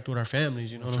interact with our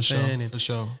families. You know what I'm saying? For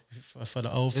sure. For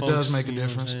the old folks. It does make a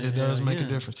difference. It does make a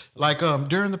difference. Like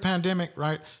during the pandemic,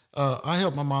 right? I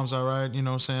help my mom's out, right? You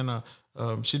know what I'm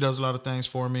saying? She does a lot of things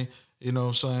for me. You know what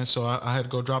I'm saying? So I had to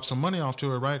go drop some money off to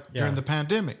her during the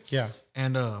pandemic. Yeah.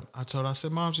 And I told her, I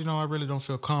said, Moms, I really don't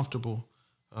feel comfortable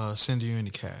sending you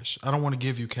any cash. I don't want to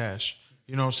give you cash.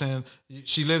 You know what I'm saying?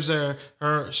 She lives there.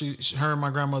 Her and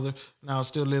my grandmother now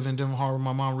still live in Denver Harbor.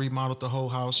 My mom remodeled the whole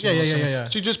house. Yeah.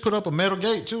 She just put up a metal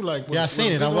gate too. Like I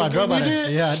seen it. I drove by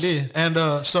it. Yeah, I did.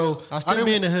 And so I still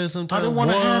be in the hood sometimes. I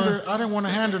didn't want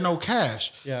to hand her no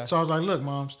cash. Yeah. So I was like, look,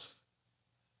 Moms,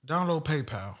 download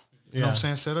PayPal. You know what I'm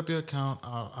saying? Set up your account.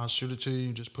 I'll shoot it to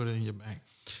you. Just put it in your bank.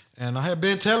 And I had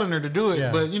been telling her to do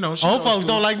it, but old folks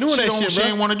don't like doing that shit, She bro.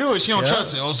 didn't want to do it. She don't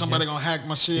trust it. Somebody gonna hack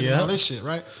my shit and all this shit,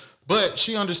 right? But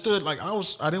she understood. Like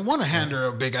I didn't want to hand her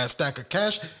a big ass stack of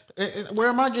cash. Where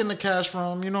am I getting the cash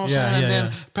from? You know what I'm saying? And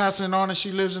then passing it on, and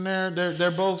she lives in there.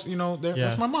 They're both,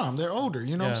 that's my mom. They're older,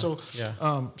 So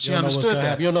she understood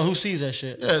that. You don't know who sees that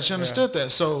shit. Yeah, she understood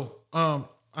that. So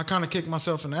I kind of kicked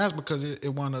myself in the ass because it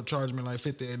wound up charging me like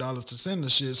 $58 to send the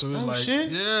shit. So it was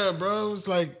yeah, bro, it was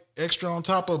like extra on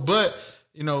top of. But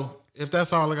if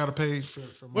that's all I got to pay for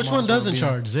which one doesn't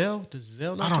charge? Zelle? Does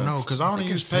Zelle not I don't know because I only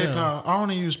use PayPal. I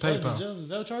only use PayPal.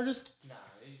 Does Zelle charges? Nah,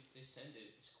 they send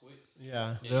it. It's quick.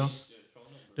 Yeah.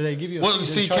 Do they give you a fee? Well,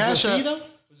 see, Cash App,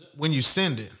 when you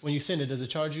send it. When you send it, does it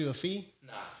charge you a fee?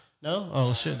 Nah. No?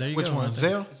 Oh, shit. There you go. Which one?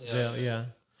 Zelle? Zelle, yeah.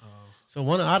 So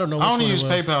I don't know. I only use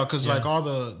PayPal because like all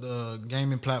the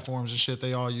gaming platforms and shit,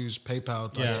 they all use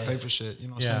PayPal to pay for shit. You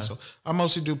know what I'm saying? So I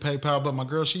mostly do PayPal, but my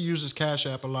girl, she uses Cash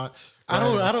App a lot.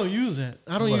 I don't use that.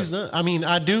 I don't use that. I mean,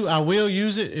 I do. I will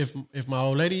use it if my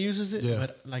old lady uses it. Yeah.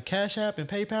 But like Cash App and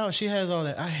PayPal, she has all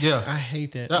that. I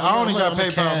hate that. I only got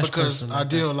PayPal because I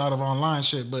deal a lot of online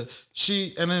shit. But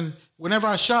and then whenever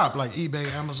I shop, like eBay,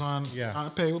 Amazon, I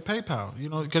pay with PayPal.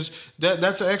 Because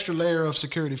that's an extra layer of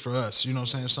security for us. You know what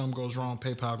I'm saying? If something goes wrong,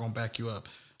 PayPal gonna back you up.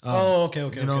 Okay. You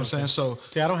know what I'm saying? So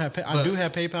see, I don't have. I do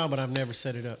have PayPal, but I've never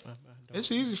set it up.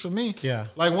 It's easy for me. Yeah.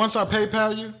 Like once I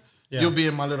PayPal you. Yeah. You'll be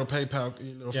in my little PayPal,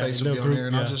 your little face will be on there,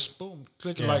 and I just boom,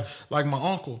 click it like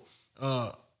my uncle.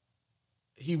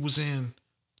 He was in.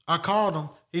 I called him.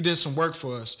 He did some work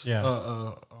for us.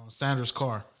 Yeah. Sanders'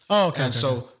 car. Oh, okay. And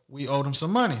so we owed him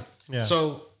some money. Yeah.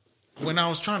 So when I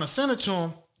was trying to send it to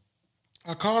him,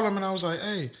 I called him and I was like,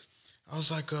 "Hey," I was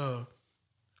like, "I'm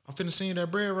finna send you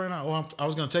that bread right now." Well, I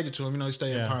was gonna take it to him. He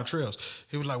stay in Pine Trails.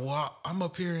 He was like, "Well, I'm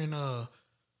up here in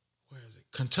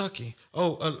Kentucky."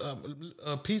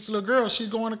 Pete's little girl, she's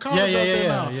going to college out there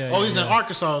now. He's in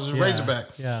Arkansas, as a Razorback.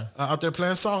 Yeah. Out there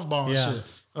playing softball and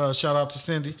shit. Shout out to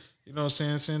Cindy. You know what I'm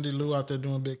saying? Cindy Lou out there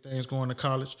doing big things, going to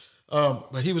college.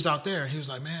 But he was out there. He was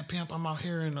like, "Man, Pimp, I'm out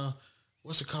here in,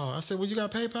 what's it called?" I said, "Well, you got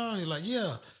PayPal?" He's like,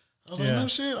 "Yeah." I was like, "No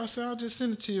shit." I said, "I'll just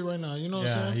send it to you right now." You know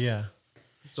what I'm saying? Yeah.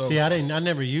 So, see, I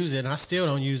never use it, and I still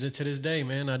don't use it to this day,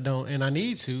 man. I don't, and I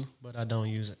need to, but I don't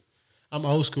use it. I'm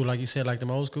old school, like you said, like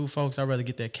them old school folks. I'd rather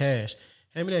get that cash.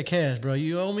 Hand me that cash, bro.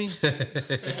 You owe me?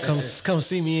 come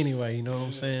see me anyway. You know what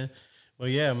I'm saying? Well,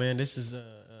 yeah, man. This is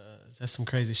that's some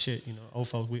crazy shit. Old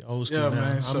folks, we old school now.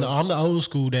 Man, I'm the old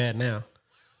school dad now.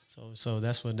 So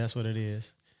that's what it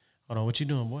is. Hold on, what you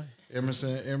doing, boy?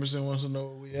 Emerson wants to know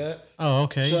where we at. Oh,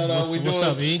 okay. Shout out. What's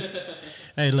up, E?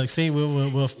 Hey, look, see, we're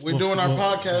doing our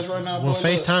podcast right now. We'll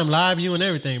FaceTime live you and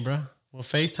everything, bro. We'll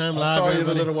FaceTime live. I'll call you in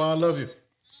a little while. I love you.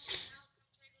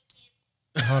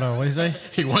 Hold on, what did he say?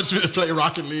 He wants me to play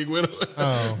Rocket League with him.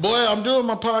 Oh. Boy, I'm doing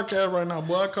my podcast right now.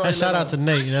 Boy, I call you. Shout out to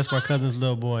Nate. That's my cousin's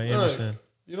little boy, Emerson.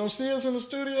 You don't see us in the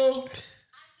studio?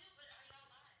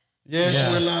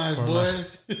 Yes, we're live, boy.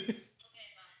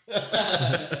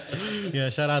 Yeah,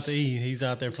 shout out to E. He's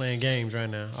out there playing games right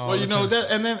now. Well, that,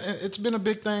 and then it's been a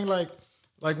big thing.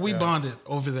 Like we bonded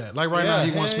over that. Like right now,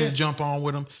 he wants me to jump on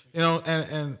with him.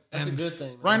 And that's a good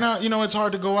thing. Right now, it's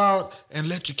hard to go out and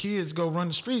let your kids go run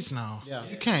the streets now. Yeah,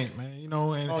 you can't, man.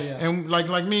 And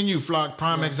like me and you, Flock,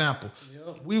 prime example.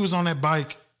 Yep. We was on that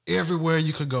bike everywhere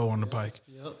you could go on the bike.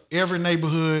 Yep. Every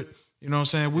neighborhood. You know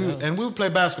what I'm saying? We would play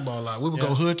basketball a lot. We would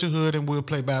go hood to hood and we would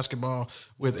play basketball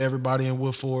with everybody in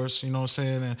Wood Forest, you know what I'm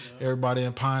saying, and everybody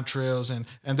in Pine Trails, and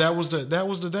that was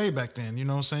the day back then, you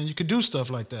know what I'm saying? You could do stuff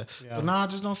like that. Yeah. But now I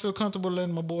just don't feel comfortable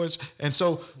letting my boys, and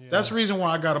so that's the reason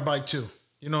why I got a bike too.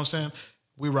 You know what I'm saying?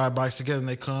 We ride bikes together and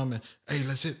they come and, hey,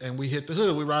 let's hit, and we hit the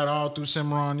hood. We ride all through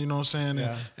Cimarron, you know what I'm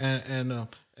saying?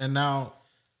 And now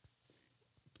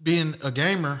being a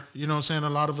gamer, you know what I'm saying? A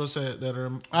lot of us that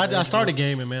are... I started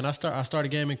gaming, man. I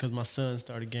started gaming because my son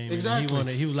started gaming.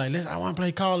 Exactly. He was like, listen, I want to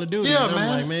play Call of Duty. Yeah, and man.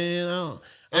 I'm like, man,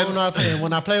 I don't know how to play. And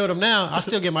when I play with them now, I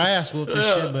still get my ass whooped and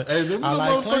shit. But I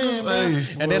like playing, man.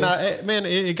 And then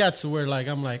it got to where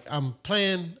I'm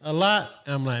playing a lot.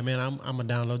 And I'm like, man, I'm gonna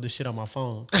download this shit on my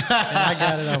phone. And I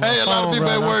got it on my phone. A lot of people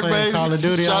at work, baby. Call of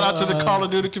Duty. Shout out to the Call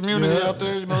of Duty community out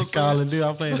there. You know what I'm saying?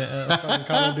 I'm playing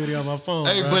Call of Duty on my phone.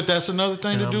 Hey, but that's another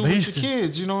thing to do with your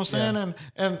kids. You know what I'm saying?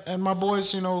 Yeah. And my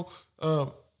boys, I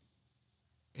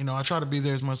try to be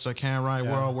there as much as I can, right?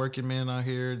 Yeah. We're all working men out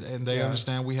here, and they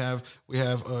understand we have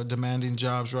demanding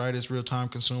jobs, right? It's real time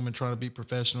consuming, trying to be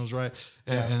professionals, right?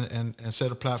 And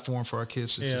set a platform for our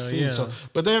kids to succeed. Yeah. So,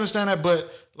 but they understand that.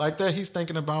 But like that, he's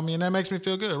thinking about me, and that makes me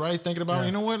feel good, right? He's thinking about me.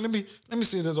 You know what? Let me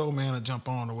see this old man to jump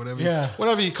on or whatever. Yeah.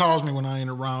 Whatever he calls me when I ain't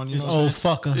around. You know what old I'm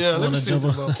saying? fucker. Yeah. Let me see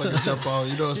this motherfucker jump on.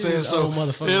 You know what I'm saying? So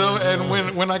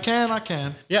and when I can, I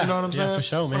can. Yeah. You know what I'm saying? Yeah, for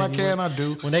sure, man. When I can, I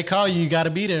do. When they call you, you got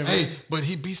to be there. Man. Hey, but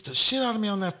he beats the shit out of me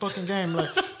on that fucking game.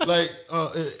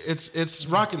 It's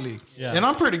Rocket League, and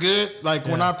I'm pretty good. Like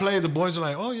when I play, the boys are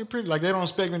like, "Oh, you're pretty." Like they don't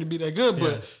expect me to be that good,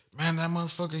 but man, that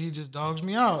motherfucker, he just dogs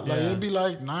me out. Like it'd be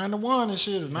like 9-1 and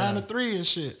shit, or 9-3 and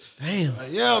shit. Damn.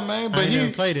 Like, yeah, man. But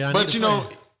he played it. But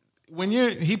when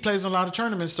he plays in a lot of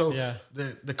tournaments, so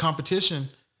the competition.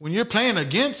 When you're playing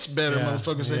against better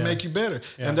motherfuckers, they make you better.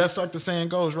 Yeah. And that's like the saying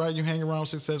goes, right? You hang around with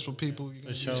successful people, you're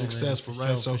going to be successful,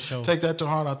 right? So take that to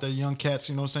heart out there, young cats.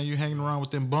 You know what I'm saying? You hanging around with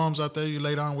them bums out there, you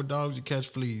lay down with dogs, you catch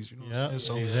fleas. You know what I'm saying?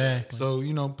 So, exactly.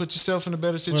 So, put yourself in a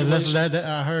better situation. Well,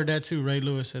 I heard that too. Ray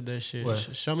Lewis said that shit. What?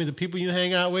 Show me the people you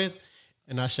hang out with,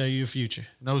 and I'll show you your future.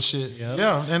 No shit. Yep.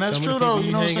 Yeah, and that's true though.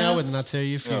 You know what I'm saying? Hang out with, and I'll tell you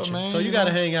your future. Man, so you got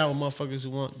to hang out with motherfuckers who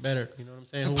want better. You know what I'm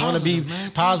saying? Who want to be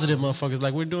positive motherfuckers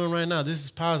like we're doing right now. This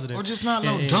is positive. Or just not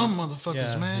dumb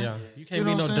motherfuckers, man. Yeah. You can't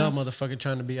be no dumb motherfucker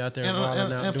trying to be out there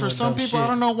and for some people, I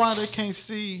don't know why they can't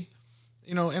see.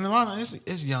 And a lot of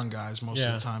it's young guys most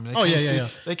of the time.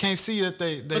 They can't see that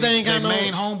their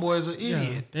main homeboy is an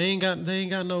idiot. They ain't got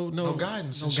no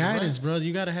guidance. No guidance, bro.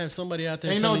 You got to have somebody out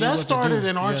there. That started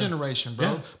in our generation, bro.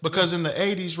 Yeah. Because in the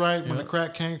 80s, right, when the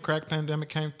crack pandemic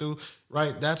came through,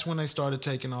 right, that's when they started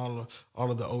taking all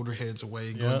of the older heads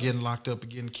away, getting locked up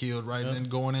and getting killed, right, and then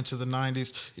going into the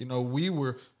 90s, we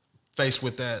were faced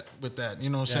with that, you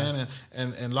know what I'm saying?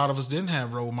 And a lot of us didn't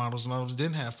have role models, a lot of us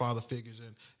didn't have father figures.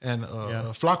 And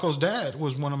Flacco's dad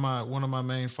was one of my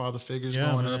main father figures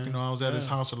growing up. I was at his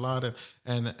house a lot,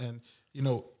 and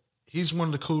he's one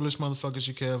of the coolest motherfuckers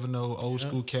you could ever know. Old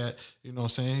school cat, you know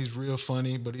what I'm saying? He's real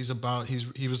funny, but he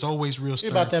was always real stern.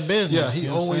 He about that business. Yeah, he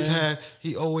always had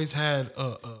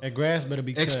that grass better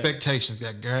be expectations.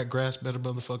 Cut. That grass better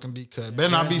motherfucking be cut.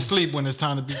 Better not be asleep when it's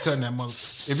time to be cutting that mother.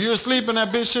 If you were asleep and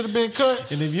that bitch should have been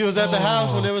cut. And if you was at the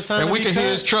house when it was time to be cut. And we could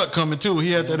hear his truck coming too.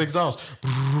 He had that exhaust.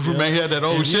 Man, he had that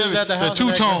old Chevy, that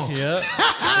two-tone.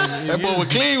 That boy was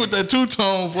clean with that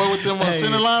two-tone, boy, with them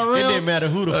center line rims. It didn't matter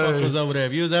who the fuck was over there.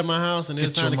 If you was at my house and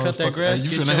it's time to cut that grass,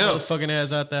 get your motherfucking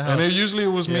ass out that house. And usually it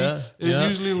was me.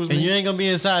 Usually it was me. And you ain't gonna be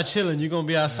inside chilling. You gonna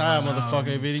be outside, motherfucker.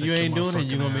 If you ain't doing it,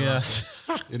 you gonna be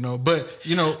outside. But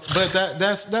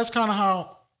that's kind of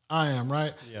how I am,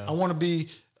 right? Yeah. I want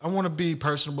to be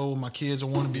personable with my kids. I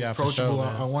want to be approachable. Sure,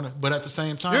 I want to, but at the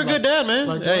same time, you're a good dad, man.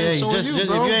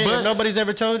 If nobody's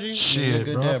ever told you,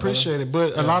 shit, bro. I appreciate it.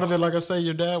 But a lot of it, like I say,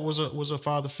 your dad was a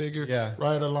father figure,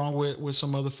 right? Along with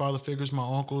some other father figures,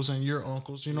 my uncles and your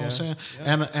uncles. You know what I'm saying?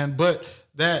 Yeah. But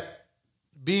that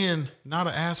being not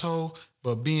an asshole,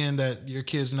 but being that your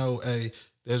kids know, hey,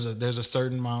 there's a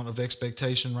certain amount of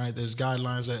expectation, right? There's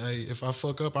guidelines that, hey, if I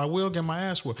fuck up, I will get my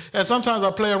ass whooped. And sometimes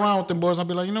I play around with them boys. I'll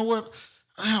be like, you know what?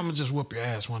 I'm gonna just whoop your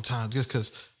ass one time just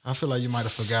because I feel like you might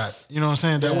have forgot. You know what I'm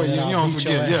saying? That way you don't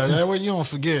forget. Yeah, that way you don't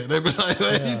forget. They be like,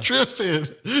 hey, you tripping.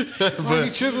 What are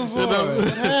you tripping for?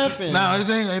 What happened? No,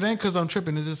 it ain't because I'm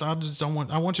tripping. It's just I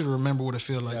want you to remember what it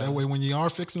feels like. That way when you are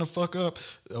fixing to fuck up,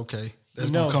 okay. That's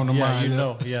gonna come to mind. You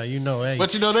know. Hey,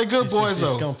 but they're good boys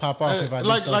though. It's gonna pop off if I do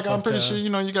like I'm pretty sure you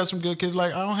got some good kids.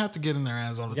 Like I don't have to get in their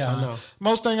ass all the time. I know.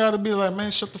 Most thing I ought to be like,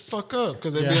 man, shut the fuck up,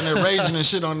 because they be in there raging and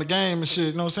shit on the game and shit.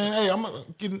 You know what I'm saying? Hey, I'm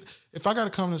getting. If I gotta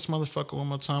come to this motherfucker one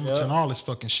more time, I'm turn all this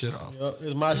fucking shit off.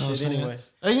 It's my shit anyway.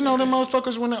 Hey, them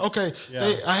motherfuckers when I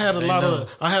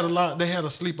had a lot. They had a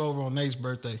sleepover on Nate's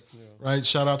birthday, right?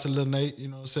 Shout out to Lil Nate. You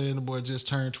know what I'm saying? The boy just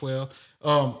turned 12.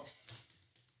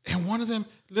 And one of them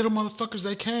little motherfuckers,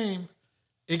 they came,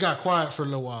 it got quiet for a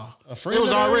little while. It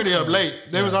was already up late.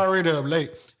 They was already up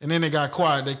late. And then they got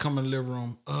quiet. They come in the living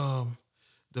room.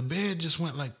 The bed just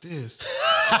went like this.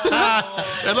 And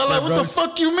I'm like, what the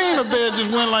fuck you mean the bed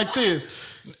just went like this?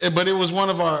 But it was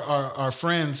one of our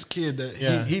friend's kid that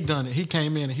he done it. He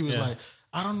came in and he was like,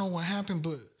 I don't know what happened,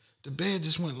 but the bed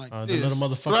just went like The this. little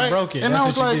motherfucker right? broke it. And That's I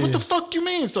was what you like, what did. the fuck you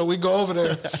mean? So we go over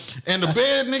there, and the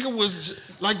bed, nigga, was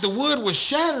like the wood was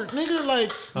shattered, nigga,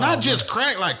 like not just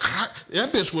cracked, like crack.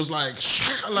 That bitch was like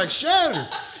shattered.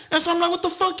 And so I'm like, what the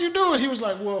fuck you doing? He was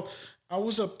like, well, I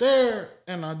was up there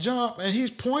and I jumped, and he's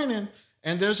pointing,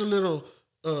 and there's a little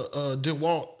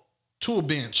DeWalt tool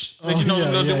bench. Like, you know, yeah,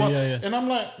 the little yeah, DeWalt. yeah. And I'm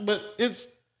like, but it's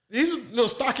these little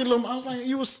stocky little. I was like,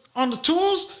 you was on the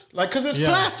tools, like, cause it's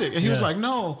plastic. And he was like,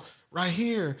 no, right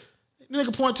here.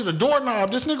 Nigga point to the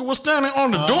doorknob. This nigga was standing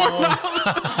on the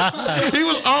doorknob. He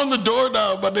was on the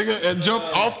doorknob, my nigga, and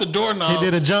jumped off the doorknob. He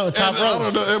did a jump, top and I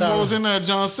ropes. don't know, that boy was in there,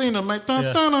 John Cena, man. Dun,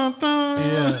 Yeah. dun, dun, dun.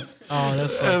 Yeah. Oh,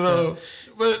 that's fucked And, up.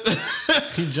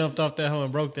 but He jumped off that hoe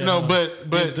and broke that. no, hoe.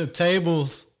 but the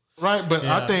tables. right, but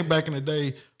Yeah. I think back in the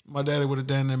day, my daddy would have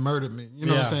done that, murdered me. You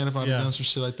know what I'm saying? If I'd have done some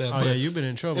shit like that. Oh but, yeah, you've been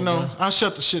in trouble. you know, bro. I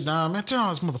shut the shit down, man. Turn all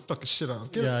this motherfucking shit off.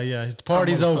 Get Yeah, it. yeah. The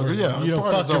party's Motherfucker, over. yeah, You the done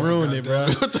party's fucking over, ruined it, bro.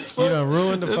 goddamn. What the fuck? You done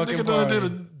ruined the That fucking nigga done party.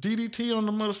 did a DDT on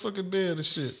the motherfucking bed and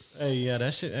shit. Hey, yeah,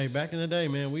 that shit. Hey, back in the day,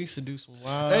 man, we used to do some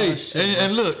wild Hey, shit.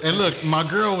 and look, my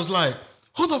girl was like,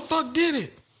 who the fuck did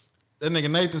it? That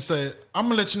nigga Nathan said, I'm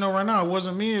gonna let you know right now, it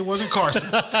wasn't me, it wasn't Carson.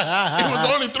 It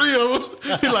was only 3 of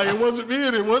them. He like, it wasn't me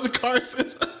and it wasn't Carson.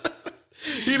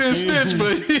 He didn't snitch,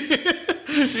 but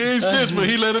he ain't snitch, but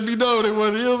he let it be known it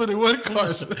wasn't him and it wasn't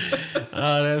Carson.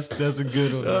 Oh, that's a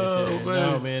good one. Oh, right there.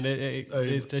 man. No, man,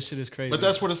 that shit is crazy. But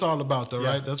that's what it's all about, though, Yeah.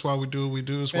 right? That's why we do what we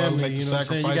do. That's why family. we make the You know what I'm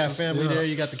saying? sacrifices. You got family Yeah. there.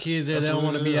 You got the kids there. That's They don't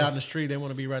what want to it be is. out in the street. They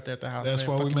want to be right there at the house. That's man.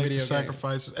 why we Fucking make the video game.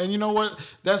 sacrifices. And you know what?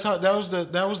 That's how that was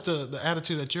the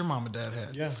attitude that your mom and dad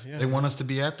had. Yeah, yeah. They want us to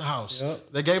be at the house.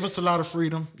 Yep. They gave us a lot of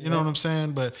freedom. You know what I'm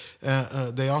saying? But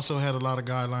they also had a lot of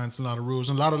guidelines, a lot of rules,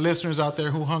 and a lot of listeners out there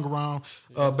who hung around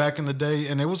back in the day.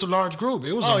 And it was a large group.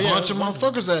 It was a bunch of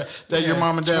motherfuckers that your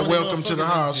mom and dad 20 welcomed to the motherfuckers,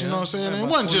 house. You yeah. know what I'm saying? Yeah, And it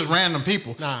about wasn't 20. just random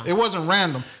people. Nah. It wasn't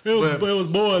random. It was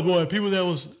but- boy. People that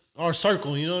was our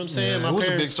circle. You know what I'm saying? Yeah, My it was a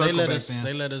parents, big circle they let back us. then.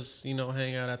 They let us,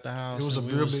 hang out at the house. It was a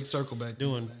and we real big circle back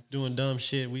then. doing dumb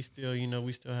shit. We still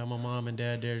have my mom and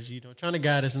dad there, trying to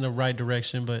guide us in the right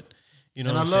direction. But you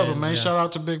know, And what I I'm love saying? them, man. Yeah. Shout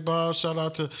out to Big Bob. Shout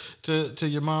out to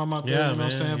your mom out there. Yeah, you know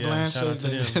what I'm man. saying? Yeah, Blanche. shout out to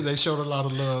them. They showed a lot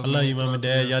of love. I love you, man, mom and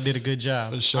throughout dad. the Y'all did a good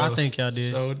job. For sure. I think y'all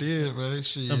did. So did, man.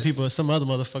 Shit. Some other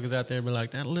motherfuckers out there be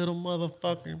like, that little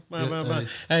motherfucker. Blah, blah, blah. hey.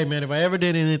 Hey, man, if I ever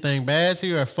did anything bad to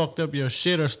you or fucked up your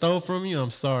shit or stole from you,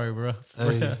 I'm sorry, bro.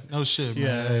 Hey, no shit, man.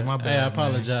 Yeah, Hey, my bad. Hey, I man.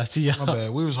 apologize to y'all. My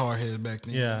bad. We was hard headed back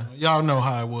then. Yeah. Y'all know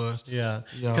how it was. Yeah,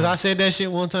 Yeah. because I said that shit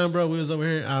one time, bro. We was over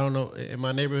here. I don't know, in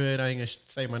my neighborhood. I ain't gonna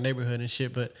say my neighborhood and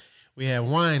shit, but we had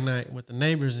wine night with the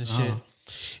neighbors and shit.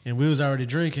 And we was already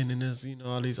drinking, and there's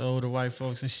all these older white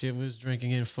folks and shit. We was drinking,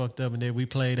 getting fucked up, and then we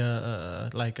played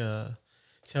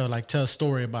tell a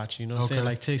story about you. You know what I'm saying? Okay.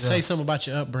 Like say something about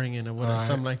your upbringing or whatever, Right.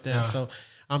 something like that. Yeah. So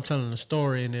I'm telling a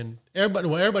story, and then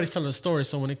everybody's telling a story.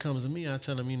 So when it comes to me, I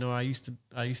tell them, I used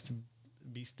to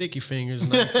be sticky fingers,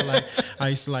 and I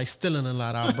used to like stealing a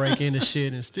lot. I'll break into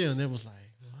shit and steal, and it was like,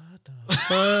 what the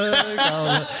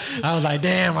fuck? I was like,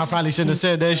 damn, I probably shouldn't have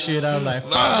said that shit. I was like,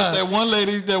 fuck. That one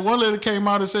lady came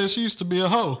out and said she used to be a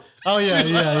hoe. Oh yeah.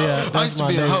 That's used to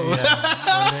my be a name. hoe. Yeah.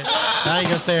 I ain't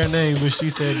gonna say her name, but she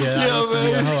said that. I used to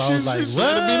be a hoe. I was like, she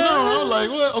said to be what? known. I was like,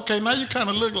 what? Okay, now you kind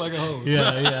of look like a hoe.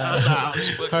 Yeah.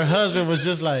 Her husband was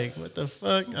just like, what the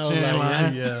fuck? I was She ain't like,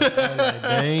 lying. yeah. I was like,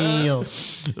 damn.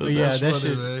 But yeah, that That's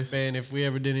shit, funny, man. If we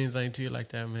ever did anything to you like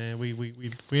that, man, we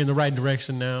in the right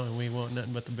direction now, and we want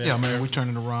nothing but the best. Yeah, for man, we everybody.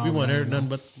 turning around. We want man,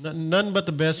 nothing but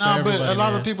the best for Nah, everybody. but a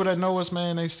lot man. of people that know us,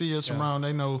 man, they see us around.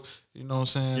 They know, you know what I'm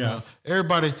saying? Yeah.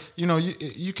 Everybody,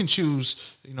 you can choose,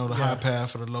 the high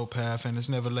path or the low path, and it's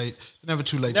never too late. Never to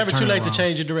too turn late to around.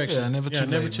 change your direction. Yeah, never too late.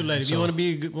 man. If So, you want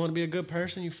to be a good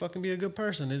person, you fucking be a good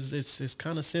person. It's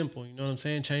kind of simple. You know what I'm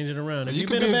saying? Change it around. If You you've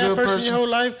can been a be a bad good person your person. whole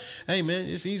life, hey man,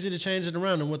 it's easy to change it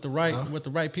around. And with the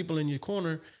right people in your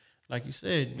corner, like you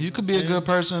said, You know could what be I'm a good saying?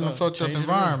 person in a So, fucked up change it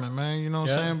around. environment, man. You know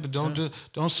what I'm Yeah, saying?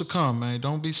 But don't succumb, man.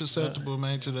 Don't be susceptible,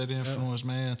 man, to that influence,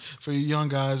 man. For you young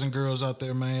guys and girls out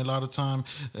there, man, a lot of time,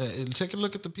 take a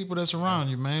look at the people that's around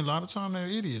you, man. A lot of time they're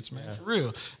idiots, man, for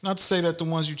real. Not to say that the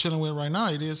ones you chilling with right now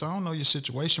idiots. I don't know your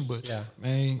situation, but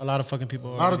man, A lot of fucking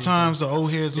people. a lot of times the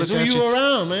old heads look it's who at you you.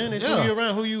 around, man. It's Yeah. who you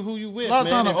around. Who you with. A lot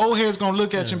of man. times the old heads gonna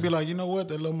look at you and be like, you know what,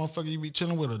 that little motherfucker you be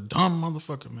chilling with a dumb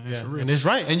motherfucker, man. Yeah, For real. and it's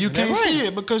right. And you And can't that's see right.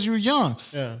 it because you're young.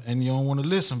 Yeah. And you don't want to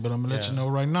listen. But I'm gonna let Yeah. you know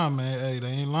right now, man. Hey, they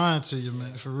ain't lying to you,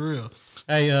 man. For real.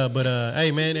 Hey,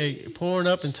 hey, man, pouring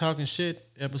up and talking shit.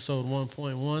 Episode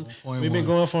 1.1. We've been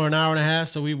going for an hour and a half,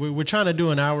 so we're trying to do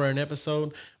an hour an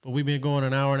episode, but we've been going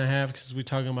an hour and a half because we're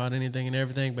talking about anything and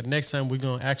everything. But next time we're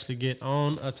gonna actually get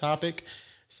on a topic.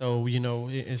 So, you know,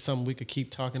 it's something we could keep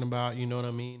talking about, you know what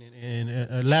I mean, and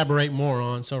elaborate more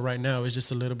on. So right now it's just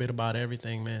a little bit about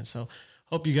everything, man. So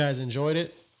hope you guys enjoyed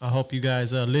it. I hope you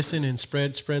guys listen and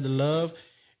spread the love.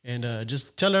 And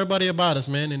just tell everybody about us,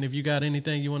 man. And if you got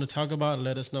anything you want to talk about,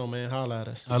 let us know, man. Holla at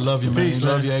us. I love you, man. Peace,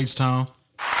 Love you, H-Town.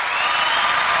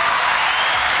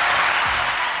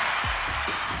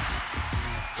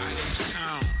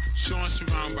 H-Town, showing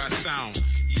surrounded by sound.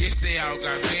 Yes, they all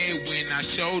got mad when I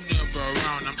showed them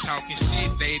around. I'm talking shit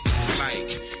they don't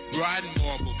like. Riding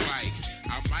marble bike.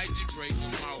 I might just break them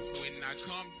off when I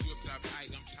come with the bike.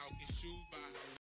 I'm talking shoes by